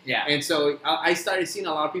Sony. Yeah. And so I started seeing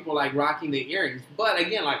a lot of people like rocking the earrings. But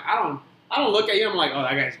again, like I don't look at you. I'm like, oh,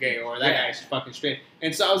 that guy's gay or that Yeah. guy's fucking straight.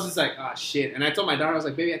 And so I was just like, oh shit. And I told my daughter, I was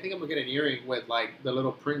like, baby, I think I'm gonna get an earring with like the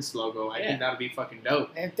little Prince logo. I think that'd be fucking dope.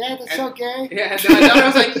 And Dad, that's so gay. Yeah. And then my daughter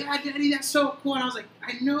was like, yeah, Daddy, that's so cool. And I was like,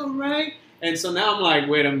 I know, right? And so now I'm like,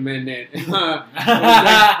 wait a minute.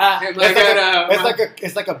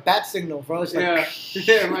 It's like a bat signal, bro. It's like,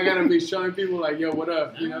 yeah. Am I gonna be showing people like, yo, what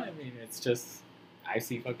up? No, I mean, it's just I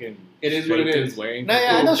see fucking. It is what it straight is. dudes wearing. no,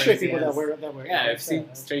 yeah, I know straight crazy people that ass- wear. Yeah, I've seen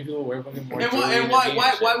straight people wear fucking more. And jewelry than why me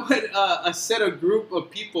why shit. would a set of group of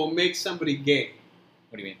people make somebody gay?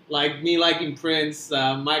 What do you mean? Like me liking Prince,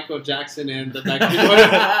 Michael Jackson, and the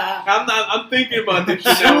I'm thinking about this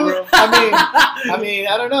shit now, bro. I mean,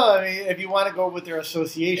 I don't know. I mean, if you want to go with their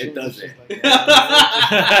association, It doesn't.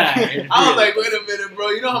 I was like, wait a minute, bro.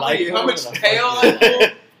 You know how much tail I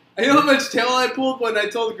pulled? You know how much tail I pulled when I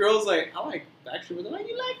told the girls like, I like Backstreet Boys. They're like,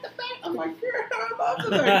 you like the fact? I'm like, girl, I love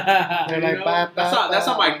the fact. They're You like, know? "Ba, ba, That's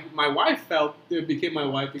how ba." my wife felt. It became my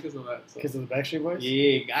wife because of that. So. Because of the Backstreet Boys.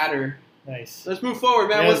 Yeah, got her. Nice. Let's move forward,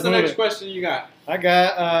 man. Yeah, What's the let's move next it. question you got? I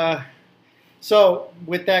got. So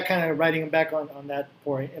with that kind of writing back on that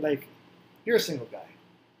point, like, you're a single guy,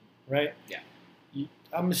 right? Yeah.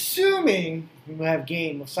 I'm assuming you have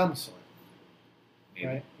game of some sort, Maybe.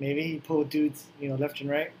 right? Maybe you pull dudes, left and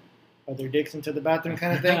right, or their dicks into the bathroom,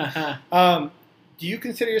 kind of thing. Do you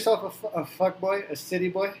consider yourself a fuck boy, a city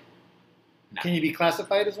boy? No. Can you be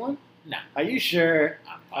classified as one? No. Are you sure?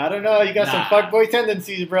 I'm I don't know. You got some Nah. fuck boy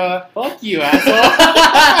tendencies, bro. Fuck you, asshole.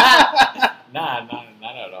 Nah,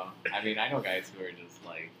 not at all. I mean, I know guys who are just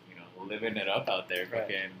like, living it up out there, Right.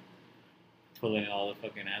 fucking pulling all the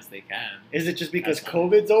fucking ass they can. Is it just because That's fine.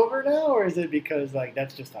 COVID's over now, or is it because like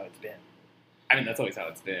that's just how it's been? I mean, that's always how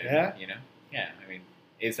it's been. Yeah? Yeah. I mean,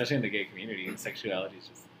 especially in the gay community, sexuality is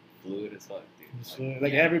just fluid as fuck, dude. So,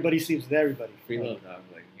 like everybody sleeps with everybody. free Like, love, dog.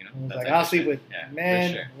 Like, it's that's like that I'll shit. sleep with Yeah, for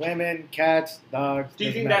men, sure. women, cats, dogs. Do you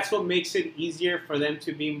doesn't think matter. that's what makes it easier for them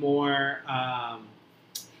to be more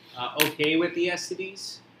okay with the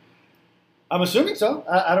STDs? I'm assuming so.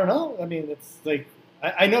 I don't know. I mean, it's like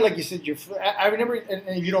I know, like you said, I remember, and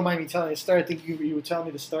if you don't mind me telling a story, I think you were telling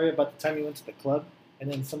me the story about the time you went to the club,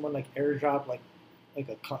 and then someone like airdropped like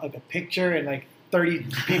a picture, and like 30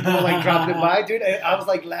 people like dropped it by, dude. I was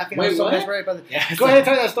like laughing. I Wait, was so what? mesmerized by the. Yeah, Go ahead and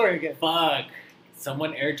tell that story again. Fuck.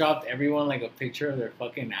 Someone airdropped everyone like a picture of their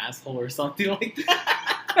fucking asshole or something like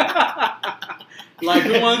that. Like,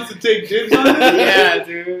 who wants to take dibs on it? Yeah,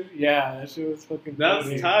 dude. Yeah, that shit was fucking That's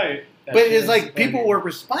funny. tight. That But shit it's was like funny. people were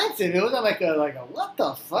responsive. It wasn't like a what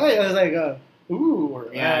the fuck. It was like a ooh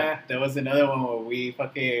or Yeah, there was another one where we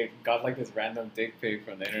fucking got like this random dick pic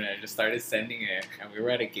from the internet and just started sending it, and we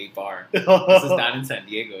were at a gay bar. This is down in San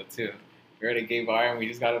Diego too. We were at a gay bar and we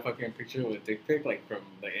just got a fucking picture with a dick pic like from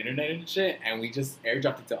the internet and shit, and we just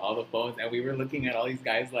airdropped it to all the phones, and we were looking at all these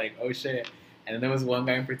guys like, oh shit. And then there was one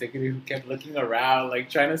guy in particular who kept looking around,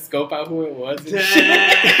 like trying to scope out who it was and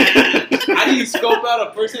shit. How do you scope out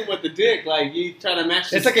a person with the dick? Like, you try to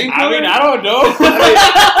match the It's like skin a- I mean, color? I don't know. I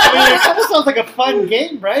mean, it kind of sounds like a fun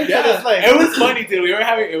game, right? Yeah, But it's like it was funny, dude.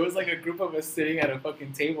 It was like a group of us sitting at a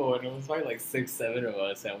fucking table, and it was probably like 6, 7 of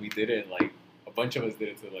us, and we did it like a bunch of us did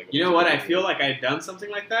it to like. You know what? I feel like I've done something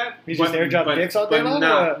like that. You just airdrop dicks all day long,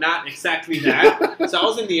 No, or- not exactly that. So I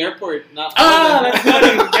was in the airport. Not, that's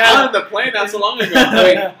funny. I was on the plane not so long ago.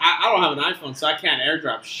 Wait, I don't have an iPhone, so I can't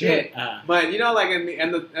airdrop shit. But you know, like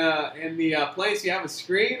in the place, you have a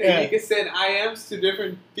screen and Yeah. you can send IMs to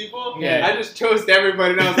different people. Yeah. I just chose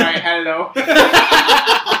everybody and I was like, hello.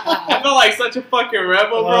 I felt like such a fucking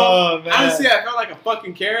rebel, bro. Oh, man. Honestly, I felt like a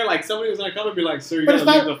fucking care. Like somebody was gonna come and be like, "Sir, you But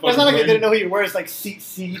gotta leave the fucking it's not like I plane." didn't know who you were. It's like C. Who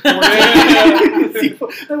is this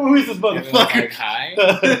Like, motherfucker? hi.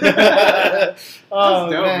 Oh,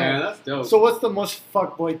 That's dope, man. That's dope. So what's the most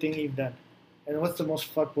fuckboy thing you've done? And what's the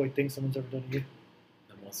most fuckboy thing someone's ever done to you?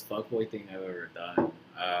 The most fuckboy thing I've ever done.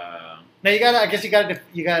 Now I guess you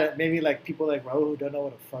gotta maybe like people like Raul who don't know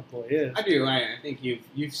what a fuckboy is. I do. I think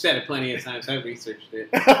you've said it plenty of times. I've researched it.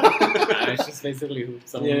 It's just basically who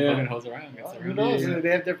someone who Yeah. fucking hoes around. Gets Who around. knows? Yeah.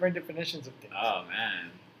 They have different definitions of things. Oh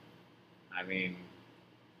man, I mean,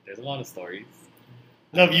 there's a lot of stories.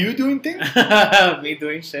 Of you doing things? Me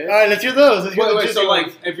doing shit. All right, let's hear those. Let's hear the Wait, juicy so like,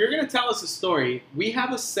 ones. if you're gonna tell us a story, we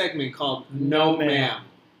have a segment called No No Ma'am. Ma'am.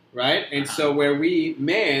 right? And so where we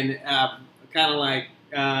men kind of like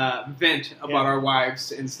vent about our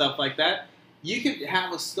wives and stuff like that, you could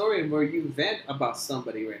have a story where you vent about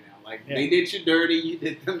somebody right now. Like they did you dirty, you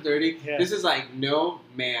did them dirty. Yeah. This is like, no,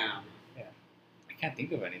 ma'am. I can't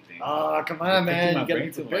think of anything. Oh, come on, I'm man. thinking You my gotta brain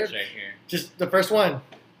be too prepared. much right here. Just the first one.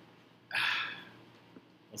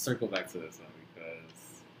 We'll circle back to this one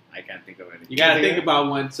because I can't think of anything. You gotta think about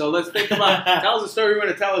one. So let's think about. Tell us the story you were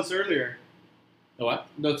gonna tell us earlier. The what?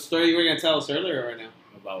 The story you were gonna tell us earlier right now.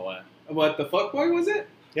 About what? About the fuckboy, was it?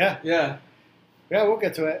 Yeah. Yeah. Yeah, we'll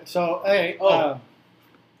get to it. So, hey, go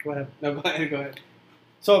ahead. No, go ahead. Go ahead.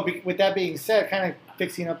 So, with that being said, kind of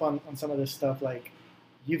fixing up on some of this stuff, like,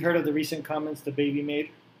 you've heard of the recent comments the baby made?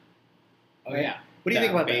 Oh yeah. What do you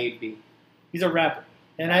think about that? Baby. He's a rapper.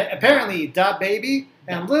 And apparently, Da Baby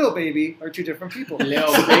and Little Baby are two different people.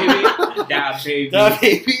 Little baby, da baby. Da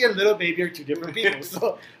Baby and Little Baby are two different people.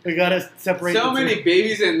 So, we gotta separate So the two. many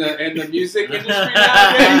babies in the music industry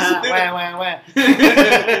nowadays. Wah, wah,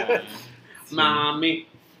 wah. Mommy.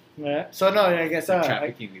 Yeah. So, no, I guess...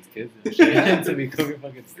 trafficking these kids and shit to becoming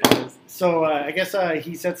fucking stars. So, I guess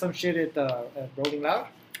he said some shit at Rolling Loud.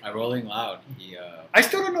 At Rolling Loud, he I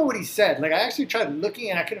still don't know what he said. Like, I actually tried looking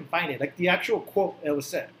and I couldn't find it. Like, the actual quote that was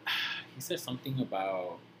said. said something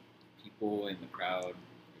about people in the crowd.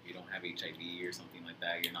 If you don't have HIV or something like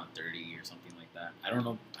that, you're not dirty or something like that. I don't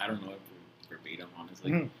know if verbatim,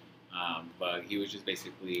 honestly. Mm-hmm. But he was just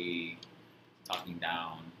basically talking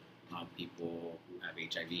down on people who have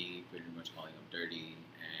HIV, pretty much calling them dirty,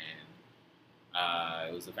 and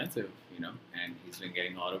it was offensive, and he's been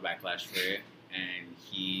getting a lot of backlash for it, and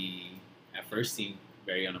he at first seemed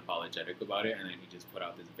very unapologetic about it, and then he just put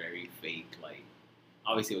out this very fake, like,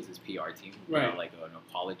 obviously it was his PR team, who put out, like, an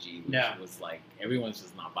apology, which was like, everyone's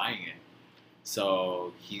just not buying it.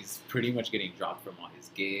 So he's pretty much getting dropped from all his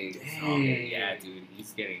gigs. Yeah, dude,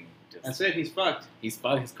 he's getting just... That's it, he's fucked. He's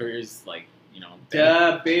fucked. His career's, like,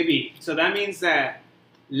 Duh, baby. So that means that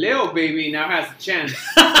Lil Baby now has a chance.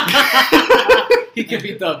 He could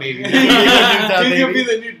be the baby. He could be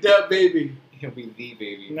the new Duh Baby. He'll be the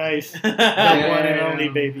baby. Nice. The one and only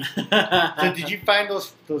baby. So did you find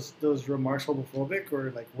those remarks homophobic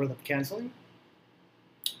or, like, were them canceling?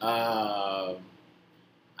 I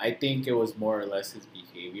think it was more or less his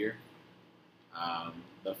behavior.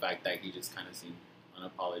 The fact that he just kind of seemed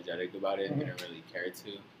unapologetic about it and didn't really care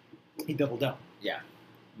to. He doubled down. Yeah.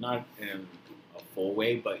 Not in a full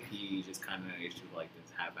way, but he just kind of issued, like,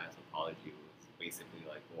 this half-ass apology. It was basically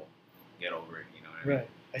like, well, get over it, you know what I mean? Right.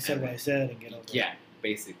 I said what I said and get over it. Yeah,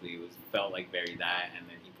 basically. It felt like very that, and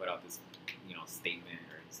then he put out this, statement,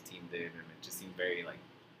 or his team did, and it just seemed very, like,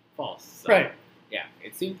 false. So, right. Yeah,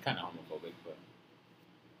 it seemed kind of homophobic, but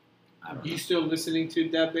I don't know. You still listening to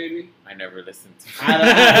Duh Baby? I never listened to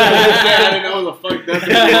I don't know who the fuck Duh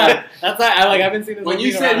Baby is. That's why I haven't seen this. When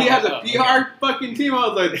you said he has a PR fucking team, I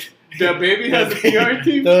was like, Duh Baby has a PR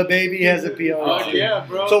team? The baby has a PR Oh, team. yeah,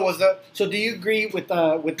 bro. So do you agree with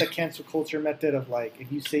the cancel culture method of, like,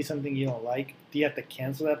 if you say something you don't like, do you have to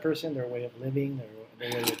cancel that person, their way of living,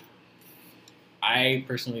 their way of... I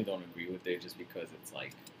personally don't agree with it just because it's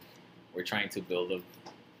like we're trying to build a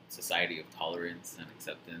society of tolerance and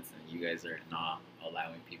acceptance, and you guys are not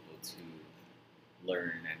allowing people to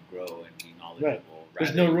learn and grow and be knowledgeable. Right.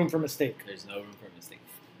 There's no room for mistake. There's no room for mistake.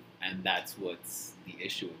 And that's what's the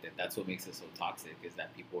issue with it. That's what makes it so toxic, is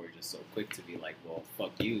that people are just so quick to be like, well,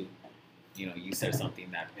 fuck you. You said something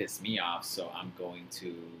that pissed me off, so I'm going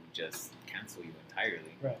to just cancel you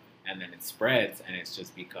entirely. Right. And then it spreads, and it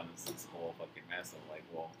just becomes this whole fucking mess of like,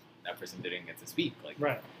 well, that person didn't get to speak. Like,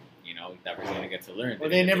 right. That person didn't get to learn. Well,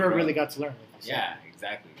 they never really got to learn. Like yeah,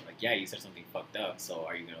 exactly. Like, yeah, you said something fucked up, so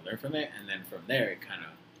are you going to learn from it? And then from there, it kind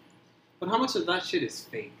of... But how much of that shit is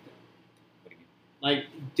fake, though? What do you mean?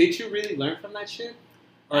 Like, did you really learn from that shit?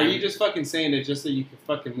 Or are you just fucking saying it just so you can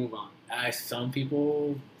fucking move on? Some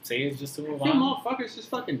people say it's just to move Some on. motherfuckers just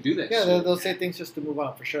fucking do that Yeah, shit. they'll say things just to move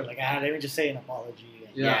on, for sure. Like, let me just say an apology.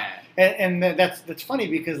 Yeah. And that's funny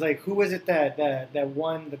because, like, who was it that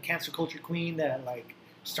won the cancel culture queen that, like,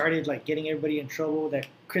 started, like, getting everybody in trouble? That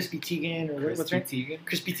Crispy Teigen, or what's her name? Teigen?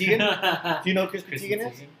 Crispy Teigen? Do you know who Crispy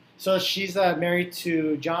Teigen is? So she's married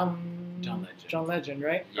to John Legend,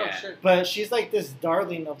 right? Yeah. Oh, shit. But she's like this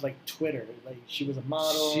darling of, like, Twitter. Like, she was a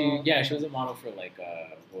model. She was a model for, like,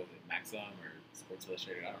 what was it, Maxim or Sports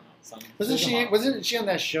Illustrated? I don't know. Wasn't she on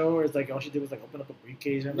that show where it's like all she did was, like, open up a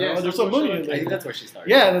briefcase and Yeah, there's some money in I there. think that's where she started.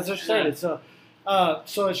 Yeah, that's where she started.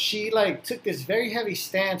 So she, like, took this very heavy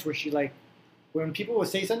stance where she, like, when people would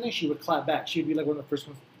say something, she would clap back. She would be, like, one of the first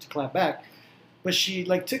ones to clap back. But she,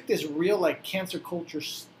 like, took this real, like, cancer culture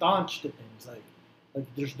staunch to things. Like, Like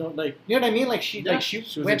there's no like you know what I mean? Like she She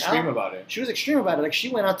was went extreme out. about it. She was extreme about it. Like she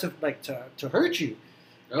went out to hurt you.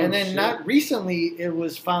 Oh, And then shit. not recently, it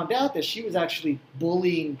was found out that she was actually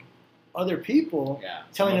bullying other people, Yeah.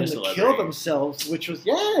 telling them Some to other kill celebrity. themselves, which was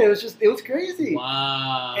it was crazy.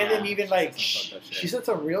 Wow. And then even like She said some fucked up she shit. said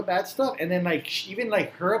some real bad stuff, and then like even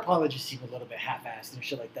like her apology seemed a little bit half-assed and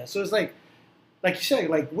shit like that. So it's like you said,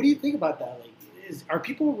 like what do you think about that? Like, are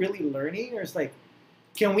people really learning, or it's like,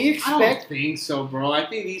 can we I don't expect? think so, bro. I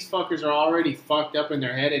think these fuckers are already fucked up in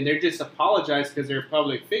their head, and they're just apologized because they're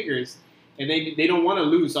public figures, and they don't want to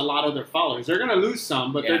lose a lot of their followers. They're gonna lose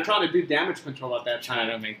some, but Yeah. they're trying to do damage control at that Trying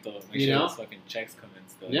time. to make You sure know? those fucking checks come in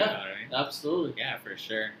still. Yeah. You know what I mean? Absolutely. Yeah, for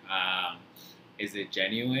sure. Is it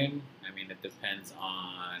genuine? I mean, it depends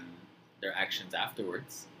on their actions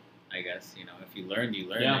afterwards. I guess if you learn, you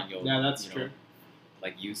learn. Yeah, And you'll, yeah, that's you know, true.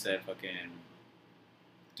 Like you said, fucking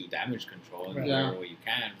do damage control in Right. whatever way you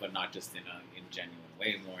can, but not just in a genuine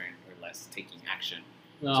way, more or less taking action.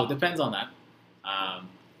 No. So it depends on that.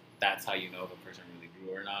 That's how you know if a person really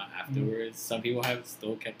grew or not afterwards. Some people have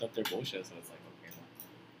still kept up their bullshit, so it's like,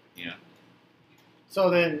 okay, well, So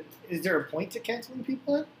then, is there a point to canceling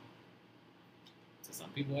people? Then? to some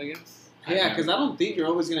people, I guess. Yeah, because I don't think you're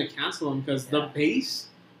always going to cancel them because the Yeah. base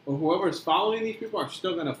or whoever's following these people are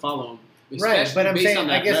still going to follow them. Right, but I'm based saying, on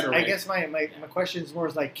I that guess rhetoric. my question is more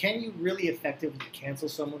is like, can you really effectively cancel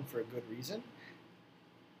someone for a good reason?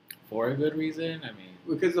 For a good reason, I mean,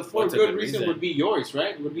 Because the for What's a good good reason reason? would be yours,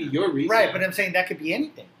 right? Would be your reason. Right, but I'm saying that could be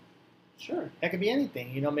anything. Sure. That could be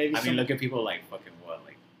anything. Maybe. I mean, look at people like fucking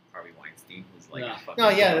like Harvey Weinstein, who's like, Yeah. a fucking No,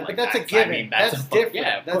 yeah, villain but like that's a that. given. I mean, that's a fuck- different.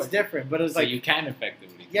 Yeah, of that's course. different. But it's So like, you can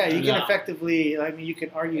effectively. yeah, you can Yeah. effectively. I mean, you can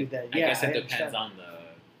argue that. I Yeah, guess it I depends understand on the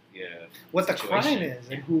what the crime situation. is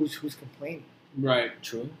and who's complaining. Right.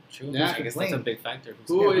 True. Yeah. I guess that's a big factor.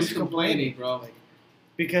 Who Yeah, is who's complaining, bro? Like,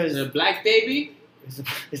 because The black baby? is it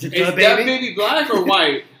Is the that baby? baby black or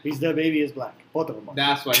white? He's the baby is black. Both of them are.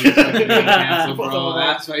 That's why he's fucking getting canceled, Both of bro. them are.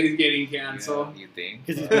 That's why he's getting canceled. You think?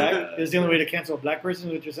 Because he's black. It's the only way to cancel a black person.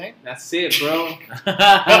 Is what you're saying? That's it, bro.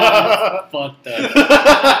 Fucked up.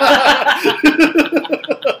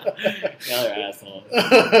 Y'all are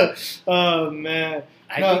assholes. Oh man,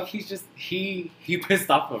 I No. think he's just he pissed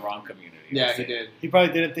off the wrong community. Yeah, That's he it. did. he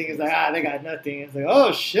probably didn't think it's like they got nothing. It's like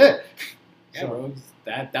oh shit. Yeah, bro.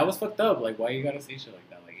 That was fucked up. Like, why you gotta say shit like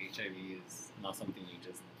that? Like, HIV is not something you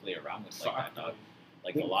just play around with like that, dog.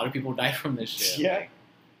 Like, a lot of people died from this shit. Yeah. Like,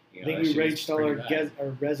 I think we raged all our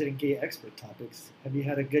resident gay expert topics. Have you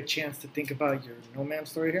had a good chance to think about your no man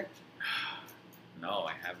story here? No,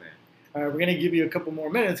 I haven't. All right, we're gonna give you a couple more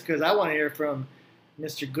minutes because I want to hear from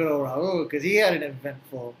Mr. Good old Raul because he had an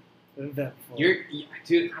eventful. Dude, I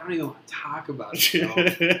don't even want to talk about it,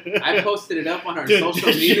 bro. I posted it up on our Dude, social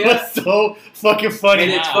this shit media. was so fucking funny.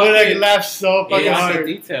 And it's I like fucking- laughed so fucking it's- hard.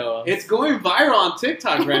 detail. It's going viral on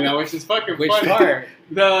TikTok right now, which is fucking Which funny. part?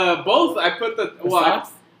 Both. I put the The well,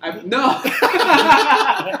 socks? no.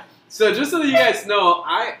 So just so that you guys know,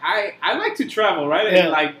 I like to travel, right? And Yeah.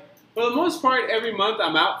 like for the most part, every month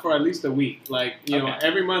I'm out for at least a week. Like you know, Okay.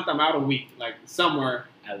 every month I'm out a week, like somewhere.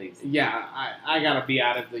 At least. Yeah, I gotta be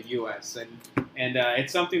out of the U.S. and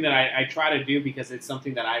it's something that I try to do because it's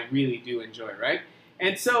something that I really do enjoy, right?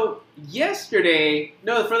 And so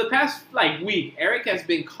for the past like week, Eric has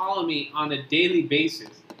been calling me on a daily basis.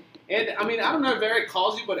 And I mean, I don't know if Eric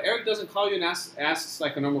calls you, but Eric doesn't call you and asks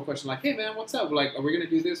like a normal question, like, "Hey man, what's up? Like, are we gonna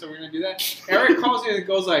do this? Are we gonna do that?" Eric calls you and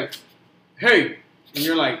goes like, "Hey," and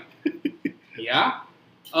you're like, "Yeah,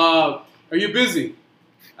 are you busy?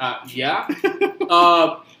 Yeah.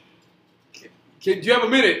 Do you have a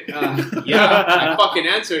minute? Yeah, I fucking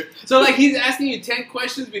answered. So like he's asking you 10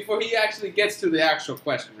 questions before he actually gets to the actual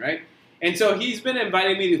question, right? And so he's been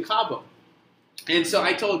inviting me to Cabo. And so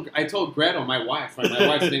I told Gretel, my wife, right? My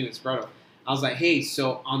wife's name is Gretel. I was like, hey,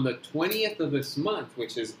 so on the 20th of this month,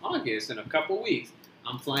 which is August, in a couple weeks,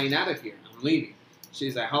 I'm flying out of here. I'm leaving.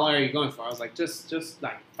 She's like, how long are you going for? I was like, just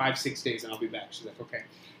like 5-6 days and I'll be back. She's like, okay.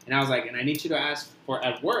 And I was like, and I need you to ask for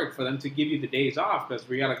at work for them to give you the days off because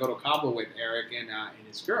we got to go to Cabo with Eric and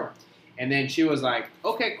his girl. And then she was like,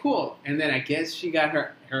 okay, cool. And then I guess she got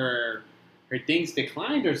her things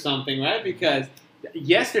declined or something, right? Because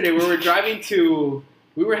yesterday we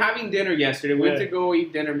were having dinner yesterday. We went to go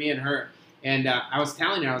eat dinner, me and her. And I was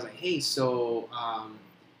telling her, I was like, hey, so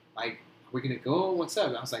like, are we going to go? What's up?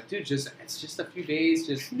 And I was like, dude, it's just a few days.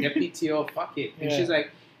 Just get PTO. Fuck it. And she's like,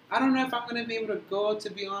 I don't know if I'm going to be able to go, to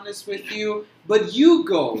be honest with you, but you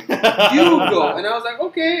go. You go. And I was like,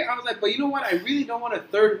 okay. I was like, but you know what? I really don't want a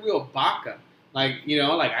third wheel Baca. Like, you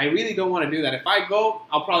know, like I really don't want to do that. If I go,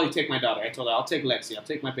 I'll probably take my daughter. I told her I'll take Lexi. I'll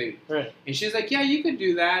take my baby. Right. And she's like, yeah, you could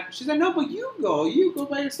do that. She's like, no, but you go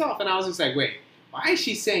by yourself. And I was just like, wait, why is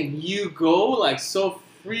she saying you go like so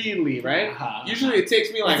freely, right? Usually it takes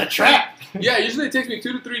me like It's a trap. Yeah, usually it takes me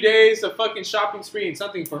 2 to 3 days of fucking shopping spree and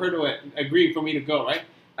something for her to agree for me to go, right?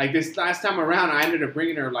 Like this last time around, I ended up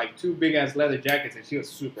bringing her like 2 big ass leather jackets, and she was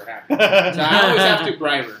super happy. So I always have to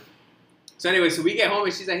bribe her. So anyway, so we get home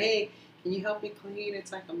and she's like, hey, can you help me clean?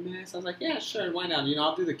 It's like a mess. I was like, yeah, sure, why not? You know,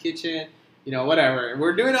 I'll do the kitchen, you know, whatever. And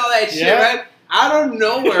we're doing all that shit, right? Out of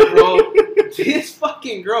nowhere, bro. This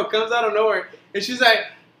fucking girl comes out of nowhere, and she's like,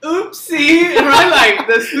 oopsie, right? Like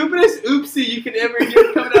the stupidest oopsie you can ever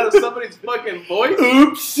hear coming out of somebody's fucking voice.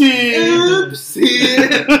 Oopsie.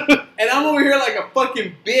 Oopsie. And I'm over here like a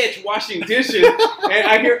fucking bitch washing dishes, and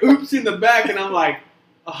I hear oopsie in the back, and I'm like,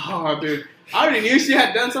 oh, dude. I already knew she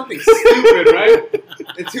had done something stupid, right?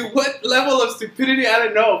 And to what level of stupidity, I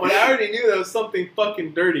don't know, but I already knew there was something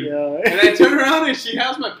fucking dirty. Yeah. And I turn around and she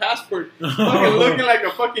has my passport fucking looking like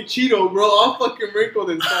a fucking Cheeto, bro, all fucking wrinkled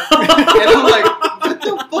and stuff. And I'm like, what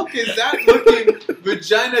the fuck is that looking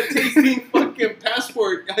vagina-tasting fucking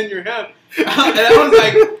passport on your hand? And I was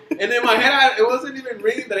like, and in my head, it wasn't even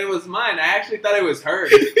ringing that it was mine. I actually thought it was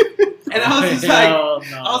hers. And I was just like,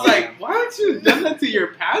 why don't you done that to your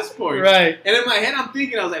passport? Right. And in my head, I'm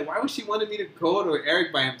thinking, I was like, why would she want me to go to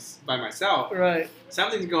Eric by myself? Right.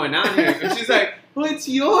 Something's going on here. And she's like, well, it's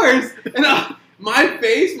yours. And my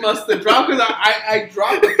face must have dropped because I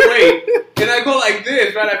dropped the plate. And I go like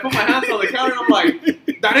this, right? I put my hands on the counter and I'm like,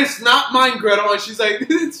 that is not mine, Gretel. And she's like,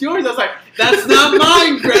 it's yours. I was like, that's not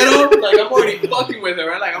mine, Gretel. Like, I'm already fucking with her,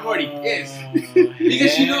 right? Like, I'm already pissed.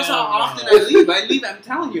 Because she knows how often I leave. I'm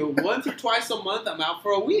telling you, once or twice a month, I'm out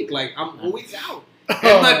for a week. Like, I'm always out.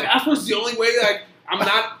 And my passport's the only way, like, I'm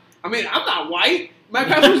not white. My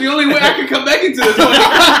passport's the only way I can come back into this country.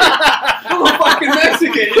 I'm a fucking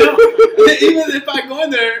Mexican, you know? Even if I go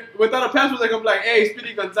in there without a passport, like, I'm like, hey,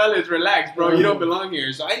 Speedy Gonzalez, relax, bro. You don't belong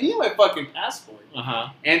here. So I need my fucking passport.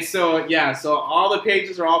 And so, yeah, so all the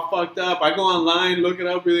pages are all fucked up. I go online, look it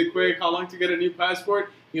up really quick. How long to get a new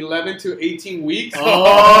passport? 11 to 18 weeks.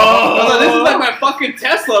 Oh, this is like my fucking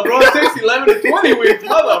Tesla, bro. It takes 11 to 20 weeks.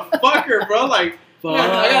 Motherfucker, bro. Like,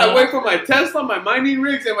 I gotta wait for my Tesla, my mining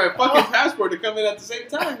rigs, and my fucking passport to come in at the same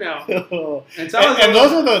time now. And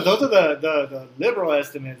those are the liberal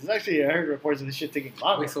estimates. It's actually, I heard reports of this shit taking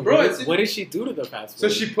longer. So bro, what did she do to the passport? So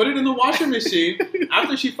she put it in the washing machine.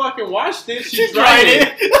 After she fucking washed it, she dried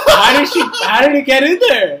it. How did it get in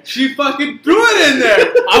there? She fucking threw it in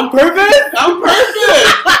there. I'm perfect.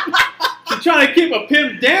 She's trying to keep a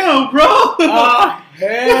pimp down, bro.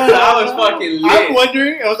 I was fucking lit. I'm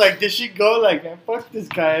wondering, I was like, did she go like, man, fuck this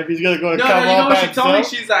guy if he's gonna go No, come you know on what back? she told me?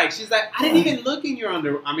 She's like, I didn't even look in your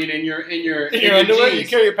underwear. I mean, in your underwear. jeans. You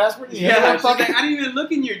carry your passport? Yeah, she's like, I didn't even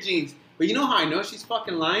look in your jeans. But you know how I know she's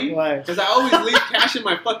fucking lying? Why? Because I always leave cash in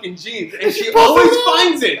my fucking jeans, and she always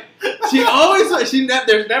finds it.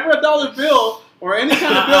 There's never a dollar bill or any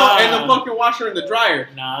kind of bill in the fucking washer and the dryer.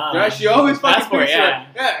 Nah. Right? She always fucking passport, picks it. Yeah.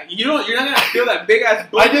 You're not gonna feel that big ass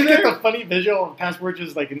book. I just in get there. the funny visual of passport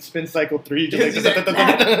just like in spin cycle 3. Just He's like,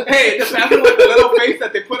 like, hey, the passport with the little face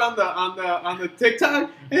that they put on the TikTok,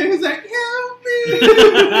 and he's like, help me.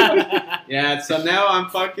 Yeah, so now I'm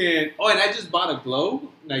fucking. Oh, and I just bought a globe.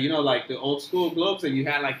 Now you know, like the old school globes that you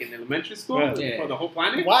had like in elementary school for the whole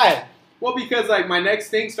planet. Why? Well, because like my next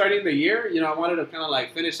thing starting the year, you know, I wanted to kind of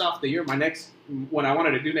like finish off the year. What I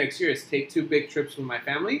wanted to do next year is take 2 big trips with my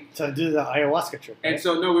family. To do the ayahuasca trip. Right? And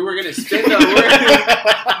so no, we were gonna spend the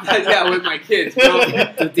yeah, with my kids, bro.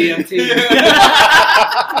 The DMT.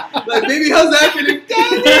 Like, baby, how's that feeling?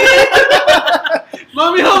 Daddy!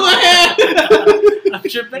 Mommy, hold my hand! I'm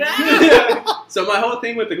tripping out. So my whole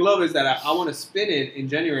thing with the globe is that I want to spin it in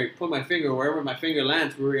January, put my finger wherever my finger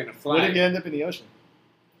lands, we were gonna fly. What if you end up in the ocean?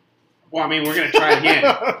 Well, I mean, we're gonna try again.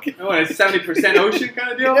 Okay. What, it's 70% ocean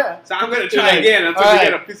kind of deal? Yeah. So I'm gonna try again until we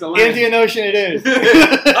get a piece of land. Indian Ocean it is.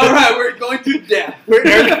 All right, we're going to death. We're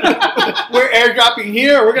airdropping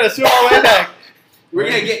here. We're gonna swim our way back. We're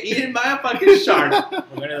gonna get eaten by a fucking shark.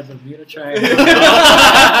 We're going to the Bermuda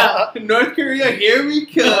Triangle. North Korea, here we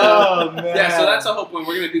come. Oh, man. Yeah, so that's a whole point.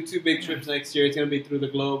 We're gonna do 2 big trips next year. It's gonna be through the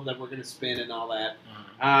globe that we're gonna spin and all that.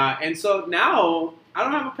 And so now I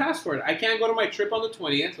don't have a passport. I can't go to my trip on the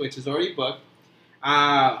 20th, which is already booked.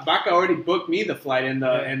 Baca already booked me the flight and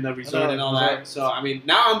the resort and all that. So I mean,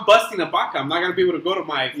 now I'm busting a Baca. I'm not gonna be able to go to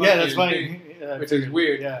my that's funny. thing, Yeah, which is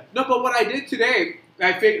weird. Yeah. No, but what I did today,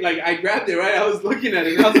 I grabbed it right. I was looking at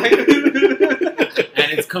it and I was like,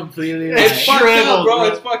 And it's completely. It's Like, fucked up, shriveled, bro. bro.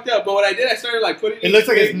 It's fucked up. But what I did, I started like putting. It looks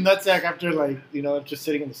like his thing- nutsack after just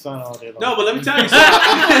sitting in the sun all day long. No, but let me tell you something.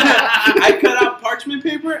 I cut out parchment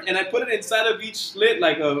paper and I put it inside of each slit,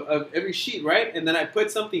 like of every sheet, right? And then I put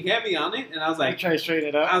something heavy on it, and I was I like, try to straighten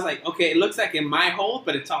it I out. was like, okay, it looks like in my hole,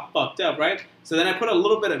 but it's all fucked up, right? So then I put a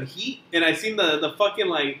little bit of heat, and I seen the fucking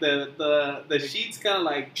like the sheets kind of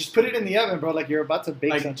like Just put it in the oven, bro. Like you're about to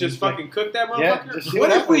bake something. just fucking cook that Yeah, motherfucker. just see What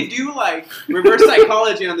what if we happens. do like reverse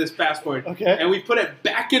psychology on this passport? Okay. And we put it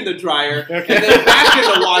back in the dryer, Okay. and then back in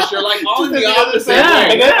the washer, like all in Just the other opposite side. Yeah.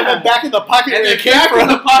 way. And then back in the pocket And where then it came back in from.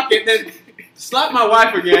 the pocket, then slap my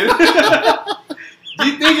wife again. Do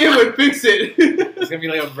you think it would fix it? it's gonna be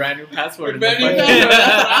like a brand new password. Brand new in the password, fucking-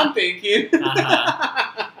 that's what I'm thinking.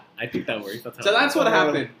 I think that works. So that's what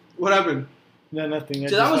happened. What happened? No, nothing. I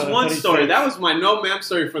So that just was saw a one funny story. face. That was my no ma'am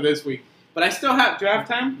story for this week. But I still have. Do I have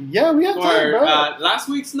time Yeah, we have for time, bro. last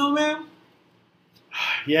week's no ma'am?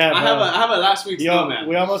 Yeah, I have a last week's no Yo, ma'am.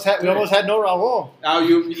 we almost had no Raul. Oh,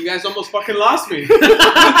 you guys almost fucking lost me.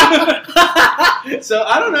 So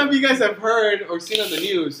I don't know if you guys have heard or seen on the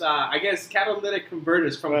news. I guess catalytic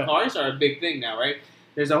converters from Right. cars are a big thing now, right?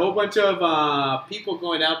 There's a whole bunch of people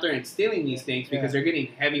going out there and stealing these things because Yeah. they're getting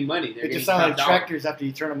heavy money. They're It just getting sounds like top dollar. tractors after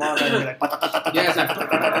you turn them on. And you're like, Yeah, it's like,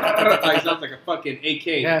 it sounds like a fucking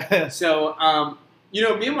AK. yeah. So,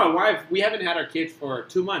 me and my wife, we haven't had our kids for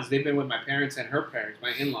 2 months. They've been with my parents and her parents,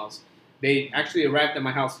 my in-laws. They actually arrived at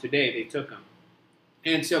my house today. They took them.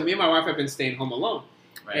 And so me and my wife have been staying home alone.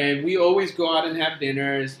 Right. And we always go out and have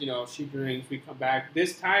dinners. She drinks, we come back.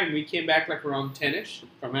 This time, we came back like around 10-ish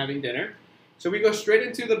from having dinner. So we go straight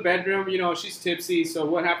into the bedroom. She's tipsy. So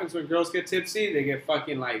what happens when girls get tipsy? They get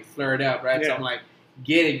fucking like flared up, right? So Yeah. I'm like,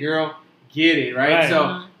 get it, girl. Get it, right? Right.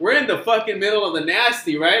 So we're in the fucking middle of the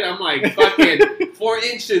nasty, right? I'm like fucking 4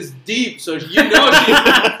 inches deep. So she's choking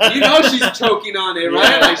on it,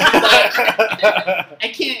 right? Like she's like, I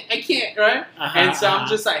can't, right? And so I'm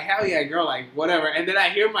just like, hell yeah, girl, like whatever. And then I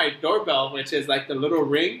hear my doorbell, which is like the little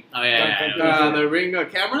ring, Oh yeah. the ring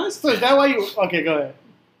of cameras. So is that why you? Okay, go ahead.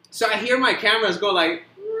 So I hear my cameras go like,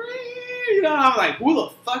 I'm like, who the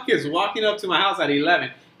fuck is walking up to my house at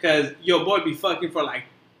 11? Because your boy be fucking for like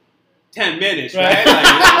 10 minutes, right? Right. Like,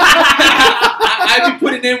 I be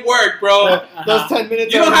putting in work, bro. Those 10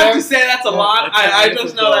 minutes. You are don't a have to mar- say that's a Yeah, lot. that's a I minute just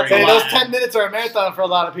is know that's a Hey, boring. those lot. 10 minutes are a marathon for a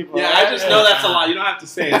lot of people. Yeah, right? I just know that's a lot. You don't have to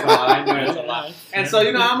say it's a lot. I know it's a lot. And so,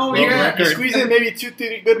 I'm over You're here. gonna squeeze in maybe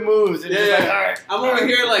 2-3 good moves, and Yeah, just like, yeah. all right. I'm over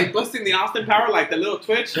here like busting the Austin Power, like the little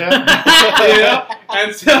twitch. Yeah.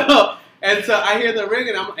 And so I hear the ring,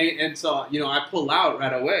 and so I pull out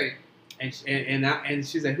right away, and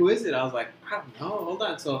she's like, "Who is it?" I was like, "I don't know. Hold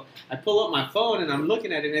on." So I pull up my phone and I'm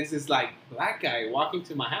looking at it, and it's this like black guy walking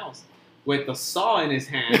to my house with the saw in his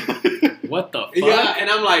hand. What the fuck? Yeah, and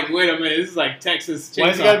I'm like, "Wait a minute, this is like Texas Chainsaw." Why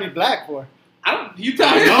does he gotta be black for? I don't. You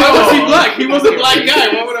tell me. I know. Why was he black? He was a black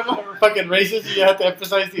guy. What would I? Fucking racist. You have to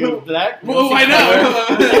emphasize he was black. Well, why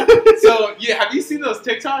not? So, have you seen those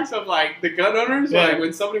TikToks of like the gun owners? Yeah. Like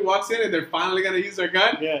when somebody walks in and they're finally gonna use their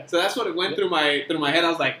gun. Yeah. So that's what it went through my head. I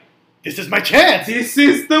was like, This is my chance. this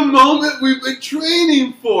is the moment we've been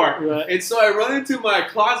training for. Right. And so I run into my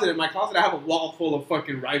closet. In my closet, I have a wall full of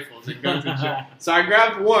fucking rifles and guns and shit. So I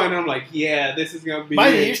grabbed one. And I'm like, yeah, this is gonna be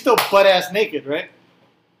Mind you, it. you're still butt ass naked, right?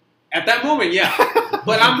 At that moment, yeah.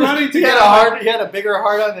 But I'm running to He get had out. he had a bigger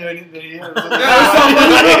heart on than he had.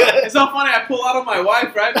 It's so funny. I pull out of my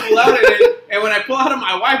wife, right? Pull out and when I pull out of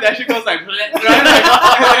my wife, that shit goes like, right? Like,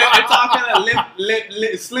 it's all kind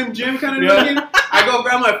of Slim Jim kind of Yeah. looking. I go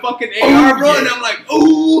grab my fucking AR, bro, and I'm like,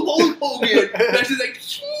 ooh, Hulk Hogan. And she's like,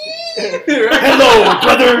 Hello,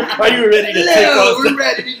 brother. Are you ready to take hello, off? we're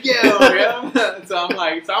ready to go. Yeah? So I'm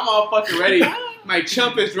like, I'm all fucking ready. My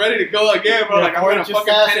chump is ready to go again, bro. Yeah, Like I'm gonna 4 inches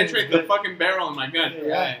fucking fast penetrate and- the fucking barrel of my gun.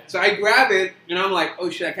 Yeah. So I grab it and I'm like, oh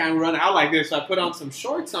shit, I can't run out like this. So I put on some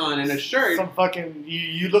shorts on and a shirt. Some fucking.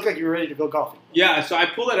 You look like you're ready to go golfing. Yeah, so I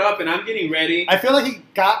pull it up and I'm getting ready. I feel like he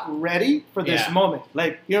got ready for this Yeah. moment.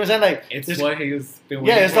 Like, you know what I'm saying? Like, It's this- what he's been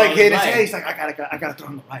yeah, waiting it's for like all hit his his life. head. He's like, I gotta throw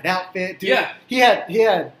on the right outfit, dude. Yeah. He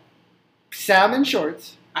had salmon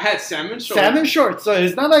shorts. I had salmon shorts. Salmon shorts. So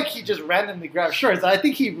it's not like he just randomly grabbed shorts. I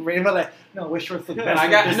think he ran like, no, which shorts look best I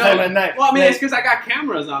got this no. time of night. Well, I mean, Like, it's because I got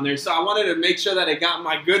cameras on there, so I wanted to make sure that it got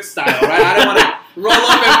my good style, right? I didn't want to roll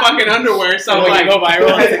up in fucking underwear, so I'm Like like, you go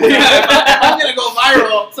viral. yeah, if I'm gonna go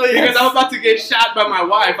viral, So, yeah. because I'm about to get shot by my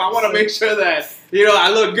wife, I want to make sure that I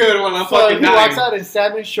look good when I'm so fucking he dying. walks out in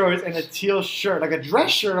salmon shorts and a teal shirt, like a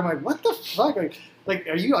dress shirt. I'm like, what the fuck? Like,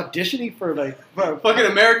 are you auditioning for Fucking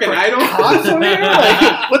American Idol. cops over here?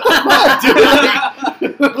 Like, what the fuck,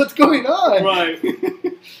 dude? Like, what's going on? Right.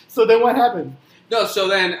 So then what happened? No, so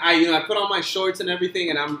then I put on my shorts and everything,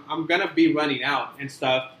 and I'm gonna be running out and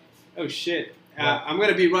stuff. Oh shit! I'm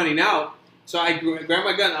gonna be running out, so I grab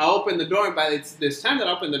my gun. I open the door, and by this time that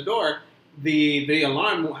I open the door, the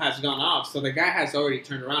alarm has gone off. So the guy has already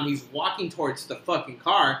turned around. He's walking towards the fucking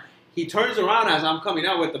car. He turns around as I'm coming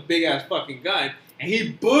out with the big ass fucking gun, and he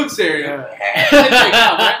books there.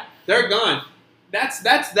 Right? They're gone.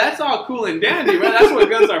 That's all cool and dandy, right? That's what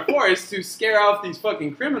guns are for, is to scare off these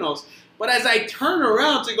fucking criminals. But as I turn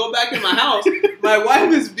around to go back in my house, my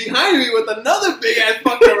wife is behind me with another big ass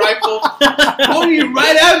fucking rifle pointing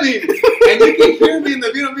right at me. And you can hear me in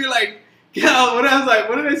the video be like, yeah, what did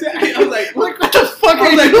I say? I was like, what the fuck? I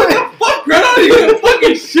was like, what the fuck, Greta? Are you gonna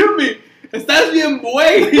fucking shoot me? Estás bien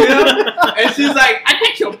buey, you know? And she's like, I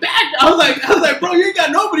got your back. I was like, bro, you ain't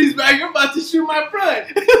got nobody's back. You're about to shoot my front.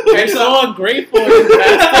 You're so ungrateful, you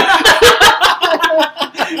bastard.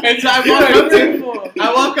 And so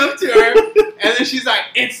I walk up to her, and then she's like,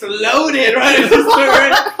 it's loaded, right? She's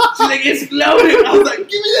like, it's loaded. I was like,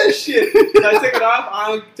 give me that shit. So I take it off.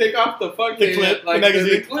 I take off the fucking clip, like, the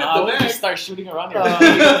magazine. the clip, I the would mag. just start shooting around here.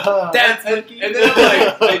 Dance monkey. And then I'm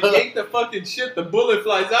like, I yank the fucking shit. The bullet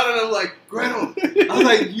flies out, and I'm like, Gretel. I was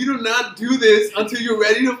like, you do not do this until you're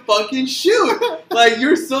ready to fucking shoot. Like,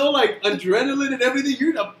 you're so like adrenaline and everything.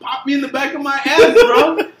 You're gonna pop me in the back of my ass,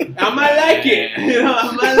 bro. I might like it. You know,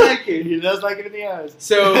 I might like it. He does like it in the eyes.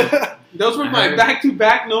 So those were my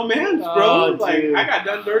back-to-back no mans, bro. Oh, like dude. I got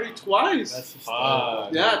done dirty twice. That's hysterical.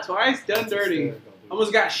 Yeah, twice done That's dirty. hysterical, dude.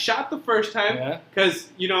 Almost got shot the first time Yeah. because,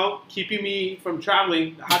 keeping me from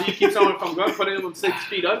traveling. How do you keep someone from going? Putting them 6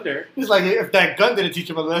 feet under. He's like, if that gun didn't teach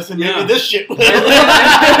him a lesson, Yeah. maybe this shit would.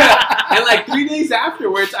 And like 3 days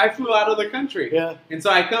afterwards, I flew out of the country. Yeah. And so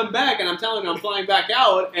I come back and I'm telling her I'm flying back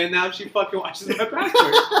out, and now she fucking watches my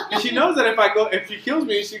passport. And she knows that if she kills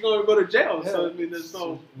me, she's going to go to jail. Yeah. So I mean, there's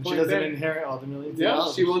no She point doesn't there. inherit all the millions of Yeah,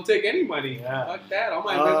 dollars. she won't take any money. Yeah. Fuck that. All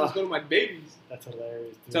my investments go to my babies. That's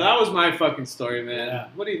hilarious. Dude. So that was my fucking story, man. Yeah.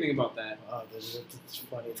 What do you think about that? Oh, it's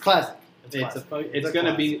funny. It's classic. It's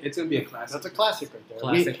gonna be a classic. That's a classic right there.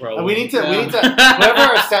 Classic bro. We need to. Yeah. Whoever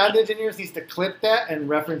our sound engineers needs to clip that and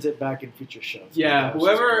reference it back in future shows. Yeah,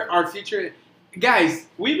 whoever our future guys,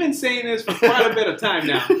 we've been saying this for quite a bit of time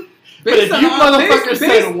now. But if you motherfuckers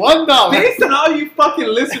said $1, based on all you fucking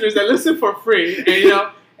listeners that listen for free,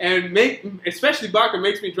 and especially Barker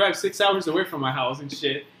makes me drive 6 hours away from my house and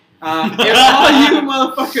shit. If all you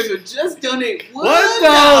motherfuckers would just donate $1,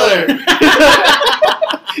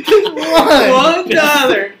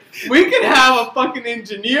 $1, we could have a fucking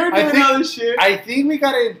engineer doing all this shit. I think we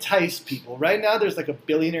gotta entice people. Right now, there's like a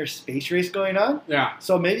billionaire space race going on. Yeah.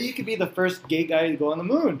 So maybe you could be the first gay guy to go on the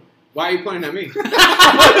moon. Why are you pointing at me?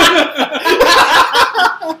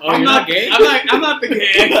 Oh, you're not gay? I'm not the gay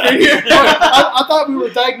expert here. I thought we were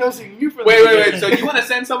diagnosing you for Wait. So you want to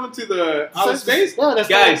send someone to the outer space? No, that's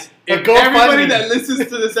Guys, a if GoFundMe. everybody that listens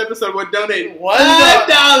to this episode would donate $1.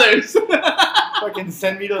 $1. Fucking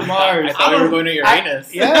send me to Mars. I thought we were going to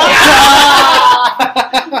Uranus. Yeah.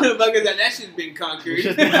 Motherfuckers, that shit's been conquered. It's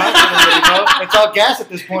just been conquered, it's all gas at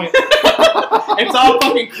this point. It's all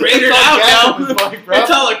fucking cratered out now.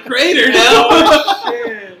 It's all a crater now. Oh,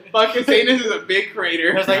 shit. Fucking Satanus is a big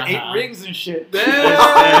crater. There's like 8 rings and shit.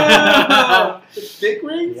 Damn. Dick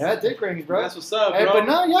rings? Yeah, dick rings, bro. That's what's up, Hey, bro. but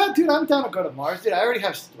no, yeah, dude, I'm down to go to Mars, dude. I already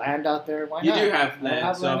have land out there. Why You not? do have I land,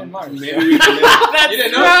 have so land in Mars. maybe we can live. That's You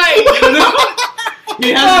didn't know? right. You didn't know?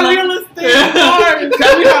 He has real estate in Mars.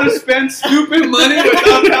 Tell me how to spend stupid money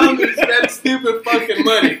without telling me to spend stupid fucking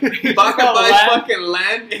money. Baka Oh, buys land? fucking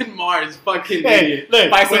land in Mars. Fucking Hey, idiot. look,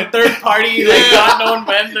 By some third party, like Yeah. God known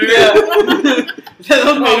vendor. Yeah. Hey,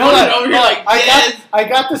 hold on. Over here like, yes. I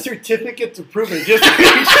got the certificate to prove it. Just to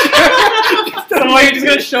make sure. So what, you're just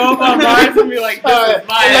gonna show up on Mars and be like, this is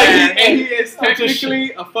my Like, land. And he is I'm just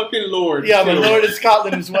technically a fucking lord. Yeah, but too. Lord in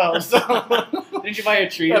Scotland as well. So Didn't you buy a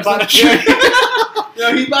tree? I or bought a something? tree.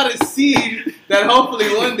 No, he bought a seed that hopefully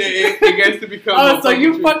one day it gets to become. Oh, a so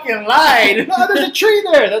you tree. fucking lied. No, there's a tree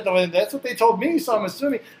there. That's what they told me. So I'm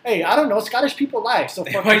assuming. Hey, I don't know. Scottish people lie. So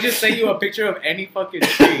They fuck might it. just send you a picture of any fucking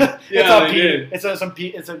tree. It's Yeah, on they Pete. did.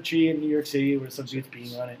 It's a tree in New York City where some dude's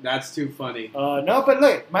peeing on it. That's too funny. No, but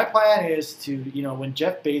look, my plan is to, when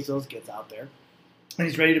Jeff Bezos gets out there and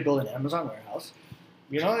he's ready to build an Amazon warehouse,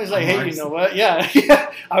 he's like, hey, you know what? Yeah,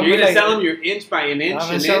 I'm You're gonna like, sell him your inch by an inch. I'm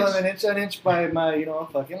gonna sell him an inch by my,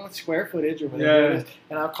 fucking square footage or whatever it is,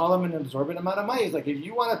 and I'll call him an absorbent amount of money. He's like, if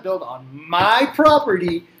you want to build on my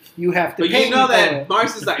property, you have to But pay you know me for that it.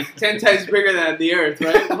 Mars is like 10 times bigger than the Earth,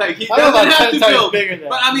 right? Like he I know doesn't about have 10 to times build. bigger than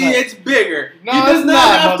But I mean, that. it's bigger. No, he does it's not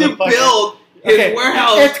not, have to motherfucker. build his Okay,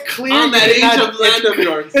 warehouse it's clear on you that did not- ancient land of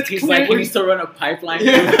yours. It's He's clear like, he we- needs to run a pipeline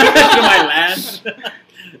Yeah. through my land.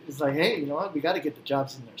 It's like, hey, you know what? We got to get the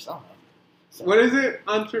jobs in there somehow. So, What is it?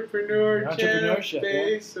 Entrepreneur Entrepreneurship,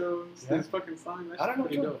 yeah. Bezos. Yeah. His fucking song. That's I don't know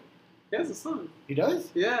pretty which dope. He has a song. he does?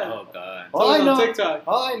 Yeah. Oh god. All I It's know, on TikTok.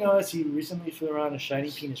 all I know is he recently flew around a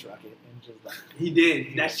shiny penis rocket and just like. He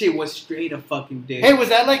did. That shit was straight a fucking dick. Hey, was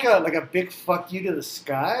that like a big fuck you to the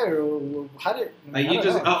sky, or how did? Like I you don't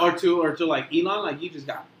just know. or to like Elon, like you just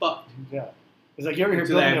got fucked. Yeah. It's like you're over here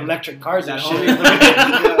To building that- electric cars and that shit.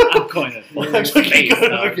 I'm going to Like, space, go to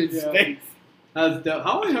dog. fucking Yeah. space. That's dope.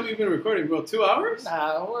 How long have you been recording, bro? 2 hours?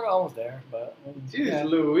 Nah, we're almost there, but Jeez yeah.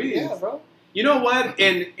 Louise. Yeah, bro. You know what?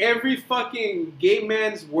 In every fucking gay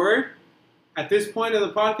man's word, at this point of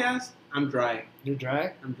the podcast, I'm dry. You're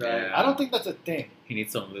dry. I'm dry. Yeah. I don't think that's a thing. He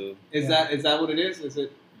needs some lube. Is Yeah. that what it is? Is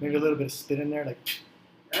it? Maybe a little bit of spit in there, like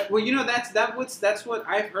Well, you know that's what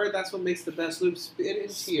I've heard. That's what makes the best lube. Spit and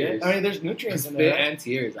tears. I mean, there's nutrients in Spit there. Right? and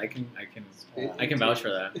tears. I can Yeah. I can vouch for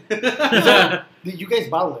that. You guys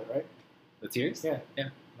bottle it, right? The tears? Yeah. Yeah.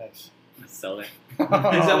 Nice. Sell it. Is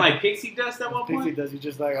that like pixie dust at one Pixie point? does. You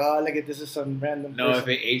just like, oh, look at this is some random. No, if person.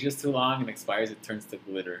 it ages too long and expires, it turns to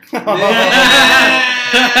glitter.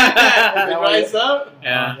 Yeah. It rise up.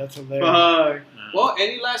 Yeah. That's hilarious. Fuck. Well,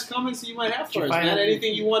 any last comments that you might have Did you for us, find man? any-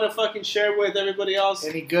 Anything you want to fucking share with everybody else?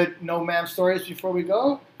 Any good no ma'am stories before we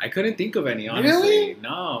go? I couldn't think of any, honestly. Really?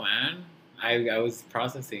 No, man. I was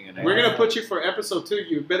processing and We're gonna put you for episode 2.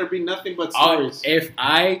 You better be nothing but I'll- stories. if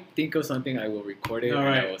I think of something, I will record it All and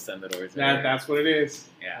right. I will send it over to That, her. that's what it is.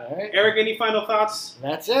 Yeah. All right. Eric, any final thoughts?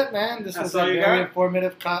 That's it, man. This That's was all a you very got?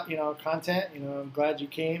 informative, content. You know, I'm glad you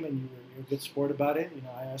came and you're a good sport about it. You know,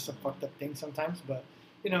 I ask some fucked up things sometimes, but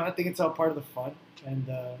you know, I think it's all part of the fun. And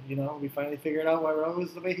you know, we finally figured out why Raul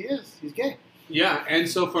is the way he is. He's gay. Yeah, and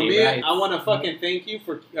so for Gay me, rights. I want to fucking thank you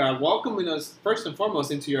for welcoming us first and foremost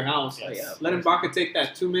into your house. Oh, yeah, of Let him course. Baka take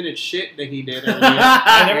that 2-minute shit that he did earlier.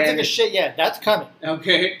 I never And- took a shit yet. That's coming.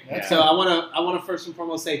 Okay, That's so coming. I want to first and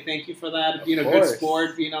foremost say thank you for that, being a Of good course.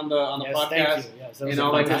 sport, being on the Yes, podcast. thank you. Yes, that was And a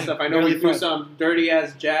all fun that good time. stuff. I know Really we threw fun. some dirty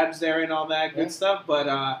ass jabs there and all that good Yeah. stuff, but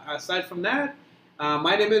aside from that,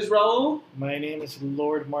 my name is Raul. My name is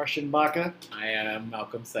Lord Martian Baca. I am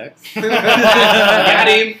Malcolm Sex. Got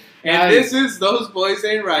him. And Got this is Those Boys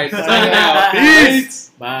Ain't Right. Signing Signing out. out. Peace.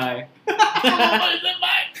 Bye. Bye.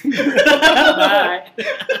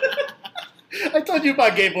 I told you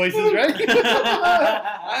about gay voices, right?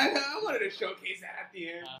 I wanted to showcase that at the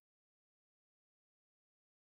end.